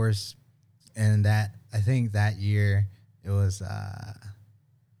Dragon Force, and I think that year it was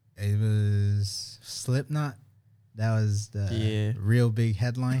Slipknot. That was the real big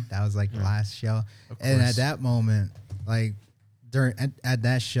headline. That was like the last show. And at that moment, like at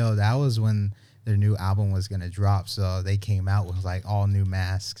that show, that was when their new album was gonna drop. So they came out with like all new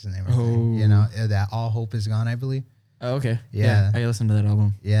masks and everything. That All Hope Is Gone, I believe. Oh, okay. Yeah. I listened to that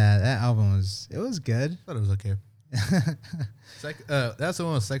album. Yeah, that album was good. I thought it was okay. That's the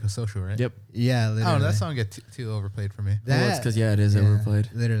one with Psychosocial, right? Yep. Yeah, literally. Oh, that song get too overplayed for me. Well, it's because it is overplayed.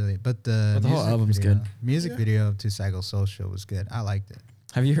 Literally, but the whole album's good. Music video to Psychosocial was good. I liked it.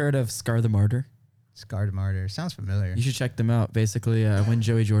 Have you heard of Scar the Martyr? Scar the Martyr sounds familiar. You should check them out. Basically, when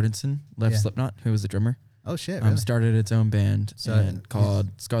Joey Jordison left Slipknot, who was the drummer, oh shit, really? started its own band called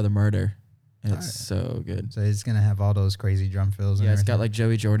Scar the Martyr. And it's so good. So it's gonna have all those crazy drum fills. Yeah, it's got like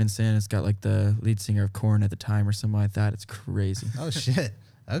Joey Jordison. It's got like the lead singer of Korn at the time or something like that. It's crazy. Oh shit.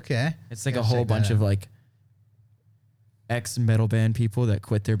 Okay. It's like a whole bunch of like ex-metal band people that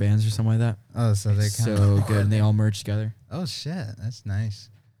quit their bands or something like that. Oh, so they're kind so good, and they all merge together. Oh shit, that's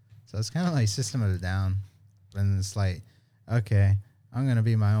nice. So it's kind of like System of a Down, and it's like, okay, I'm gonna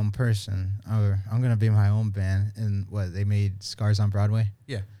be my own person, or I'm gonna be my own band. And what, they made Scars on Broadway?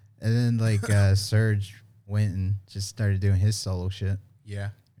 Yeah. And then like Serge went and just started doing his solo shit. Yeah.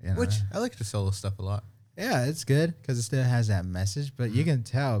 Which I like the solo stuff a lot. Yeah, it's good because it still has that message, but you can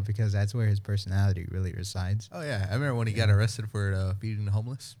tell because that's where his personality really resides. Oh yeah, I remember when he got arrested for feeding the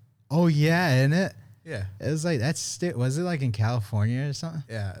homeless. Oh yeah, isn't it? Yeah. It was like was it like in California or something?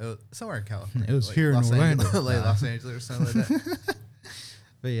 Yeah, it was somewhere in California. It was like here in Orlando, like Los Angeles or something like that.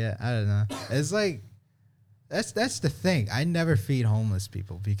 But yeah, I don't know. It's like that's the thing. I never feed homeless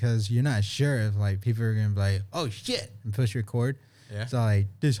people because you're not sure if like people are gonna be like, oh shit, and push your cord. Yeah. So like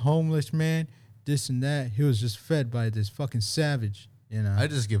this homeless man, this and that, he was just fed by this fucking savage. I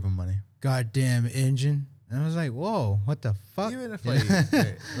just give him money. Goddamn engine. And I was like, whoa, what the fuck? Even if like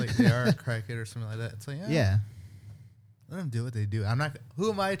they are a crackhead or something like that, it's like yeah. Let them do what they do. I'm not. Who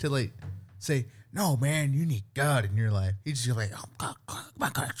am I to like say no, man? You need God in your life. He's just like, oh, my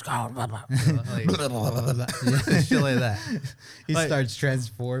God's God, blah, blah, blah. Shit like that. He starts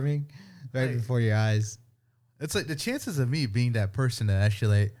transforming right before your eyes. It's like the chances of me being that person that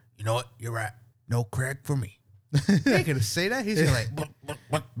actually like, you know what, you're right. No crack for me. He ain't gonna say that. He's gonna like,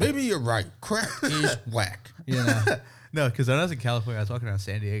 but maybe you're right. Crack is whack. No, because when I was in California, I was walking around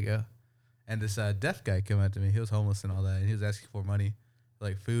San Diego, and this deaf guy came up to me. He was homeless and all that, and he was asking for money,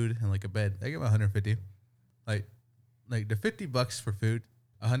 like food and like a bed. I gave him 150, like the $50 for food,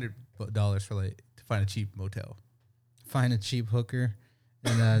 $100 for like to find a cheap motel, find a cheap hooker,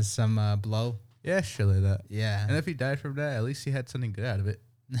 and some blow. Yeah, shit like that. Yeah, and if he died from that, at least he had something good out of it.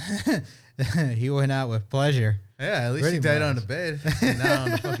 He went out with pleasure. Yeah, at least he died on the bed, and not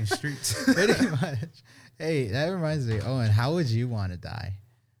on the fucking streets. Pretty much. Hey, that reminds me. Owen, how would you want to die?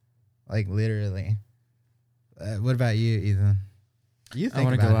 Like literally. What about you, Ethan? I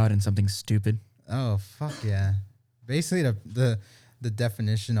want to go out in something stupid. Oh fuck yeah! Basically, the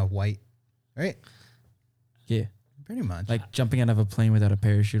definition of white, right? Yeah, pretty much. Like jumping out of a plane without a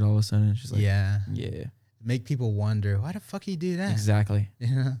parachute. All of a sudden, it's just like yeah. Make people wonder why the fuck he do that. Exactly.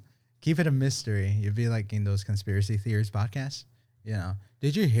 Keep it a mystery. You'd be like in those conspiracy theories podcasts.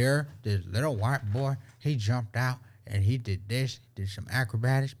 Did you hear this little white boy? He jumped out and he did this, did some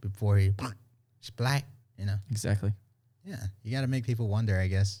acrobatics before he splat. Exactly. Yeah, you got to make people wonder, I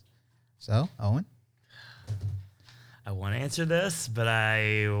guess. So, Owen, I want to answer this, but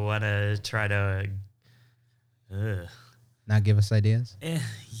I want to try to. Not give us ideas.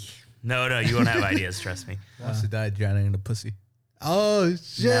 No, you won't have ideas. Trust me. Wants to die drowning in the pussy. Oh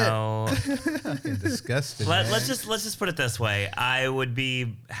shit! No. Fucking disgusting. Let's just put it this way. I would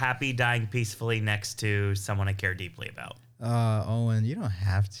be happy dying peacefully next to someone I care deeply about. Owen, you don't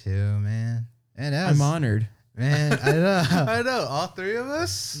have to, man. And I'm honored. man. I know. I know. All three of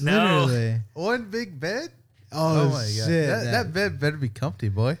us. No. Literally. One big bed. Oh, my shit! god. That bed better be comfy,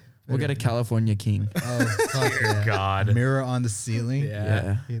 boy. We'll get a California king. Oh fuck Dear yeah. God. Mirror on the ceiling.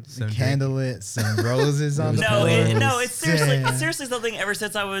 Yeah. Some Candlelit, some roses on the No, pillows. it's seriously something. Ever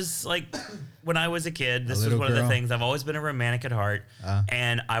since I was like, when I was a kid, this was little one of the girl. things. I've always been a romantic at heart,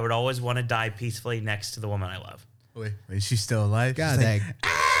 and I would always want to die peacefully next to the woman I love. Wait, is she still alive? God, She's like,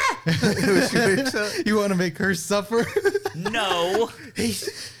 that. You want to make her suffer? No,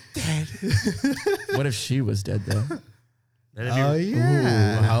 What if she was dead though? that'd be Oh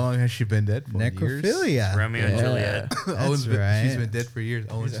yeah. how long has she been dead for? Years? Necrophilia. Romeo and Juliet. Owen's been, right. She's been dead for years.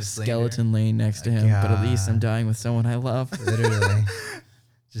 Owen's just laying there. Skeleton laying next to him, but at least I'm dying with someone I love. Literally.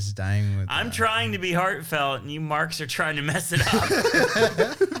 Just dying with. I'm trying to be heartfelt, and you marks are trying to mess it up.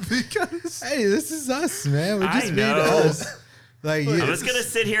 Because Hey, this is us, man. We're I just being know. us. Like I was gonna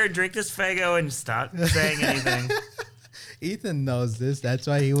sit here and drink this Fago and stop saying anything. Ethan knows this. That's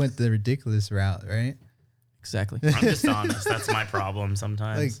why he went the ridiculous route, right? Exactly. I'm just honest. That's my problem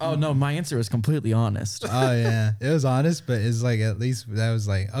sometimes. Oh no, my answer was completely honest. Oh yeah, it was honest, but it's like at least that was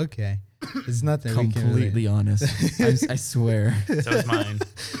like okay, it's nothing. we can really- Completely honest. I swear. So is mine.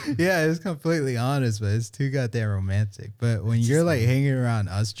 Yeah, it's completely honest, but it's too goddamn romantic. But when you're like hanging around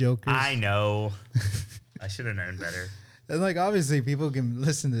us jokers, I know. I should have known better. and like obviously people can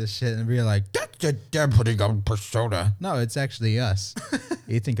listen to this shit and be like, "That's a damn putting on persona." No, it's actually us.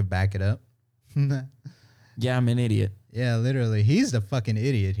 Ethan can back it up. Yeah, I'm an idiot. Yeah, literally, he's the fucking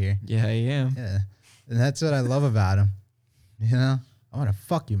idiot here. Yeah, I am. Yeah, and that's what I love about him. You know, I want to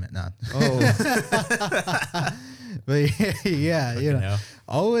fuck you, man. Not. Oh, But yeah, you know, hell.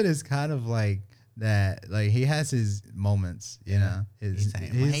 Owen is kind of like that. Like he has his moments, you know. His,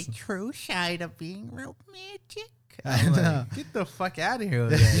 My true side of being romantic. I know. get the fuck out of here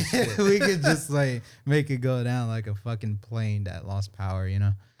with that shit. We could just like make it go down like a fucking plane that lost power, you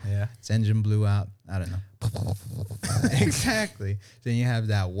know. Yeah. Its engine blew out. I don't know. Exactly. Then you have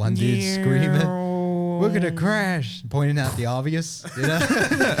that one dude screaming, "We're gonna crash!" pointing out the obvious. You know,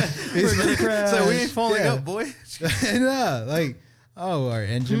 he's gonna crash. So we ain't falling Yeah. up, boy. No, like, oh, our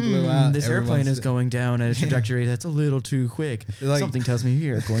engine blew out. this airplane Everyone's- is going down at a trajectory that's a little too quick. Like- Something tells me we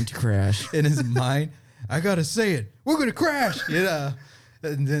are going to crash. in his mind. I gotta say it. We're gonna crash. You know,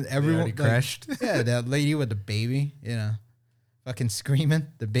 and then everyone already crashed. Yeah, that lady with the baby. You know, fucking screaming.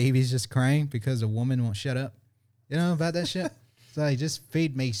 The baby's just crying because the woman won't shut up. You know about that shit? It's like, just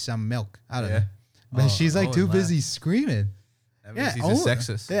feed me some milk. I don't Yeah. know. But Oh, she's like Owen too laughed. busy screaming. That means Yeah, he's Owen, a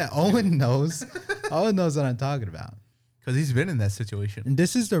sexist. Yeah, Owen knows. Owen knows what I'm talking about. Because he's been in that situation. And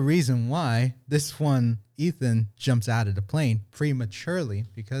this is the reason why this one, Ethan, jumps out of the plane prematurely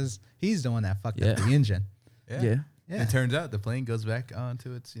because he's the one that fucked up Yeah. the engine. Yeah. Yeah. It turns out the plane goes back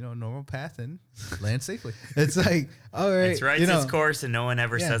onto its normal path and lands safely. It's like, all right, It's right you know, its course, and no one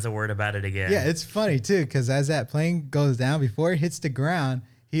ever Yeah. says a word about it again. yeah, it's funny too because as that plane goes down, before it hits the ground,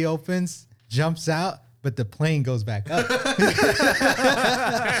 he opens, jumps out, but the plane goes back up.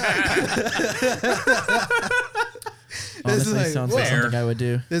 Honestly, like, sounds like fair. something I would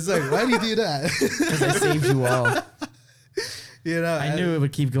do. It's like, why do you do that? Because I saved you all. You know, I knew it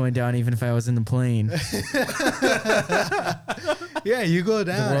would keep going down even if I was in the plane. Yeah, you go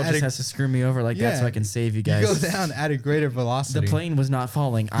The down. world at just a- has to screw me over like that so Yeah. I can save you you guys. go down at a greater velocity. The plane was not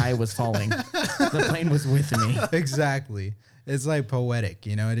falling. I was falling. The plane was with me. Exactly. It's like poetic.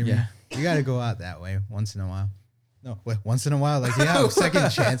 You know what I mean? Yeah. You got to go out that way once in a while. No, wait, once in a while, like you have second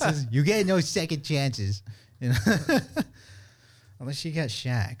chances. You get no second chances. You know, unless you got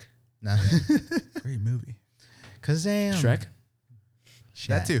Shaq. No, Great movie. Kazam. Shrek? Shaq.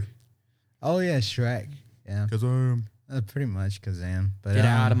 That too. Oh yeah, Shrek. Yeah, Because pretty much Kazam. But Get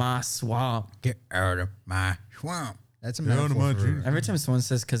out of my swamp. get out of my swamp. That's a Get out of metaphor my for dream. Every time someone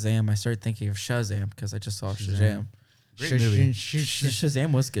says Kazam, I start thinking of Shazam because I just saw Shazam. Great movie.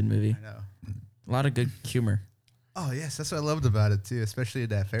 Shazam was a good movie. I know. A lot of good humor. Oh yes, that's what I loved about it too, especially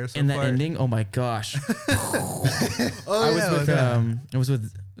that Ferris And that part. ending, oh my gosh. Oh, I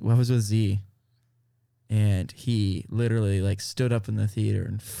was with Z, and he literally like stood up in the theater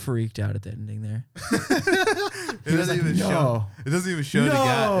and freaked out at the ending there. It doesn't even "No. show. It doesn't even show the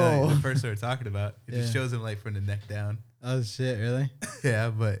guy, No. the person we're talking about. It just Yeah. shows him like from the neck down. Oh shit! Really? Yeah,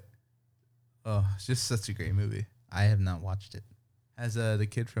 but it's just such a great movie. I have not watched it. Has the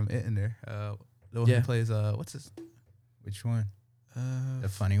kid from It in there. The one who plays what's his? Which one? The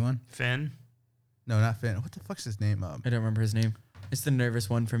funny one? Finn. No, not Finn. What the fuck's his name? I don't remember his name. It's the nervous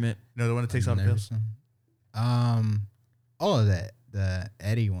one from it. No, the one that takes all the pills. The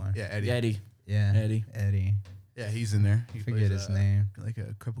Eddie one. Yeah, Eddie. Eddie. Yeah, Eddie. Yeah, he's in there. He Forget his name. Like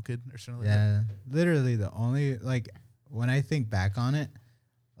a crippled kid or something like that. Yeah, literally the only when I think back on it,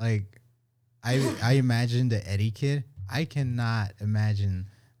 I imagine the Eddie kid. I cannot imagine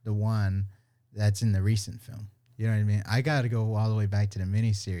the one that's in the recent film. You know what I mean? I got to go all the way back to the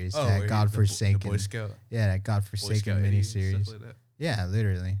miniseries, that godforsaken, the Boy Scout. Yeah, that godforsaken miniseries. Like yeah,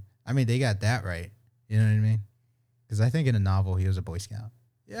 literally. I mean, they got that right. You know what I mean? Because I think in the novel he was a Boy Scout.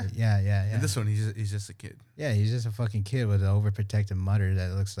 Yeah. Yeah. And this one, he's just a kid. Yeah, he's just a fucking kid with an overprotective mother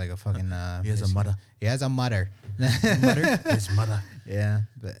that looks like a fucking. He has a mother. He has a mother. Mutter? His mother. Yeah,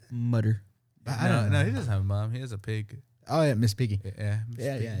 but Mutter. I don't know. No, he doesn't have a mom. He has a pig. Oh yeah, Miss Piggy. Yeah.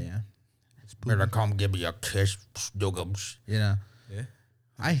 Yeah. Better come give me a kiss, Snuggums. You know, Yeah.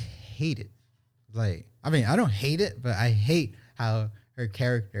 I hate it. I mean, I don't hate it, but I hate how her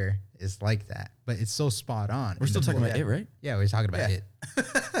character is like that. But it's so spot on. We're still talking about it, right? Yeah, we're talking about it.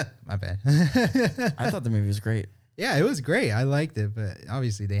 My bad. I thought the movie was great. Yeah, it was great. I liked it, but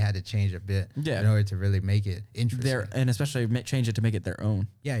obviously they had to change a bit in order to really make it interesting. And especially change it to make it their own.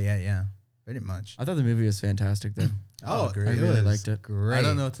 Yeah. Pretty much. I thought the movie was fantastic, though. Great. I really liked it. Great. I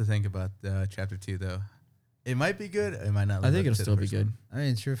don't know what to think about chapter 2 though. It might be good. It might not. I think live it'll up to still the be first good. one. I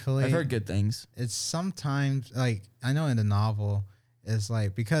mean, truthfully, I've heard good things. it's sometimes I know in the novel it's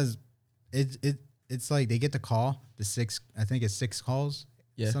because it's like they get the call, I think it's 6 calls,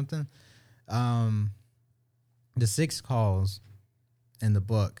 something. The 6 calls in the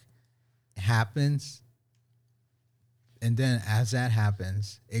book happens, and then as that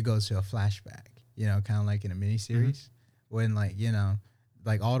happens, it goes to a flashback. You know, kind of like in a miniseries when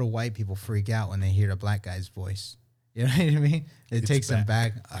all the white people freak out when they hear the black guy's voice. You know what I mean? It takes them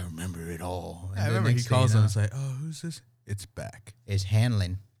back. I remember it all. And I remember he calls them. It's like, oh, who's this? It's back. It's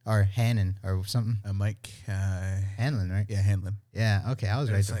Hanlon or Hannon or something. Mike. Hanlon, right? Yeah, Hanlon. Yeah. Okay, I was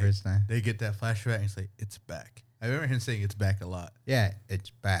And right it's the like, first time. They get that flashback and it's like, it's back. I remember him saying it's back a lot. Yeah, it's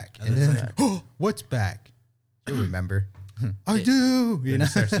back. And And it's then, like, oh, what's back? You remember? I do. You Then know? he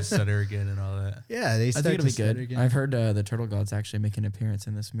starts to stutter again and all that. Yeah, they I start think it'll to be stutter good. again. I've heard the Turtle Gods actually make an appearance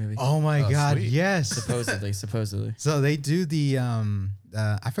in this movie. Oh my God! sweet. Yes. Supposedly. So they do the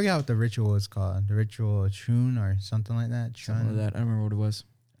I forgot what the ritual is called. The ritual Chun or something like that. Something like that. I don't remember what it was.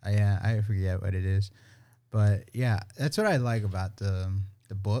 Yeah, I forget what it is. But yeah, that's what I like about the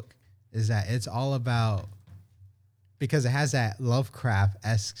book is that it's all about, because it has that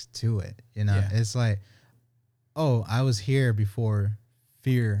Lovecraft-esque to it. You know, it's like, oh, I was here before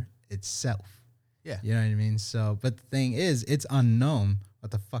fear itself. Yeah. You know what I mean? So, but the thing is, it's unknown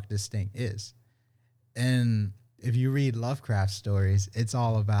what the fuck this thing is. And if you read Lovecraft stories, it's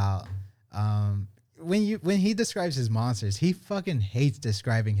all about when he describes his monsters, he fucking hates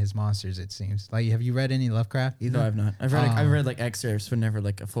describing his monsters, it seems. Like, have you read any Lovecraft either? No, I've not. I've read like excerpts, but never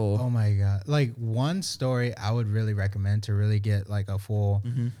like a full. Oh my God. Like, one story I would really recommend to really get like a full,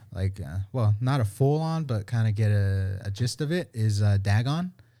 well, not a full on, but kind of get a gist of it is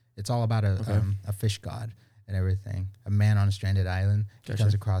Dagon. It's all about a fish god and everything. A man on a stranded island. He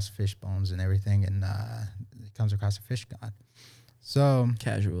comes across fish bones and everything, and he comes across a fish god. So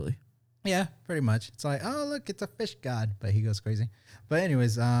Casually. yeah, pretty much. It's like, oh, look, it's a fish god, but he goes crazy. But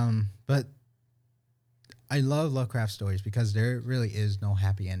anyways, but I love Lovecraft stories because there really is no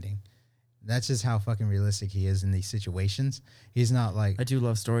happy ending. That's just how fucking realistic he is in these situations. He's not like, I do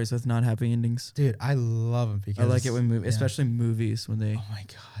love stories with not happy endings. dude, I love him because I like it when especially movies, when oh my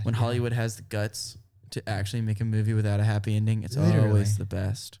God, when Hollywood has the guts to actually make a movie without a happy ending. It's Literally. always the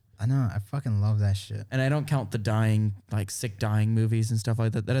best. I know, I fucking love that shit. And I don't count the dying, like sick dying movies and stuff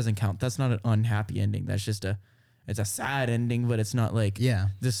like that. That doesn't count. That's not an unhappy ending. That's just it's a sad ending, but it's not like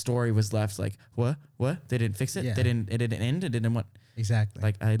this story was left like, what? They didn't fix it. Yeah. It didn't end. It didn't what? Exactly.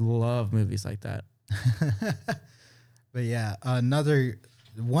 Like, I love movies like that. But yeah, another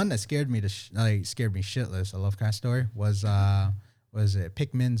one that scared me scared me shitless. A Lovecraft story was it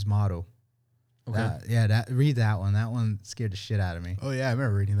Pickman's Motto. Okay. Read that one. That one scared the shit out of me. Oh yeah, I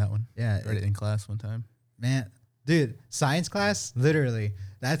remember reading that one. Yeah, read it in class one time. Man, dude, science class, literally.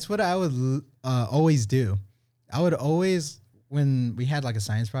 That's what I would always do. I would always, when we had like a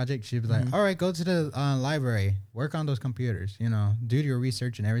science project, she'd be like, all right, go to the library, work on those computers, you know, do your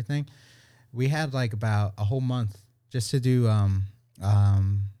research and everything. We had like about a whole month just to do,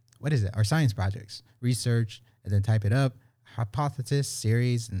 what is it? Our science projects, research, and then type it up, hypothesis,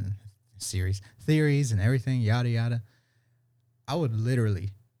 series, and theories and everything, yada yada, I would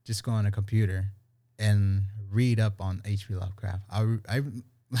literally just go on a computer and read up on H.P. Lovecraft. I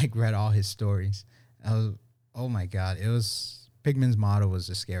like read all his stories. I was, oh my god, it was Pigman's Model was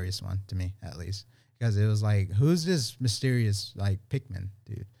the scariest one to me, at least, because it was like, who's this mysterious like Pigman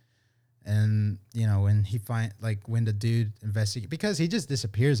dude? And you know, when when the dude investigates, because he just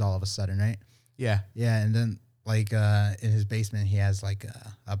disappears all of a sudden, right? Yeah. Yeah, and then like in his basement he has like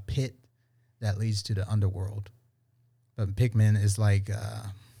a pit that leads to the underworld. But Pigman is like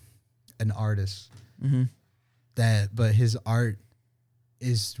an artist but his art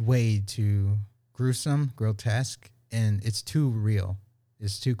is way too gruesome, grotesque, and it's too real.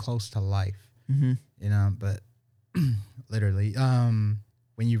 It's too close to life. You know, but literally,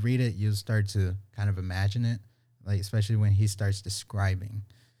 when you read it, you'll start to kind of imagine it, like especially when he starts describing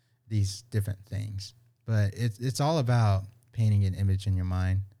these different things. But it's all about painting an image in your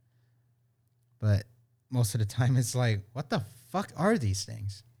mind. But most of the time, it's like, what the fuck are these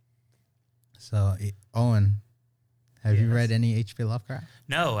things? So, Owen, have you read any H.P. Lovecraft?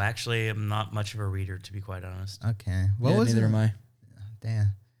 No, actually, I'm not much of a reader, to be quite honest. Okay. What was neither it? am I. Damn.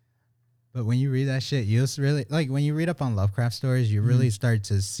 But when you read that shit, you just really, like, when you read up on Lovecraft stories, you really start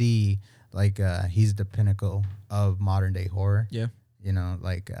to see, like, he's the pinnacle of modern day horror. Yeah. You know,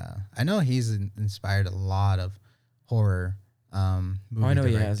 like, I know he's inspired a lot of horror movie I know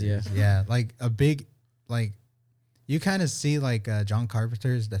he directors. has, yeah. Yeah, like a big, like, you kind of see, like, John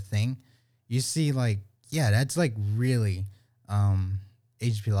Carpenter's The Thing. You see, like, yeah, that's, like, really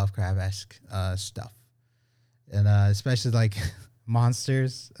H.P. Lovecraft-esque stuff. And especially, like,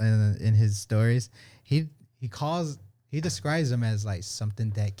 monsters in his stories. He describes them as, like,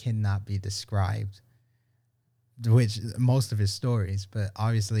 something that cannot be described, which most of his stories, but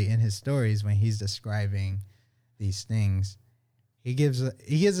obviously in his stories, when he's describing these things, he gives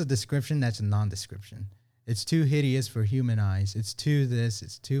a description that's a non-description. It's too hideous for human eyes. It's too this.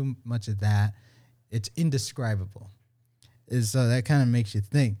 It's too much of that. It's indescribable. And so that kind of makes you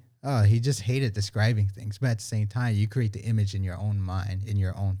think, oh, he just hated describing things. But at the same time, you create the image in your own mind, in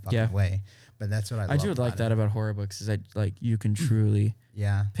your own fucking way. But that's what I love. I do like that about horror books, is that like you can truly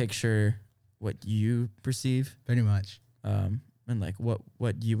picture what you perceive, pretty much. and like what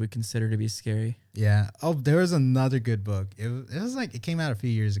you would consider to be scary. Yeah. Oh, there was another good book. It was like, it came out a few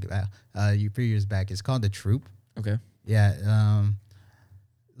years ago. A few years back. It's called The Troop. Okay. Yeah.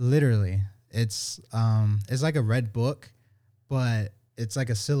 Literally, it's like a red book, but it's like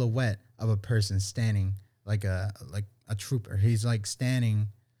a silhouette of a person standing like a trooper. He's like standing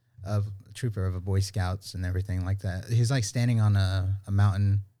a trooper of a Boy Scouts and everything like that. He's like standing on a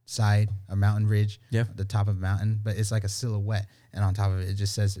mountain side, a mountain ridge, the top of a mountain, but it's like a silhouette, and on top of it, it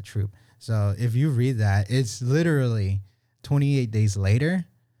just says The Troop. So if you read that, it's literally 28 Days Later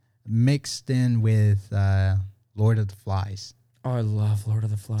mixed in with Lord of the Flies. Oh, I love Lord of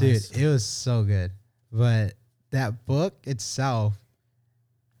the Flies. Dude, it was so good. But that book itself,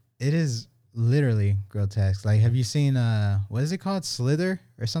 it is literally grotesque. Like, have you seen what is it called? Slither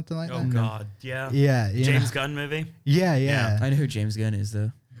or something like that? Oh God, yeah. Yeah. James Gunn movie. Yeah. I know who James Gunn is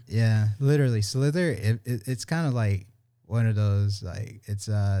though. Yeah, literally. Slither, it's kind of like one of those, like, it's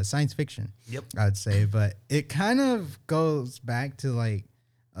science fiction. Yep. I would say, but it kind of goes back to like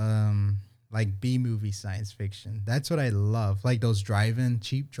B-movie science fiction. That's what I love. Like those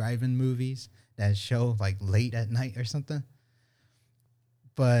cheap drive-in movies that show like late at night or something.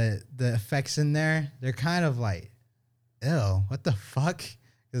 But the effects in there, they're kind of like, ew, what the fuck?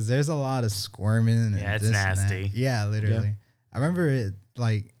 Because there's a lot of squirming. Yeah, it's nasty. Yeah, literally. Yeah. I remember it,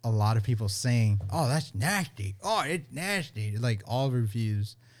 like, a lot of people saying, oh, that's nasty. Oh, it's nasty. Like, all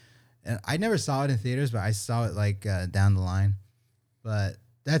reviews. And I never saw it in theaters, but I saw it, like, down the line. But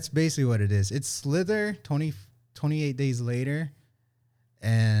that's basically what it is. It's Slither, 28 Days Later,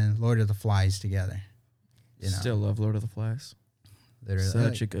 and Lord of the Flies together. You know? Still love Lord of the Flies. Literally.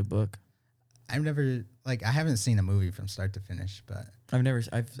 Such a good book. I've never, like, I haven't seen a movie from start to finish, but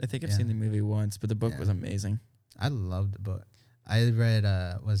I think I've seen the movie once, but the book was amazing. I loved the book. I read,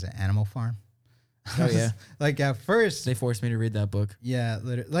 was it Animal Farm? Oh, yeah. Like, at first, They forced me to read that book. yeah,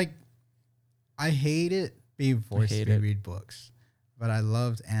 literally, like, I hated being forced to read books, but I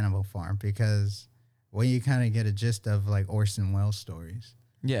loved Animal Farm because when you kind of get a gist of, like, Orson Welles stories,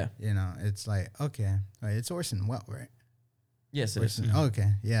 Yeah. you know, it's like, okay, right, it's Orson Welles, right? Yes, it is. Orson,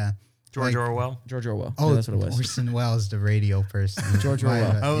 okay, yeah. George Like, Orwell. George Orwell. Oh, Yeah, that's what it was. Orson Welles, the radio person. George My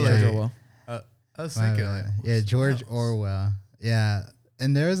Orwell. bad. Oh, yeah, George yeah. Orwell. I was my thinking, bad. like, Yeah, George Orwell. Yeah.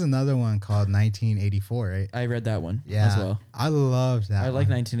 And there was another one called 1984, right? I read that one Yeah. as well. I loved that I like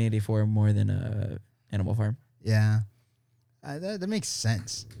one. 1984 more than Animal Farm. Yeah. That makes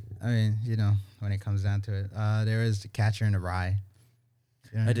sense. I mean, when it comes down to it, there is The Catcher in the Rye.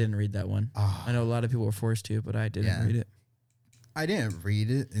 I didn't read that one. Oh. I know a lot of people were forced to, but I didn't read it. I didn't read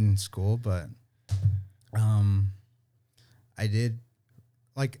it in school, but I did.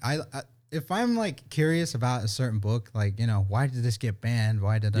 Like I if I'm like curious about a certain book, like why did this get banned?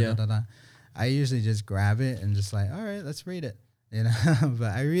 Why did I usually just grab it and just like, all right, let's read it.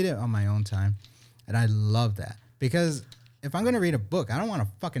 But I read it on my own time, and I love that because if I'm gonna read a book, I don't want to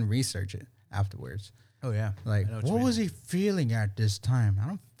fucking research it afterwards. Oh yeah. Like, I know what you was he feeling at this time? I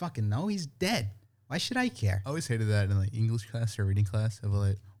don't fucking know. He's dead. Why should I care? I always hated that in like English class or reading class. Of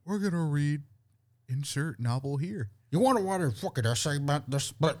like, we're gonna read insert novel here. You want to write a fucking essay about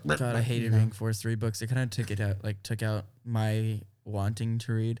this? God, I hated reading forced to read books. It kind of took out my wanting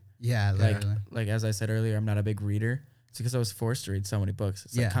to read. Yeah, literally. Like as I said earlier, I'm not a big reader. It's because I was forced to read so many books.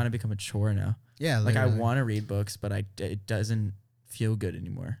 It's like kind of become a chore now. Yeah, like I literally. want to read books, but it doesn't feel good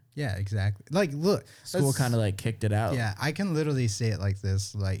anymore. Yeah, exactly. Like, look, School kind of like kicked it out. Yeah, I can literally say it like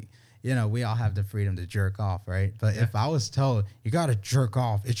this. Like, we all have the freedom to jerk off, right? But if I was told you got to jerk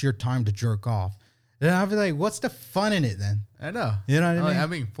off, it's your time to jerk off, then I'd be like, what's the fun in it then? I know. You know what I mean? I'm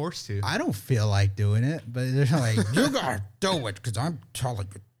being forced to. I don't feel like doing it, but they're like, you got to do it because I'm telling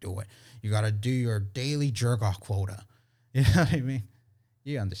you to do it. You got to do your daily jerk off quota. You know what I mean?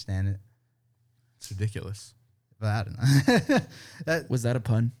 You understand it. It's ridiculous. But I don't know. Was that a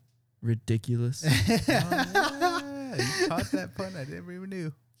pun? Ridiculous. You caught that pun. I never even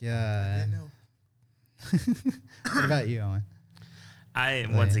knew. Yeah. I didn't know. What about you, Owen?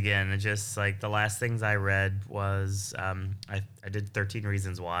 Once again, just like the last things I read was I did 13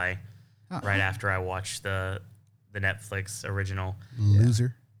 Reasons Why right after I watched the Netflix original.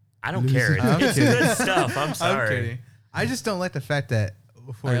 Loser. I don't care. I'm It's kidding. good stuff. I'm I'm sorry. kidding. I just don't like the fact that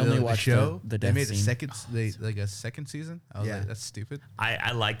for I only the watched show the they death made scene. a second season. I was Yeah. like, that's stupid.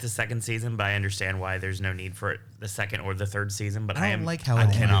 I like the second season, but I understand why there's no need for it, the second or the third season. But I don't like how I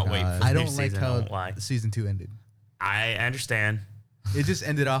it cannot ended. wait for the I new don't like season. I how won't lie. season 2 ended. I understand. It just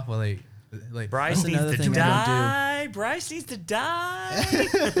ended off with like Bryce That's needs another to thing I don't die. Bryce needs to die.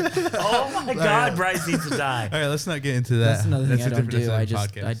 Oh my God, Bryce needs to die. All right, let's not get into that. That's another thing I a don't different do. episode I of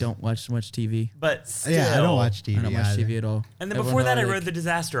podcast. don't watch much TV. But still, Yeah, I don't watch TV. I don't watch either. TV at all. And then Everyone before that, I like- read The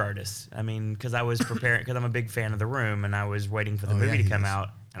Disaster Artist. I mean, because I was preparing, because I'm a big fan of The Room, and I was waiting for the movie to come out,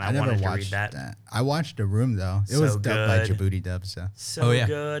 and I never wanted to read watched that. I watched The Room though. It So was dubbed by good. Djibouti dub. So So Oh, yeah.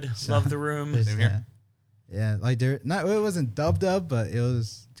 good. Love The Room. Same here. yeah, like it wasn't dub, but it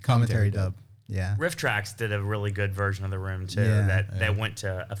was commentary dub. Yeah, Riff Tracks did a really good version of The Room, too, Yeah. that went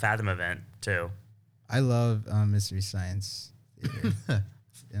to a Fathom event, too. I love Mystery Science Theater. I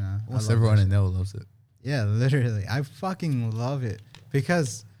Almost love everyone that I know loves it. Yeah, literally. I fucking love it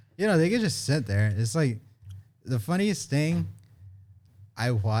because, they could just sit there. It's like the funniest thing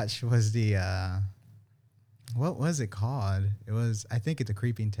I watched was the, what was it called? It was, I think it's a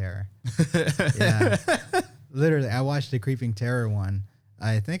Creeping Terror. Yeah. Literally, I watched the Creeping Terror one.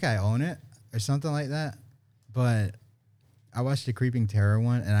 I think I own it or something like that. But I watched the Creeping Terror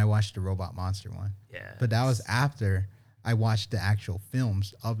one and I watched the Robot Monster one. Yeah. But that was after I watched the actual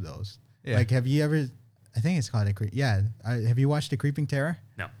films of those. Yeah. Like, have you ever? I think it's called have you watched The Creeping Terror?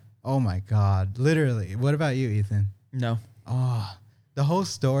 No. Oh my God! Literally. What about you, Ethan? No. Oh, the whole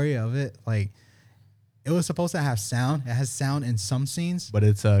story of it, like, it was supposed to have sound. It has sound in some scenes. But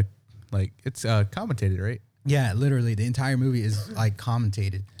it's commentated, right? Yeah, literally, the entire movie is like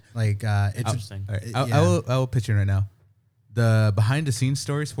commentated. Like, it's Interesting. All right. Yeah. I will pitch in right now. The behind the scenes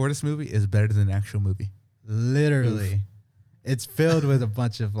stories for this movie is better than the actual movie literally, it's filled with a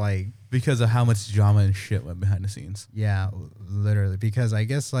bunch of like. because of how much drama and shit went behind the scenes. Yeah, literally. Because I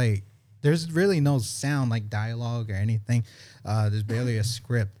guess like there's really no sound like dialogue or anything. There's barely a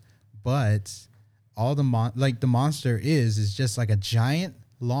script, but all the the monster is just like a giant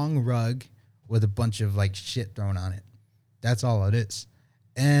long rug with a bunch of like shit thrown on it. That's all it is.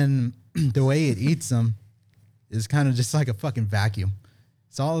 And the way it eats them is kind of just like a fucking vacuum.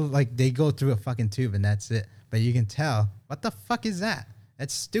 It's all like they go through a fucking tube and that's it. But you can tell, what the fuck is that?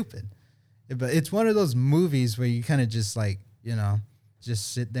 That's stupid. But it's one of those movies where you kind of just like,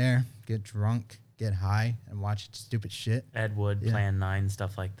 just sit there, get drunk, get high, and watch stupid shit. Ed Wood, Yeah. Plan 9,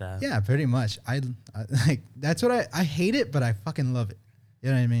 stuff like that. Yeah, pretty much. I like that's what I hate it, but I fucking love it. You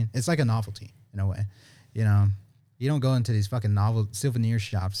know what I mean? It's like a novelty in a way. You don't go into these fucking novel souvenir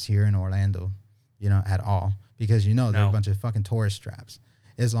shops here in Orlando, at all because they're No. a bunch of fucking tourist traps.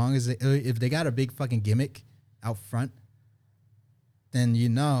 As long as if they got a big fucking gimmick out front, then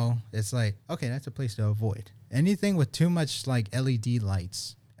it's like, okay, that's a place to avoid. Anything with too much like LED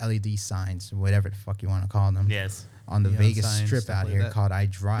lights, LED signs, whatever the fuck you want to call them. Yes. On the Neon Vegas signs, Strip stuff out like here that. called I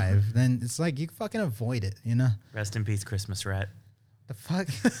Drive, then it's like you fucking avoid it, you know? Rest in peace, Christmas rat. The fuck?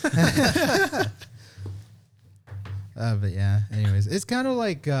 But yeah, anyways, it's kind of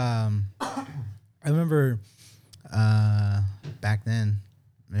like I remember back then.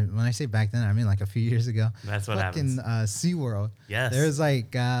 When I say back then, I mean like a few years ago. That's what fucking happens. SeaWorld. Yes. There's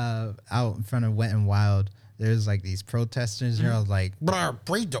like out in front of Wet and Wild, there's like these protesters. They're all like, "Brr,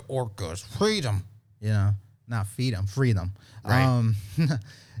 free the orcas, free them." You know, not feed them, free them. Right.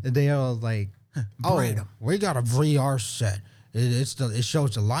 They all like, "Oh, Breed 'em." we got a VR set. It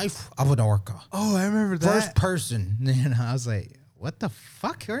shows the life of an orca. Oh, I remember that. First person." You know, I was like, "What the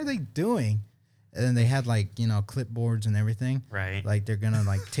fuck are they doing?" And then they had like, you know, clipboards and everything. Right. Like they're gonna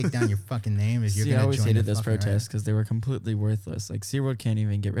like take down your fucking name if you're See, gonna I always join hated the those fucking riot. protests because they were completely worthless. Like SeaWorld can't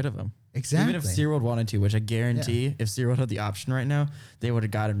even get rid of them. Exactly. Even if SeaWorld wanted to, which I guarantee if SeaWorld had the option right now, they would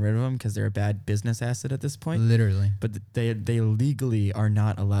have gotten rid of them because they're a bad business asset at this point. Literally. But they legally are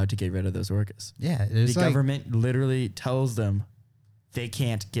not allowed to get rid of those orcas. Yeah. The It's like, government literally tells them they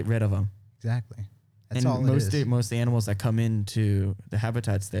can't get rid of them. exactly. That's And all most it is. most animals that come into the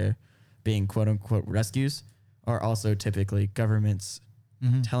habitats there, being quote unquote rescues, are also typically governments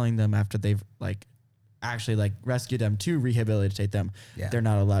Mm-hmm. telling them after they've like actually like rescued them to rehabilitate them, Yeah. they're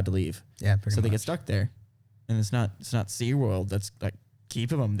not allowed to leave. Yeah, pretty So they much. get stuck there, and it's not SeaWorld that's like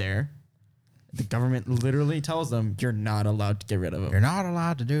keeping them there. The government literally tells them you're not allowed to get rid of them. You're not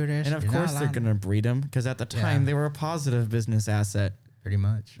allowed to do this. And of You're course not they're allowed gonna breed them because at the time Yeah. they were a positive business asset. pretty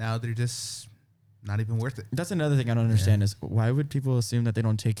much. Now they're just not even worth it. That's another thing I don't understand is why would people assume that they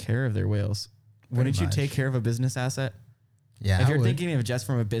don't take care of their whales? Wouldn't you much. take care of a business asset? Yeah. If I you're would. thinking of it just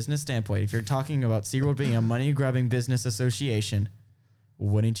from a business standpoint, if you're talking about SeaWorld being a money grubbing business association,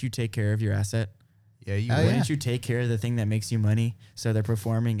 wouldn't you take care of your asset? Yeah, you. Oh, would. yeah. Wouldn't you take care of the thing that makes you money so they're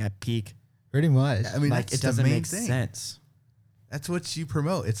performing at peak? Pretty much. I mean, Like that's it doesn't the main make thing. sense. That's what you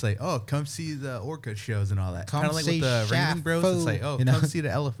promote. It's like, oh, come see the orca shows and all that. Come Kind of like see with the Chef Raymond Bros. Fu, It's like, oh, you know? come see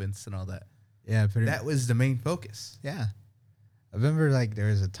the elephants and all that. Yeah, pretty That was the main focus. Yeah. I remember like there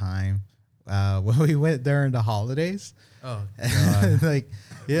was a time when we went during the holidays. Oh, Like,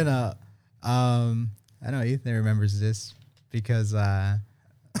 you know, I know Ethan remembers this because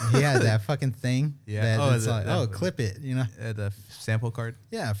he had that fucking thing. Yeah. That Oh, it's like, that- clip it, you know? the sample card.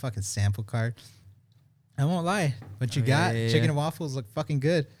 Yeah, a fucking sample card. I won't lie. What you Oh, got, yeah, yeah, chicken yeah. and waffles look fucking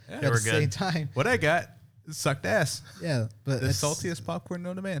good They at were the same good. time. What I got sucked ass. Yeah, but The it's- saltiest popcorn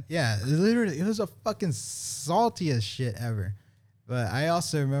known to man. Yeah, literally, it was the fucking saltiest shit ever. But I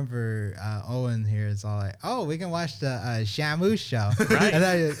also remember Owen here is all like, "Oh, we can watch the Shamu show." Right. And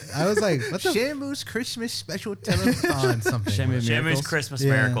I was like, "What the?" Shamu's Christmas special telethon something. Shamu Shamu's Miracles? Christmas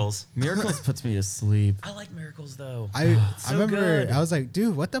Yeah. Miracles. Miracles puts me to sleep. I like Miracles though. I so remember good. I was like,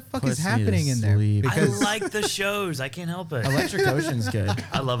 "Dude, what the fuck Puts is me to happening in there?" sleep. I Because like the shows. I can't help it. Electric Ocean's good.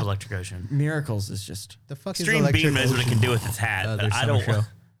 I love Electric Ocean. Miracles is just the fuck is Extreme Electric Beam knows what it Ocean? can do with its hat, Their but I summer don't. show.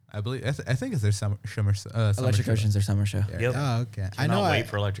 I believe. I think it's their summer Electric show. Ocean's their summer show. Yeah. Yep. Oh, okay. I Cannot know. wait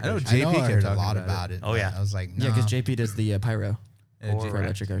for Electric I know Ocean. I know. JP I kept heard a talking lot about about it. Oh, yeah. but I was like, Yeah, because nah. JP does the pyro Yeah, for Correct.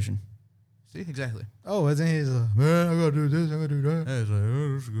 Electric Ocean. See, exactly. Oh, wasn't he? Man, I gotta do this. I gotta do that. I was like,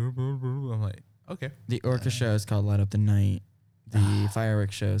 oh, this is good, blah, blah, blah. I'm like, okay. The Orca show is called Light Up the Night. The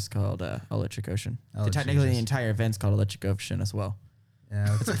fireworks show is called Electric Ocean. Technically, the entire event's called Electric Ocean as well.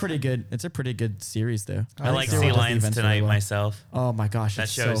 Yeah. It's a pretty good. It's a pretty good series though. I like SeaWorld Sea does the Lions events Tonight really well. myself. Oh my gosh, That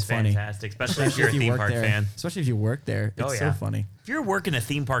it's show so is funny. fantastic, especially if you're a theme work park there, fan. Especially if you work there, it's Oh, so yeah. funny. If you're working a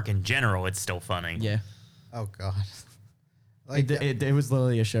theme park in general, it's still funny. Yeah, Oh God. Like it was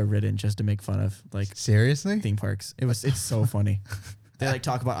literally a show written just to make fun of like seriously? theme parks. It's so funny. They like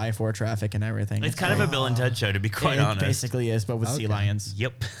talk about I-4 traffic and everything. It's kind of a Bill and Ted show, to be quite it honest. basically is, but with sea Okay. lions.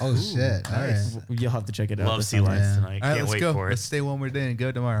 Yep. Oh shit! All right. You'll have to check it out. Love this Sea summer. Lions Yeah. tonight. All right, Can't let's wait go. for Let's it. stay one more day and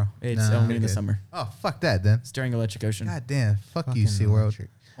go tomorrow. It's No, only in the good. summer. Oh, fuck that then. It's during Electric Ocean. God damn. Fuck you, Fucking SeaWorld. electric.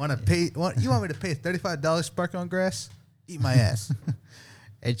 Want to pay? You want me to pay $35 spark on grass? Eat my ass.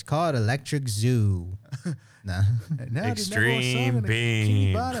 It's called Electric Zoo. Nah. Now Extreme Bikini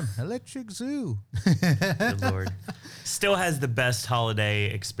Beam. Bottom, Electric Zoo. Good Lord. Still has the best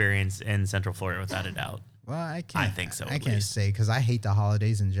holiday experience in Central Florida, without a doubt. Well, I can't. I think so, I at can't least. say because I hate the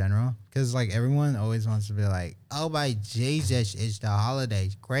holidays in general. Because like everyone always wants to be like, "Oh my Jesus, it's the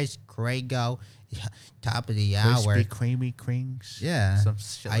holidays." Chris Crago, top of the hour. Crispy, creamy creams. Yeah. Some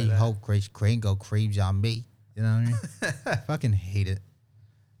shit I like that. hope Chris Crago creams on me. You know what I mean? Fucking hate it.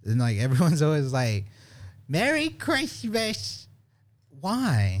 And like everyone's always like, "Merry Christmas."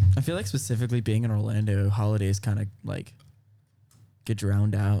 Why? I feel like specifically being in Orlando, holidays kind of like get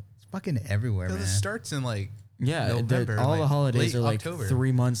drowned out. It's fucking everywhere, man. Because it starts in like Yeah, November, all the like, holidays late are like October.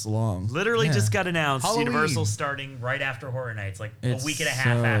 3 months long. Literally Yeah. just got announced. Halloween. Universal starting right after Horror Nights, like It's a week and a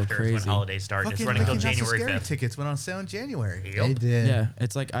half so after is when crazy. holidays start. And it's Fucking running till Mickey Mouse January Scary 5th. tickets went on sale in January. Yep. They did. Yeah,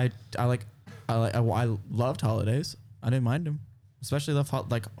 it's like I loved holidays. I didn't mind them, especially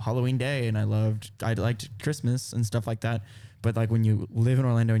like Halloween Day, and I liked Christmas and stuff like that. But like when you live in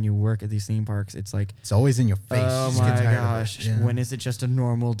Orlando and you work at these theme parks, it's like, It's always in your face. oh You just get my tired of it. gosh, Yeah. when is it just a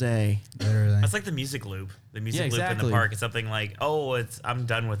normal day? Literally. It's like the music loop. The music Yeah, loop in exactly. the park. It's something like, I'm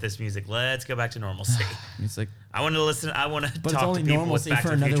done with this music. Let's go back to normalcy. It's like, I want to listen. I want to but it's talk only to people with normalcy Back for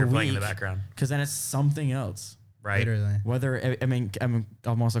to the another Future week playing in the background. because then it's something else. Right. Literally. Whether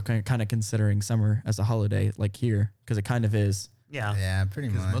I'm also kind of considering summer as a holiday, like here, because it kind of is. Yeah. Yeah, pretty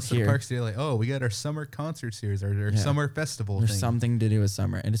Because much. most of Here. the parks, they're like, oh, we got our summer concert series or our Yeah. summer festival There's thing. something to do with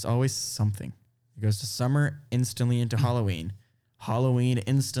summer, and it's always something. It goes to summer instantly into Halloween, Halloween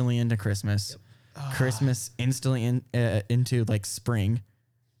instantly into Christmas, Christmas instantly into like spring.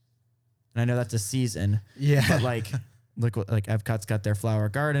 And I know that's a season, Yeah. but like look what like Epcot's got their flower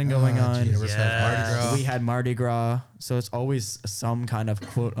garden going on. Universal has Mardi Yes. Gras. We had Mardi Gras, so it's always some kind of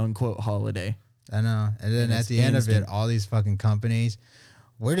quote unquote holiday. I know. And then And at it's the end of it, instant. all these fucking companies,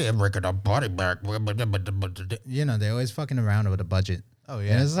 we're the breaking our body back. You know, they always fucking around with a budget. Oh,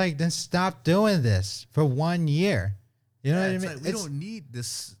 yeah. And it's like, then stop doing this for 1 year. You know Yeah, what I it's mean? like, we don't need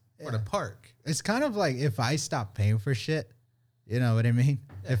this for the park. It's kind of like if I stop paying for shit, you know what I mean?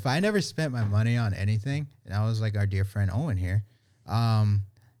 If I never spent my money on anything, and I was like our dear friend Owen here,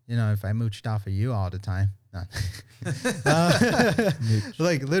 you know, if I mooched off of you all the time, no.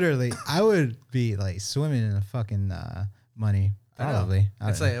 Like literally, I would be like swimming in the fucking money. I know. Probably. I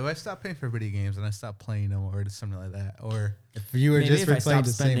It's don't like know. if I stop paying for video games and I stop playing them or something like that, or if you were Maybe just if I replaying stop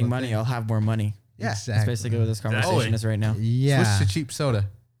the spending same money, thing. I'll have more money. yeah, That's Exactly. basically what this conversation Exactly. is right now. Yeah. switch to cheap soda.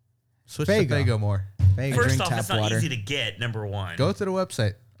 Switch Fago. to Fago more. Fago. First drink off, tap it's not water. easy to get. Number one. Go to the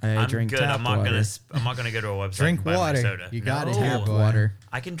website. I I'm drink good. tap I'm not water. gonna. I'm not gonna go to a website. Drink and buy my water. Soda. You got it No. here, Tap boy. water.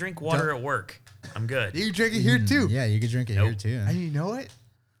 I can drink water at work. I'm good. You can drink it here too. Yeah, you could drink it Nope. here too. And you know what?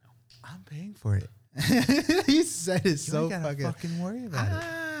 I'm paying for it. He said it so you don't gotta fucking. fucking worry about it.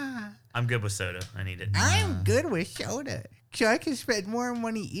 I'm good with soda. I need it. I'm good with soda. So I can spend more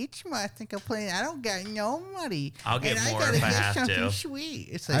money each month and complain I don't got no money. I'll get and more I gotta if I get have something to. sweet.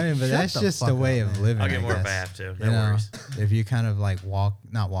 It's I mean, but shut that's the just fuck the way up, of man. living. I'll get more if I guess. have to. You No know, worries. if you kind of like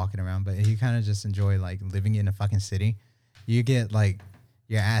not walking around, but if you kind of just enjoy like living in a fucking city, you get like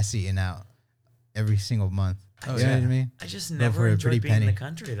your ass eaten out every single month. Oh, you know yeah. what I mean? I just Go never for a enjoyed pretty being in the penny.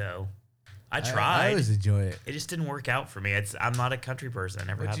 country though. I I tried. always enjoy it. It just didn't work out for me. I'm not a country person. I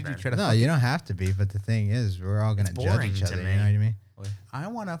never What have did you been. try to No, fuck you don't have to be. But the thing is, we're all gonna judge boring each to other. You me. know what I mean? I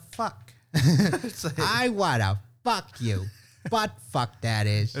want to fuck. It's like, I wanna fuck you. Butt fuck that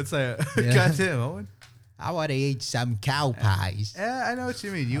is. it's like Yeah. goddamn, Owen. I wanna eat some cow pies. Yeah, I know what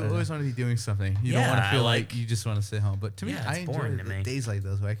you mean. You always want to be doing something. You don't Yeah, want to I feel like- like you just want to sit home. But to me, Yeah, I it's enjoy boring to the me. days like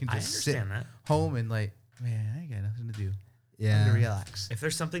those where I can I just sit understand that. home and like, man, I ain't got nothing to do. I'm Yeah. gonna relax. If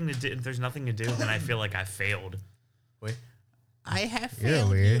there's something to do, if there's nothing to do, then I feel like I failed. Wait, I have You're failed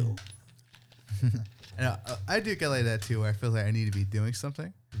weird. you. and I do get like that too, where I feel like I need to be doing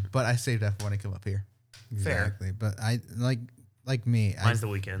something, but I save that for when I come up here. Fair. Exactly. But I like me. Mine's the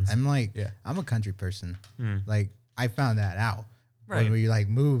weekends. I'm like, Yeah. I'm a country person. Hmm. Like, I found that out Right. when we like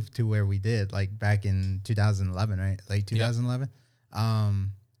moved to where we did, like back in 2011, right? Late 2011.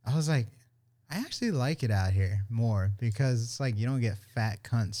 I was like, I actually like it out here more because it's like you don't get fat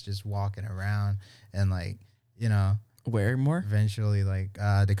cunts just walking around and like, you know, Where more? eventually like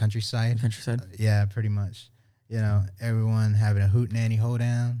the countryside. Countryside. Yeah, pretty much. You know, everyone having a hoot nanny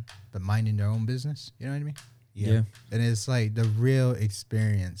hoedown, but minding their own business. You know what I mean? Yeah. And it's like the real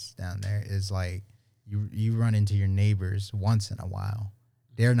experience down there is like you run into your neighbors once in a while.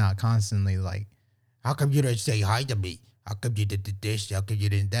 They're not constantly like, how come you didn't say hi to me? How come you did this? How come you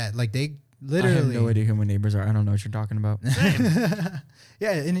did that? Like they literally. I have no idea who my neighbors are. I don't know what you're talking about.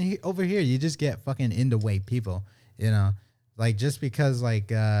 Yeah, and over here you just get fucking into way people. You know, like just because like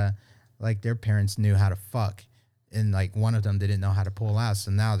their parents knew how to fuck. And like one of them didn't know how to pull out,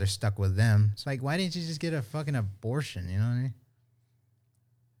 so now they're stuck with them. It's like, why didn't you just get a fucking abortion? You know what I mean?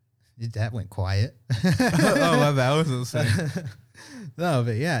 That went quiet. Oh, my bad. I wasn't listening. No,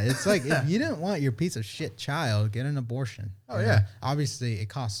 but yeah, it's like if you didn't want your piece of shit child, get an abortion. Oh, You yeah. know? Obviously, it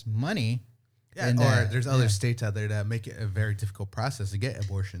costs money. Yeah, And, or there's other yeah. states out there that make it a very difficult process to get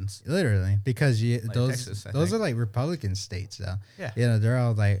abortions. Literally, because those Texas, I those think. are like Republican states, though. Yeah. You know, they're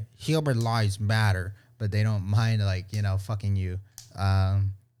all like human lives matter, but they don't mind like fucking you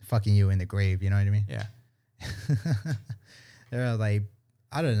in the grave. You know what I mean? Yeah. They're all like,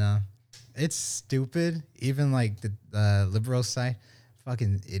 I don't know. it's stupid. Even like the liberal side,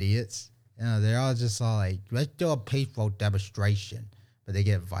 fucking idiots. You know, they're all just all like, let's do a peaceful demonstration, but they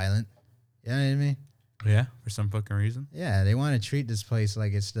get violent. You know what I mean? Yeah, for some fucking reason. Yeah, they want to treat this place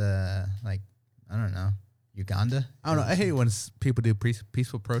like it's I don't know, Uganda. I don't know. I hate when people do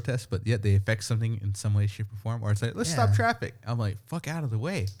peaceful protests, but yet they affect something in some way, shape, or form. Or it's like, let's stop traffic. I'm like, fuck out of the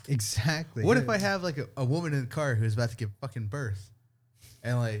way. Exactly. What if I have like a woman in the car who's about to give fucking birth,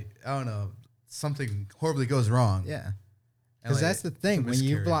 and like I don't know, something horribly goes wrong? Yeah. And, Because like, that's the thing. it's a When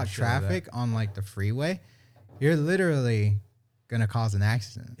you miscarriage block or shit like traffic on like the freeway, you're literally gonna cause an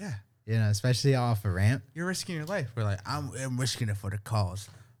accident. Yeah. You know, especially off a ramp. You're risking your life. We're like, I'm risking it for the cause.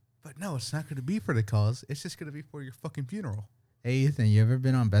 But no, it's not going to be for the cause. It's just going to be for your fucking funeral. Hey, Ethan, you ever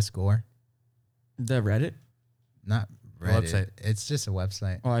been on Best Score? The Reddit? Not Reddit. Website. It's just a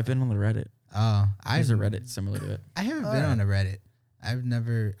website. Oh, I've been on the Reddit. Oh, There's a Reddit similar to it. I haven't been on a Reddit. I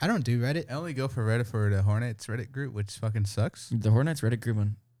don't do Reddit. I only go for Reddit for the Hornets Reddit group, which fucking sucks. The Hornets Reddit group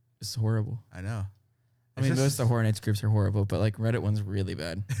one is horrible. I know. I mean, most of the Hornets groups are horrible, but like Reddit one's really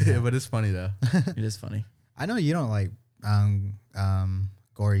bad. Yeah, but it's funny though. It is funny. I know you don't like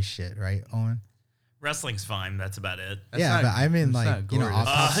gory shit, right, Owen? Wrestling's fine. That's about it. That's yeah, not- but I mean, it's like, not you know, gory.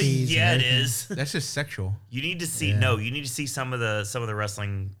 autopsies. and Yeah, it everything. is. That's just sexual. You need to see Yeah. you need to see some of the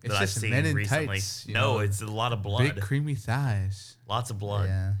wrestling It's that I've just seen men in recently. tights, you No, know, it's a lot of blood. Big creamy thighs. Lots of blood.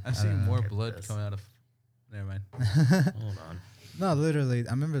 Yeah. I've I seen don't know. more Look at blood this. coming out of. Never mind. Hold on. No, literally,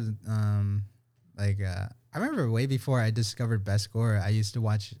 I remember I remember way before I discovered Best Score, I used to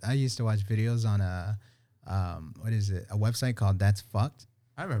watch videos on a website called That's Fucked.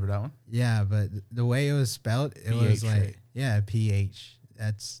 I remember that one. Yeah, but the way it was spelled, it was PH, like right? PH.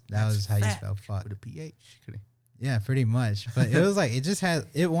 That was how you fat spell fuck. with a PH. Kidding. Yeah, pretty much. But it was like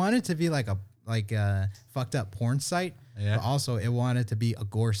it wanted to be like a fucked up porn site, Yeah. but also it wanted to be a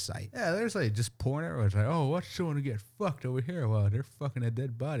gore site. Yeah, there's like just porn everywhere. It's like, oh, watch someone to get fucked over here while they're fucking a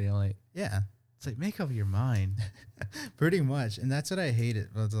dead body. I'm like, Yeah, it's like, make up your mind. pretty much. And that's what I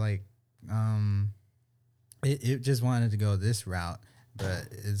hated. Was like, it just wanted to go this route, but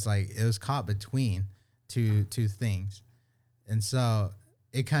it's like it was caught between two things, and so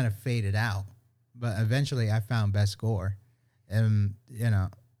it kind of faded out. But eventually, I found Best Score, and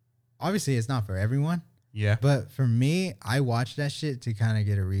obviously, it's not for everyone. Yeah. But for me, I watched that shit to kind of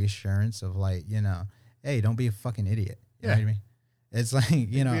get a reassurance of like, hey, don't be a fucking idiot. You know what I mean? It's like,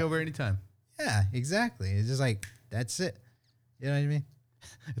 Be over anytime. yeah, exactly. It's just like, that's it. You know what I mean?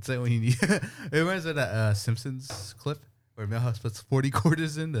 It's like when you it reminds me of that Simpsons clip where Milhouse puts 40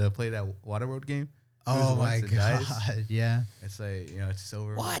 quarters in to play that Waterworld game. Oh Who's the my ones that God. dies. Yeah. It's like, it's just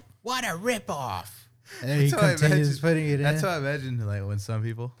over. What? What a ripoff. And he That's how I continues imagine- putting it That's in. how I imagine like when some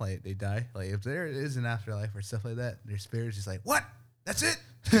people like they die, like if there is an afterlife or stuff like that, their spirit's just like, what? That's it?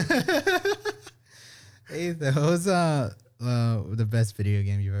 Hey, those the best video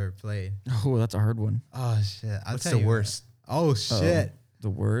game you've ever played. Oh, that's a hard one. Oh shit. What's the worst? Oh shit. The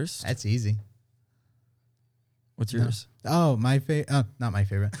worst? That's easy. What's yours? Oh, my favorite. Not my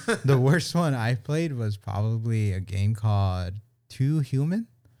favorite. The worst one I played was probably a game called Too Human.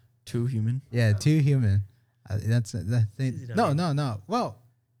 Too Human? Yeah, Too Human. That's the thing. No. Well,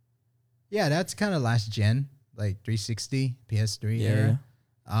 yeah, that's kind of last gen, like 360, PS3 Yeah. era.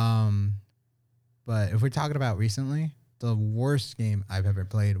 But if we're talking about recently, the worst game I've ever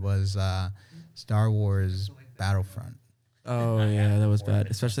played was Star Wars Battlefront. Oh, yeah, that was bad.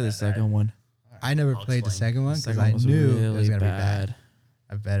 Especially the second one. I never I'll played the explain. second one The because second I one was knew it really was gonna be bad.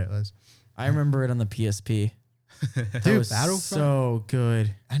 I bet it was. I remember it on the PSP. That Dude, was Battlefront. so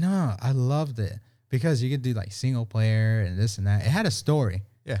good. I know. I loved it because you could do like single player and this and that. It had a story.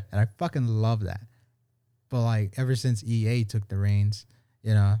 Yeah. And I fucking love that. But like ever since EA took the reins,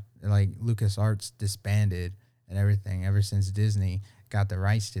 like LucasArts disbanded and everything, ever since Disney got the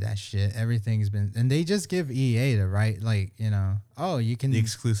rights to that shit, everything's been, and they just give EA the right, like, oh, you can, The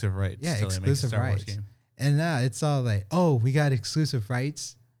exclusive rights. yeah, till they make a exclusive Star Wars rights. game. And now it's all like, oh, we got exclusive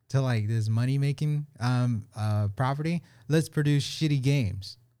rights to like this money making property. Let's produce shitty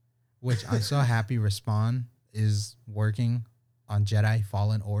games, which I'm so happy Respawn is working on Jedi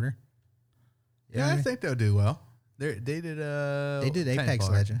Fallen Order. Yeah, I think they'll do well. They did Apex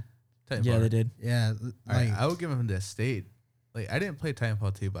Titanfall. Legend. Titanfall. Yeah, they did. Yeah, All like right, I would give them the state. Like I didn't play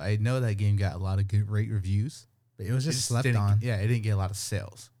Titanfall 2, but I know that game got a lot of good great reviews. but it was It just slept didn't- on. Yeah, it didn't get a lot of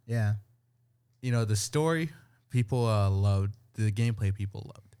sales. Yeah. The story people loved. The gameplay people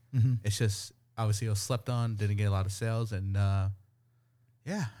loved. Mhm. It's just obviously it was slept on, didn't get a lot of sales, and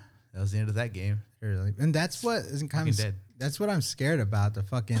yeah, that was the end of that game. Really. And that's what is kind Fucking of dead. that's what I'm scared about, the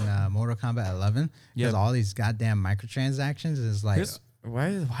fucking Mortal Kombat 11, because Yeah. all these goddamn microtransactions is like, Why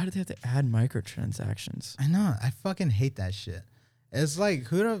do they have to add microtransactions? I know. I fucking hate that shit. It's like,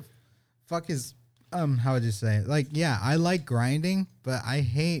 who the fuck is how would you say it? Like, yeah, I like grinding, but I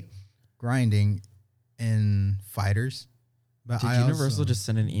hate grinding in fighters. But Did I Universal also, just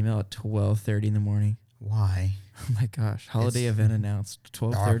send an email at 12:30 in the morning? why? Oh my gosh! Holiday event announced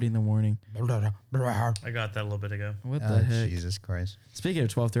 12:30 in the morning. I got that a little bit ago. What the heck? Jesus Christ. Speaking of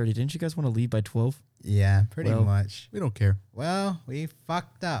 12:30, didn't you guys want to leave by 12? Yeah, pretty Well, much. We don't care. Well, we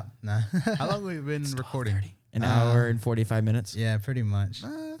fucked up. Nah. How long have we been recording? An hour and 45 minutes. Yeah, pretty much.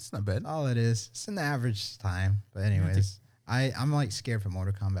 That's not bad. All it is. It's an average time. But anyways, I'm like scared for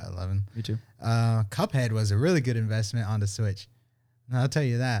Mortal Kombat 11. Me too. Cuphead was a really good investment on the Switch. And I'll tell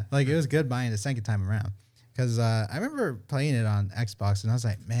you that. Like, it was good buying the second time around. Because I remember playing it on Xbox, and I was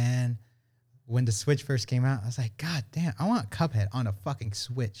like, man, when the Switch first came out, I was like, God damn, I want Cuphead on a fucking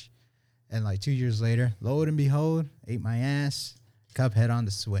Switch. And like 2 years later, lo and behold, ate my ass, Cuphead on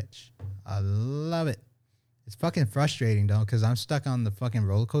the Switch. I love it. It's fucking frustrating, though, because I'm stuck on the fucking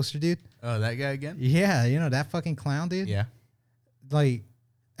roller coaster, dude. Oh, that guy again? Yeah, you know, that fucking clown, dude? Yeah. Like,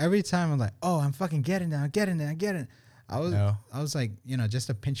 every time I'm like, oh, I'm fucking getting there, I'm getting there, I'm getting it. I was like, you know, just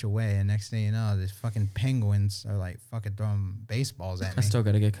a pinch away, and next thing you know, these fucking penguins are like fucking throwing baseballs at I me. still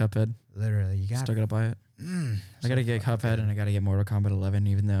gotta get Cuphead. Literally, you got Still gotta buy it. I gotta get Cuphead and I gotta get Mortal Kombat 11,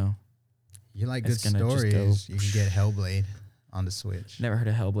 even though you like good it's gonna just stories. go- You can get Hellblade on the Switch. never heard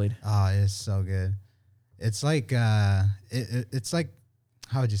of Hellblade. Oh, it's so good. It's like it's like,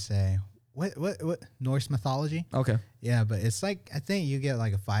 how would you say, what Norse mythology? Okay. Yeah, but it's like, I think you get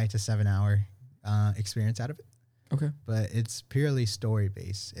like a 5 to 7 hour experience out of it. Okay. But it's purely story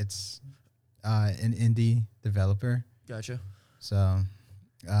based. It's an indie developer, Gotcha. so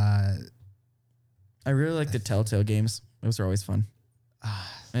I really like the Telltale games. Those are always fun.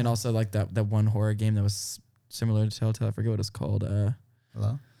 And also like that one horror game that was similar to Telltale. I forget what it's called.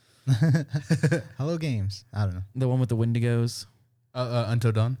 hello, hello games. I don't know. The one with the Wendigos.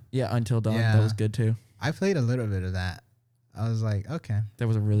 Until Dawn. Yeah, Until Dawn. Yeah. That was good too. I played a little bit of that. I was like, okay. That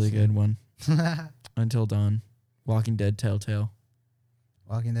was a really good one. Until Dawn. Walking Dead, Telltale.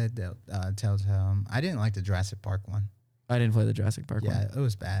 Walking Dead, Telltale. I didn't like the Jurassic Park one. I didn't play the Jurassic Park Yeah, one. it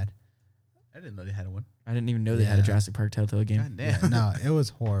was bad. I didn't know they had one. I didn't even know they had a Yeah. Jurassic Park Telltale game. God damn. Yeah, no, it was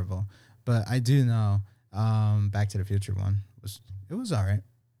horrible. But I do know Back to the Future one was all right.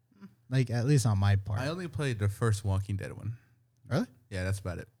 Like, at least on my part. I only played the first Walking Dead one. Really? Yeah, that's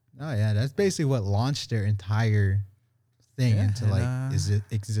about it. Oh yeah, that's basically what launched their entire thing Yeah, into and, like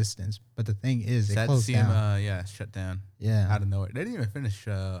existence. But the thing is, it Sad to closed see down. him, shut down Yeah, out of nowhere. They didn't even finish,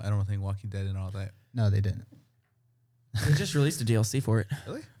 I don't think, Walking Dead and all that. no, they didn't. They just released a DLC for it.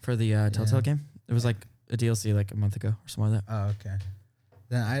 Really? For the Telltale game. It was like a DLC like a month ago or something like that. Oh, okay.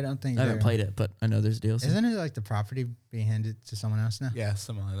 Then I don't think I haven't they're- played it, but I know there's DLC. Isn't it like the property being handed to someone else now? Yeah,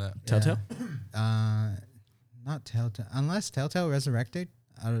 something like that. Telltale? Not Telltale, unless Telltale resurrected.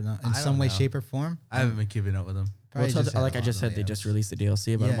 I don't know, in I some don't way, know. shape, or form. I haven't been keeping up with them. Well, Probably just like I had just a lot said, they of just layoffs. released the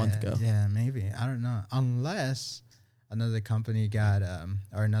DLC about a month ago. Yeah, maybe. I don't know. Unless another company got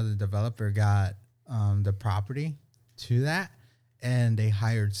or another developer got the property to that, and they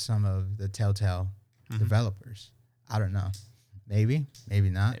hired some of the Telltale developers. I don't know. Maybe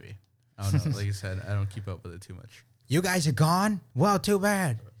not. Maybe. I don't know. Like you said, I don't keep up with it too much. You guys are gone? Well, too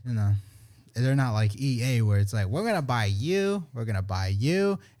bad. You know, they're not like EA where it's like, we're going to buy you,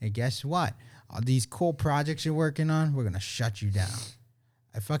 and guess what? All these cool projects you're working on, we're going to shut you down.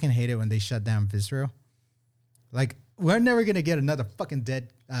 I fucking hate it when they shut down Visceral. Like, we're never going to get another fucking Dead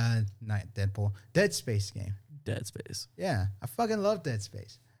Space game. Dead Space. Yeah, I fucking love Dead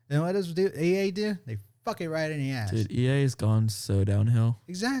Space. And what does EA do? They fuck it right in the ass. Dude, EA has gone so downhill.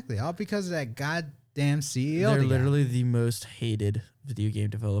 Exactly. All because of that goddamn CEO. They're they got. literally the most hated video game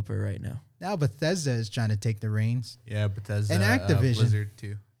developer right now. Now Bethesda is trying to take the reins. Yeah, Bethesda. And Activision. Blizzard,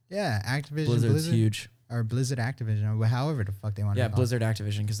 too. Yeah, Activision, Blizzard's Blizzard, huge. or Blizzard Activision, or however the fuck they want to Yeah, call it. Blizzard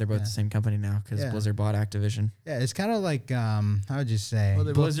Activision, because they're both Yeah. the same company now, because Yeah. Blizzard bought Activision. Yeah, it's kind of like how would you say? Well,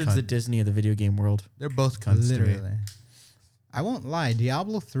 they're both Blizzard's the cunts. Disney of the video game world. They're both cunts to me. Literally. I won't lie.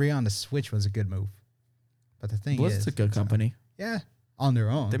 Diablo 3 on the Switch was a good move, but the thing Blizzard's is, a good company. yeah, on their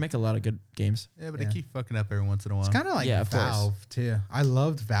own. They make a lot of good games. Yeah, but Yeah. they keep fucking up every once in a while. It's kind of like Yeah, of course. Valve too. I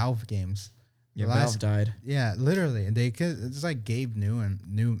loved Valve games. Yeah, The Valve last- died. Yeah, literally. And it's like Gabe Newman,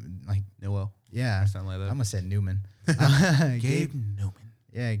 like Newell. yeah, Or something like I that. almost said Newman. Gabe Newman.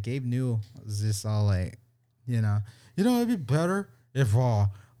 Yeah, Gabe New was just all like, it'd be better if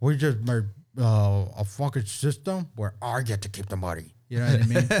we just made a fucking system where I get to keep the money. You know what I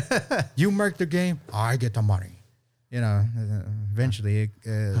mean? You make the game, I get the money. Eventually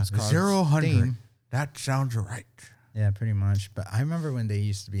it's called 0-100. Steam. That sounds right. Yeah, pretty much. But I remember when they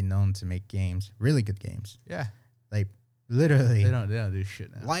used to be known to make games, really good games. Yeah. Like literally They don't do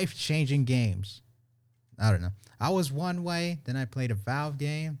shit now. life-changing games. I don't know. I was one way, then I played a Valve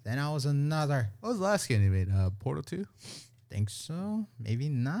game, then I was another. What was the last game they made? Portal 2? Think so? Maybe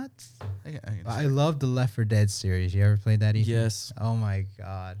not. I I love the Left 4 Dead series. You ever played that? Ethan? Yes. Oh my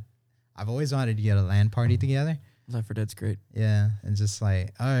god. I've always wanted to get a LAN party together. Left 4 Dead's great. Yeah, and just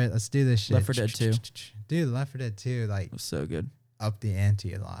like, all right, let's do this shit. Left 4 Dead 2. Dude, Left 4 Dead 2, like, It was so good. up the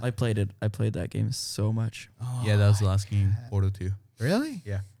ante a lot. I played it. I played that game so much. Oh, Yeah, that was the last game. Portal 2. really?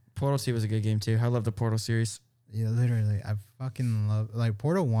 Yeah. Portal 2 was a good game too. I love the Portal series. Yeah, literally. I fucking love, like,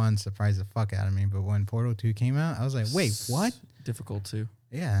 Portal 1 surprised the fuck out of me, but when Portal 2 came out, I was like, wait, what? Difficult too.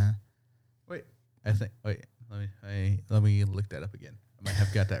 Yeah. Wait. Let me look that up again. I might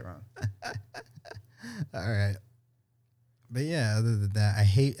have got that wrong. All right. But yeah, other than that, I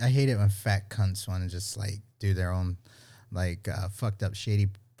hate it when fat cunts want to just like do their own like fucked up shady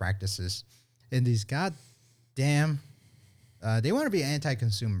practices. And these goddamn they want to be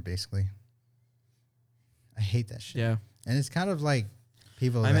anti-consumer basically. I hate that shit. Yeah. And it's kind of like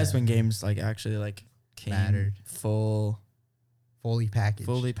people I that miss when games like actually like came Mattered. fully fully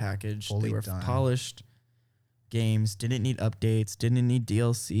packaged. packaged. Fully They were done. polished games. Didn't need updates. Didn't need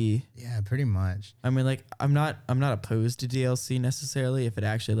DLC. Yeah, pretty much. I mean, like I'm not opposed to DLC necessarily if it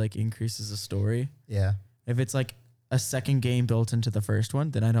actually like increases the story. Yeah. If it's like a second game built into the first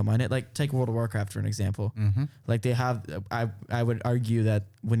one, then I don't mind it. Like take World of Warcraft for an example. Mm-hmm. Like they have, I would argue that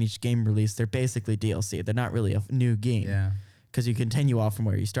when each game released, they're basically DLC. They're not really a new game. Yeah. Because you continue off from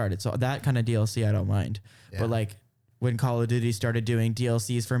where you started. So that kind of DLC I don't mind. Yeah. But like when Call of Duty started doing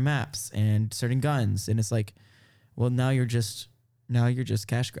DLCs for maps and certain guns, and it's like, well, now you're just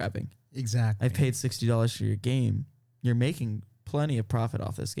cash grabbing. Exactly. I paid $60 for your game. You're making plenty of profit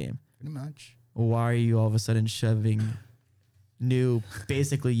off this game. pretty much. Why are you all of a sudden shoving new,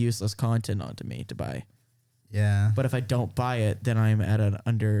 basically useless content onto me to buy? Yeah. But if I don't buy it, then I'm at an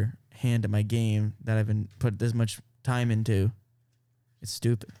underhand at my game that I've been put this much time into. It's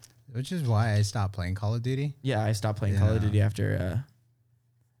stupid. Which is why I stopped playing Call of Duty. Yeah, I stopped playing Call of Yeah. Duty after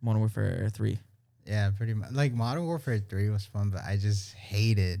Modern Warfare 3. Yeah, pretty much. Like Modern Warfare 3 was fun, but I just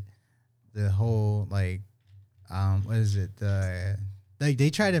hated the whole like what is it? Like they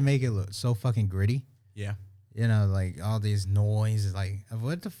try to make it look so fucking gritty. Yeah. You know, like all these noises, like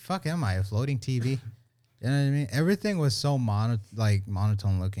what the fuck am I? A floating TV? You know what I mean? Everything was so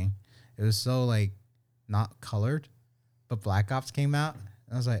monotone looking. It was so like not colored. But Black Ops came out,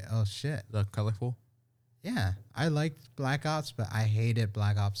 and I was like, oh shit. The colorful. Yeah, I liked Black Ops, but I hated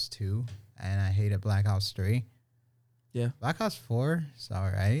Black Ops 2 and I hated Black Ops 3. Yeah. Black Ops 4 is all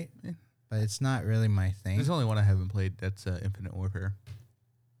right, but it's not really my thing. There's only one I haven't played. That's Infinite Warfare.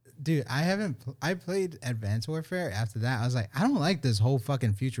 Dude, I played Advanced Warfare. After that, I was like, I don't like this whole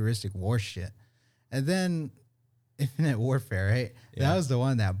fucking futuristic war shit. And then Infinite Warfare, right? Yeah. That was the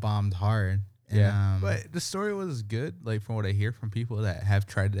one that bombed hard. Yeah, And, but the story was good. Like from what I hear from people that have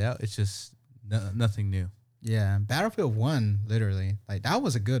tried it out, it's just nothing new. yeah, Battlefield 1, literally, like that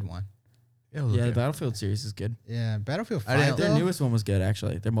was a good one. It was Yeah, okay. the Battlefield series is good. Yeah, Battlefield I didn't- 5, Their though? newest one was good,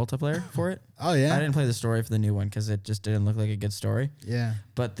 actually. Their multiplayer for it. Oh, yeah? I didn't play the story for the new one because it just didn't look like a good story. Yeah.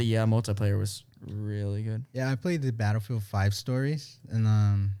 But the multiplayer was really good. Yeah, I played the Battlefield 5 stories, and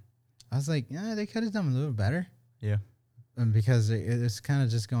I was like, yeah, they could have done a little better. Yeah. Because it's kind of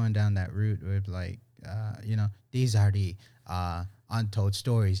just going down that route with like, you know, these are the untold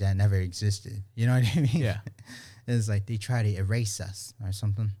stories that never existed. You know what I mean? Yeah. It's like they try to erase us or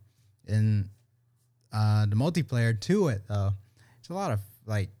something. And the multiplayer to it, though, it's a lot of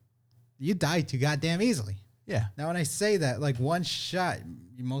like, you die too goddamn easily. Yeah. Now, when I say that, like one shot,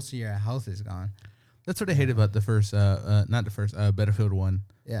 most of your health is gone. That's what I hated about the first, not the first, Battlefield 1.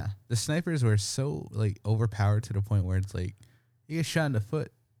 Yeah. The snipers were so like overpowered to the point where it's like, you get shot in the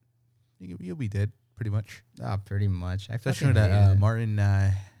foot, you'll be dead pretty much. Oh, pretty much. Especially with that Martin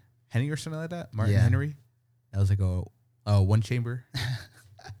Henry or something like that. Martin Yeah. Henry. That was like a one chamber.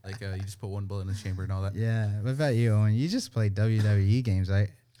 Like you just put one bullet in the chamber and all that. Yeah. What about you, Owen? You just played WWE games, right?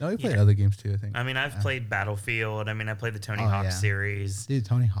 No, we played Yeah. other games too, I think. I mean, I've played Battlefield. I mean, I played the Tony Oh, Hawk yeah. series. Dude,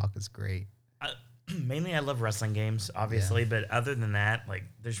 Tony Hawk is great. Mainly, I love wrestling games, obviously, but other than that, like,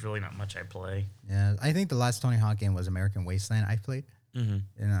 there's really not much I play. Yeah. I think the last Tony Hawk game was American Wasteland I played. Mm-hmm.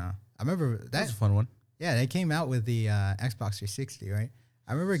 You know, I remember That that. was a fun one. Yeah, they came out with the Xbox 360, right?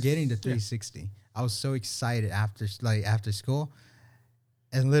 I remember getting the 360. I was so excited after school,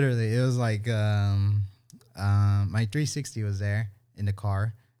 and literally it was like my 360 was there in the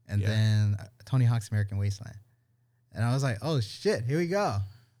car, and Yeah. then Tony Hawk's American Wasteland, and I was like, oh shit, here we go.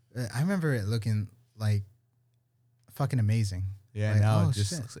 I remember it looking like fucking amazing. Yeah, Like, now oh, it just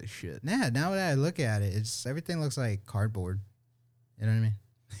shit. looks like shit. Yeah, now that I look at it, it's everything looks like cardboard. You know what I mean?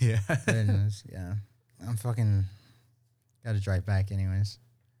 Yeah. But anyways, yeah, I'm fucking got to drive back anyways.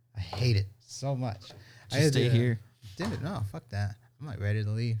 I hate it so much. Just stay here. Dude, no, fuck that. I'm like ready to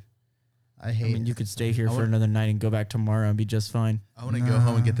leave. I hate I mean, it. you could stay here for wanna- another night and go back tomorrow and be just fine. I want to go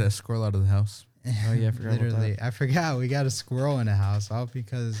home and get that squirrel out of the house. Oh yeah, I forgot about Literally, that. I forgot we got a squirrel in the house, all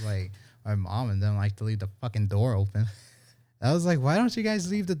because like my mom and them like to leave the fucking door open. I was like, why don't you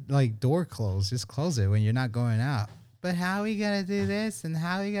guys leave the like door closed? Just close it when you're not going out. But how we gotta do this and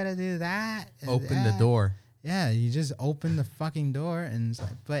how we gotta do that? and Open the that? door. Yeah, you just open the fucking door and it's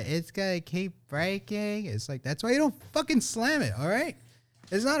like, but it's gonna keep breaking. It's like that's why you don't fucking slam it. All right,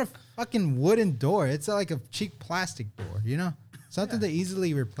 it's not a fucking wooden door. It's like a cheap plastic door. You know, something to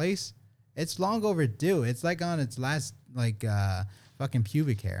easily replace. It's long overdue. It's like on its last like fucking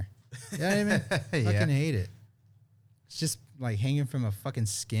pubic hair. You know what I mean? Yeah. Fucking hate it. It's just like hanging from a fucking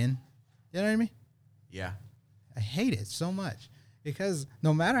skin. You know what I mean? Yeah. I hate it so much because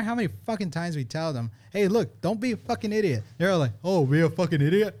no matter how many fucking times we tell them, hey, look, don't be a fucking idiot. They're like, oh, be a fucking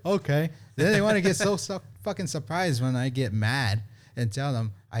idiot? Okay. Then they want to get so fucking surprised when I get mad and tell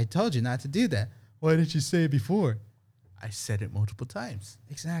them, I told you not to do that. Why didn't you say it before? I said it multiple times.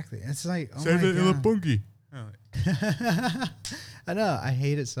 Exactly. It's like, oh Said my it in a God. bunkie. I know. I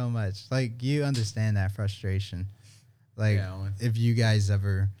hate it so much. Like, you understand that frustration. Like, Yeah, Owen. if you guys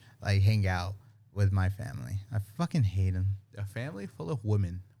ever like hang out with my family, I fucking hate them. A family full of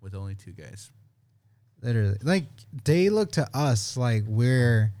women with only 2 guys. Literally, like they look to us like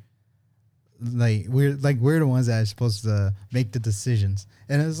we're the ones that are supposed to make the decisions.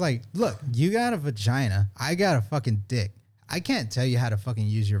 And it's like, look, you got a vagina, I got a fucking dick. I can't tell you how to fucking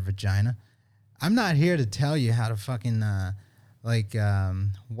use your vagina. I'm not here to tell you how to fucking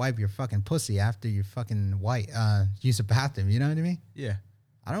wipe your fucking pussy after you fucking use a bathroom. You know what I mean? Yeah.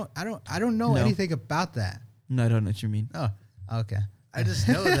 I don't know No. anything about that. No, I don't know what you mean. Oh, Okay. I just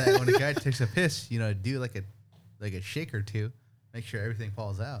know that when a guy takes a piss, do like a shake or two, make sure everything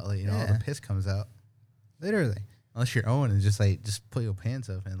falls out. Like, all Yeah. the piss comes out. Literally. Unless you're Owen and just pull your pants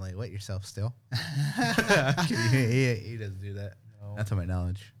up and like wet yourself still. he doesn't do that. No. Not to my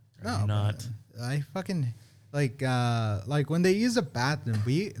knowledge. No, Not. I fucking like when they use a bathroom,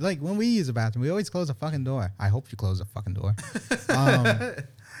 when we use a bathroom, we always close the fucking door. I hope you close the fucking door.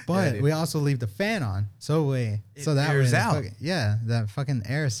 But dude. we also leave the fan on, so that airs way out. that fucking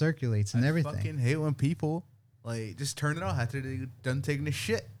air circulates and everything. I fucking hate when people just turn it off after they're done taking a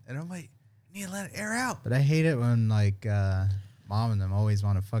shit, and I'm like, you need to let it air out. But I hate it when mom and them always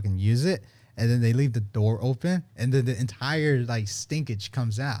want to fucking use it, and then they leave the door open, and then the entire stinkage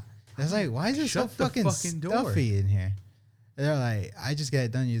comes out. It's like, why is it so Shut the fucking fucking door. stuffy in here? They're like, I just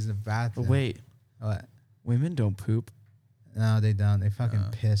got done using the bathroom. But wait, What? women don't poop. No, they don't. They fucking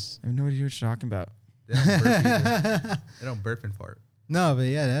piss. I have no idea what you're talking about. They don't burp either. They don't burp and fart. No, but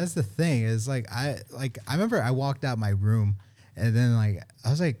yeah, that's the thing. Is I remember I walked out my room, and then I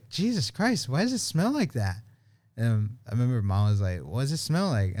was like, Jesus Christ, why does it smell like that? And I remember mom was like, what does it smell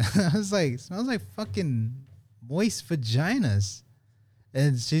like? I was like, it smells like fucking moist vaginas.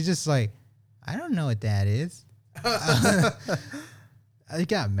 And she's just like, I don't know what that is. I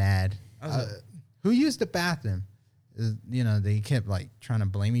got mad. Who used the bathroom? They kept trying to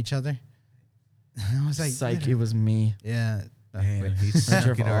blame each other. And I was like, Psych, it was me. yeah. Man, I he's drove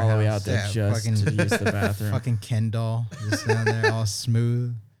stuck in our all the way house. out there Yeah, just fucking- to use the bathroom. Fucking Ken doll just down there all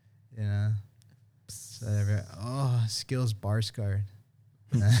smooth, Whatever. Oh, skills bar scarred.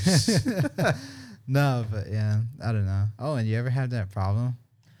 No, but yeah, I don't know. Oh, and you ever had that problem?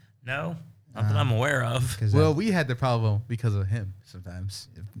 No, not that I'm aware of. Because Well, we had the problem because of him sometimes.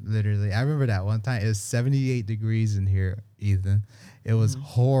 literally, I remember that one time. It was 78 degrees in here, Ethan. It was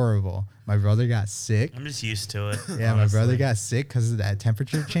horrible. My brother got sick. I'm just used to it. Yeah, my honestly. brother got sick because of that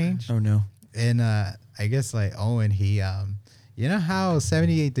temperature change. Oh no. And I guess Owen, he you know how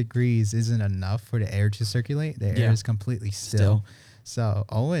 78 degrees isn't enough for the air to circulate? The air Yeah. is completely still. So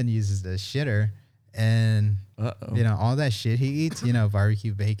Owen uses the shitter, and Uh-oh. all that shit he eats,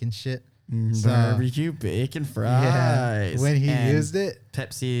 barbecue bacon shit. So- Barbecue bacon fries. When he and used it,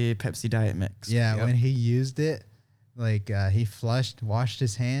 Pepsi Diet Mix. yeah, Yep. when he used it, he washed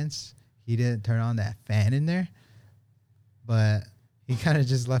his hands. He didn't turn on that fan in there, but he kind of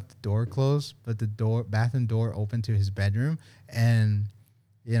just left the door closed, but the bathroom door open to his bedroom. And,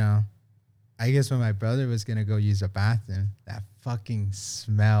 I guess when my brother was going to go use the bathroom, that fucking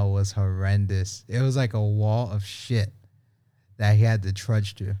smell was horrendous. It was like a wall of shit that he had to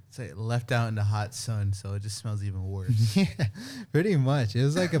trudge through. It's left out in the hot sun, so it just smells even worse. Yeah, pretty much. It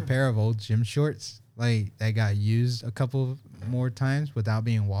was like a pair of old gym shorts like that got used a couple more times without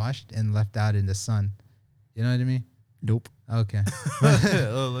being washed and left out in the sun. You know what I mean? Nope. Okay.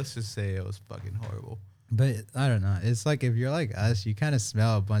 Oh, let's just say it was fucking horrible. But I don't know. It's like if you're like us, you kind of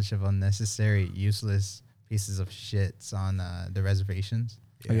smell a bunch of unnecessary, useless pieces of shits on the reservations.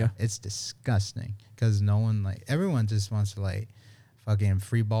 Oh, yeah. It's disgusting because no one everyone just wants to fucking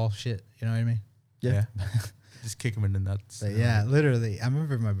free ball shit. You know what I mean? Yeah. Just kick him in the nuts. But yeah, literally, I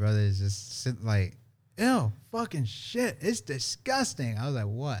remember my brother is just sitting ew, fucking shit. It's disgusting. I was like,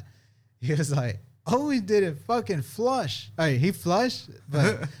 what? He was like, Owen didn't fucking flush. I mean, he flushed,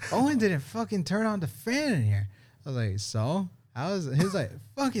 but Owen didn't fucking turn on the fan in here. I was like, so? He was like,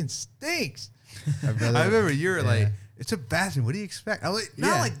 fucking stinks. My brother, I remember you were like, it's a bathroom. What do you expect? I was like,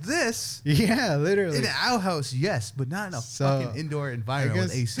 not like this. Yeah, literally. In an outhouse, yes, but not in a fucking indoor environment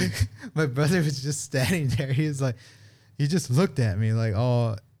with AC. My brother was just standing there. He was like, he just looked at me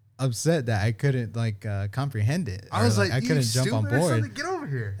all upset that I couldn't comprehend it. I was like, I couldn't jump on board. Get over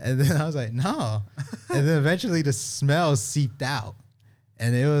here. And then I was like, no. And then eventually the smell seeped out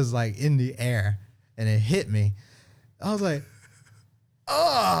and it was in the air and it hit me. I was like,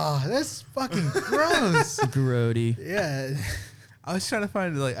 oh, that's fucking gross. Grody. Yeah. I was trying to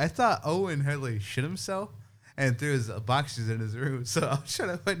find I thought Owen had shit himself and threw his boxes in his room. So I was trying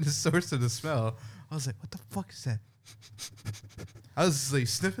to find the source of the smell. I was like, what the fuck is that? I was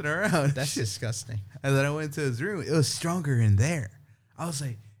sniffing around. That's disgusting. And then I went to his room. It was stronger in there. I was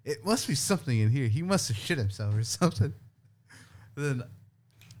like, it must be something in here. He must have shit himself or something. And then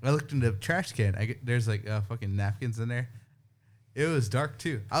I looked in the trash can. There's fucking napkins in there. It was dark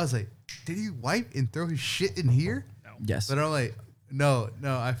too. I was like, did he wipe and throw his shit in here? No. Yes. But I'm like, no,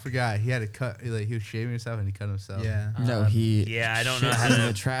 I forgot. He had to cut. He was shaving himself and he cut himself. Yeah. No, he Yeah, I don't shit know how in to-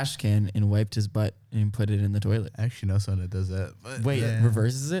 the trash can and wiped his butt and put it in the toilet. I actually know someone that does that. But Wait, Yeah.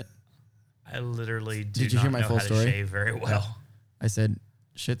 reverses it? I literally do Did you not hear my know full how story? to shave very well. I said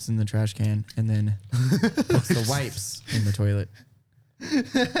shits in the trash can and then puts the wipes in the toilet.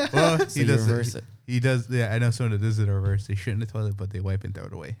 well, So he you does reverse it. He does. Yeah, I know someone that does it in reverse. They shit in the toilet, but they wipe and throw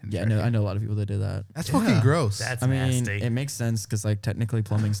it away. Yeah, I know a lot of people that do that. That's Yeah. fucking gross. That's I mean, nasty. it makes sense because technically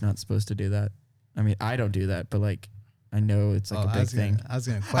plumbing's not supposed to do that. I mean, I don't do that, but I know it's a big thing. I was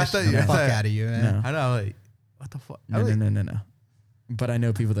gonna thought question you- the I fuck thought- out of you, man. No. I know. What the fuck? No. But I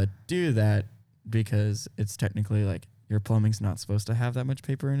know people that do that because it's technically your plumbing's not supposed to have that much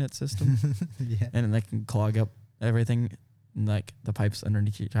paper in its system, Yeah. and it can clog up everything, the pipes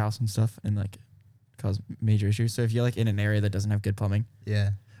underneath your house and stuff, and cause major issues. So if you're in an area that doesn't have good plumbing,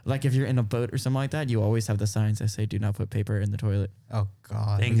 Yeah. if you're in a boat or something like that, you always have the signs that say "Do not put paper in the toilet." Oh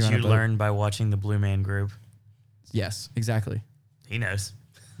God. Things you're on a you boat. learn by watching the Blue Man Group. Yes, exactly. He knows.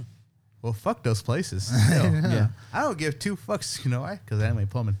 Well, fuck those places. Still. Yeah. I don't give two fucks. You know why? Because that ain't my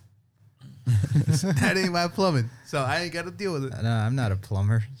plumbing. That ain't my plumbing. So I ain't got to deal with it. No, I'm not a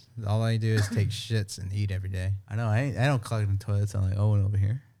plumber. All I do is take shits and eat every day. I know. I don't clog the toilets. I'm like Owen over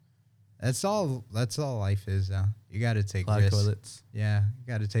here. That's all life is now. You got to take Clog risks. toilets. Yeah, you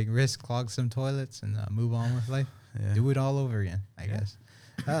got to take risks, clog some toilets, and move on with life. Yeah. Do it all over again, I guess.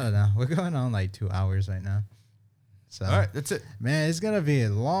 I don't know. We're going on 2 hours right now. So, All right, that's it. man, it's going to be a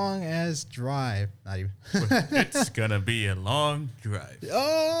long ass drive. Not even. It's gonna be a long drive.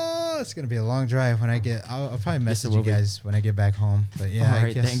 Oh, it's going to be a long drive when I get, I'll probably Yes, it message will you be. guys when I get back home. But yeah, All I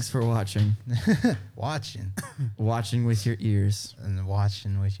right. guess Thanks for watching. watching Watching with your ears, and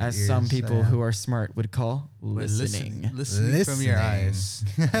watching with your as ears. some people Yeah. who are smart would call listening. Listening from your eyes.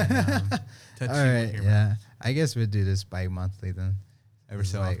 And, touching All right, with your yeah. mouth. I guess we'll do this bi-monthly then. Every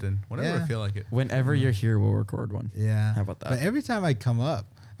so Like, often. Whenever yeah. I feel like it. Whenever you're here, we'll record one. Yeah. How about that? But every time I come up,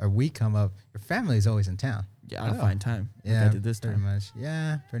 or we come up, your family is always in town. Yeah, I'll Oh. find time. Yeah, Like I did this pretty time. much.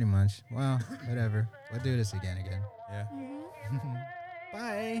 Yeah, pretty much. Well, whatever. We'll do this again. Yeah.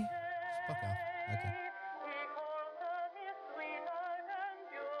 Bye. Fuck off. Okay.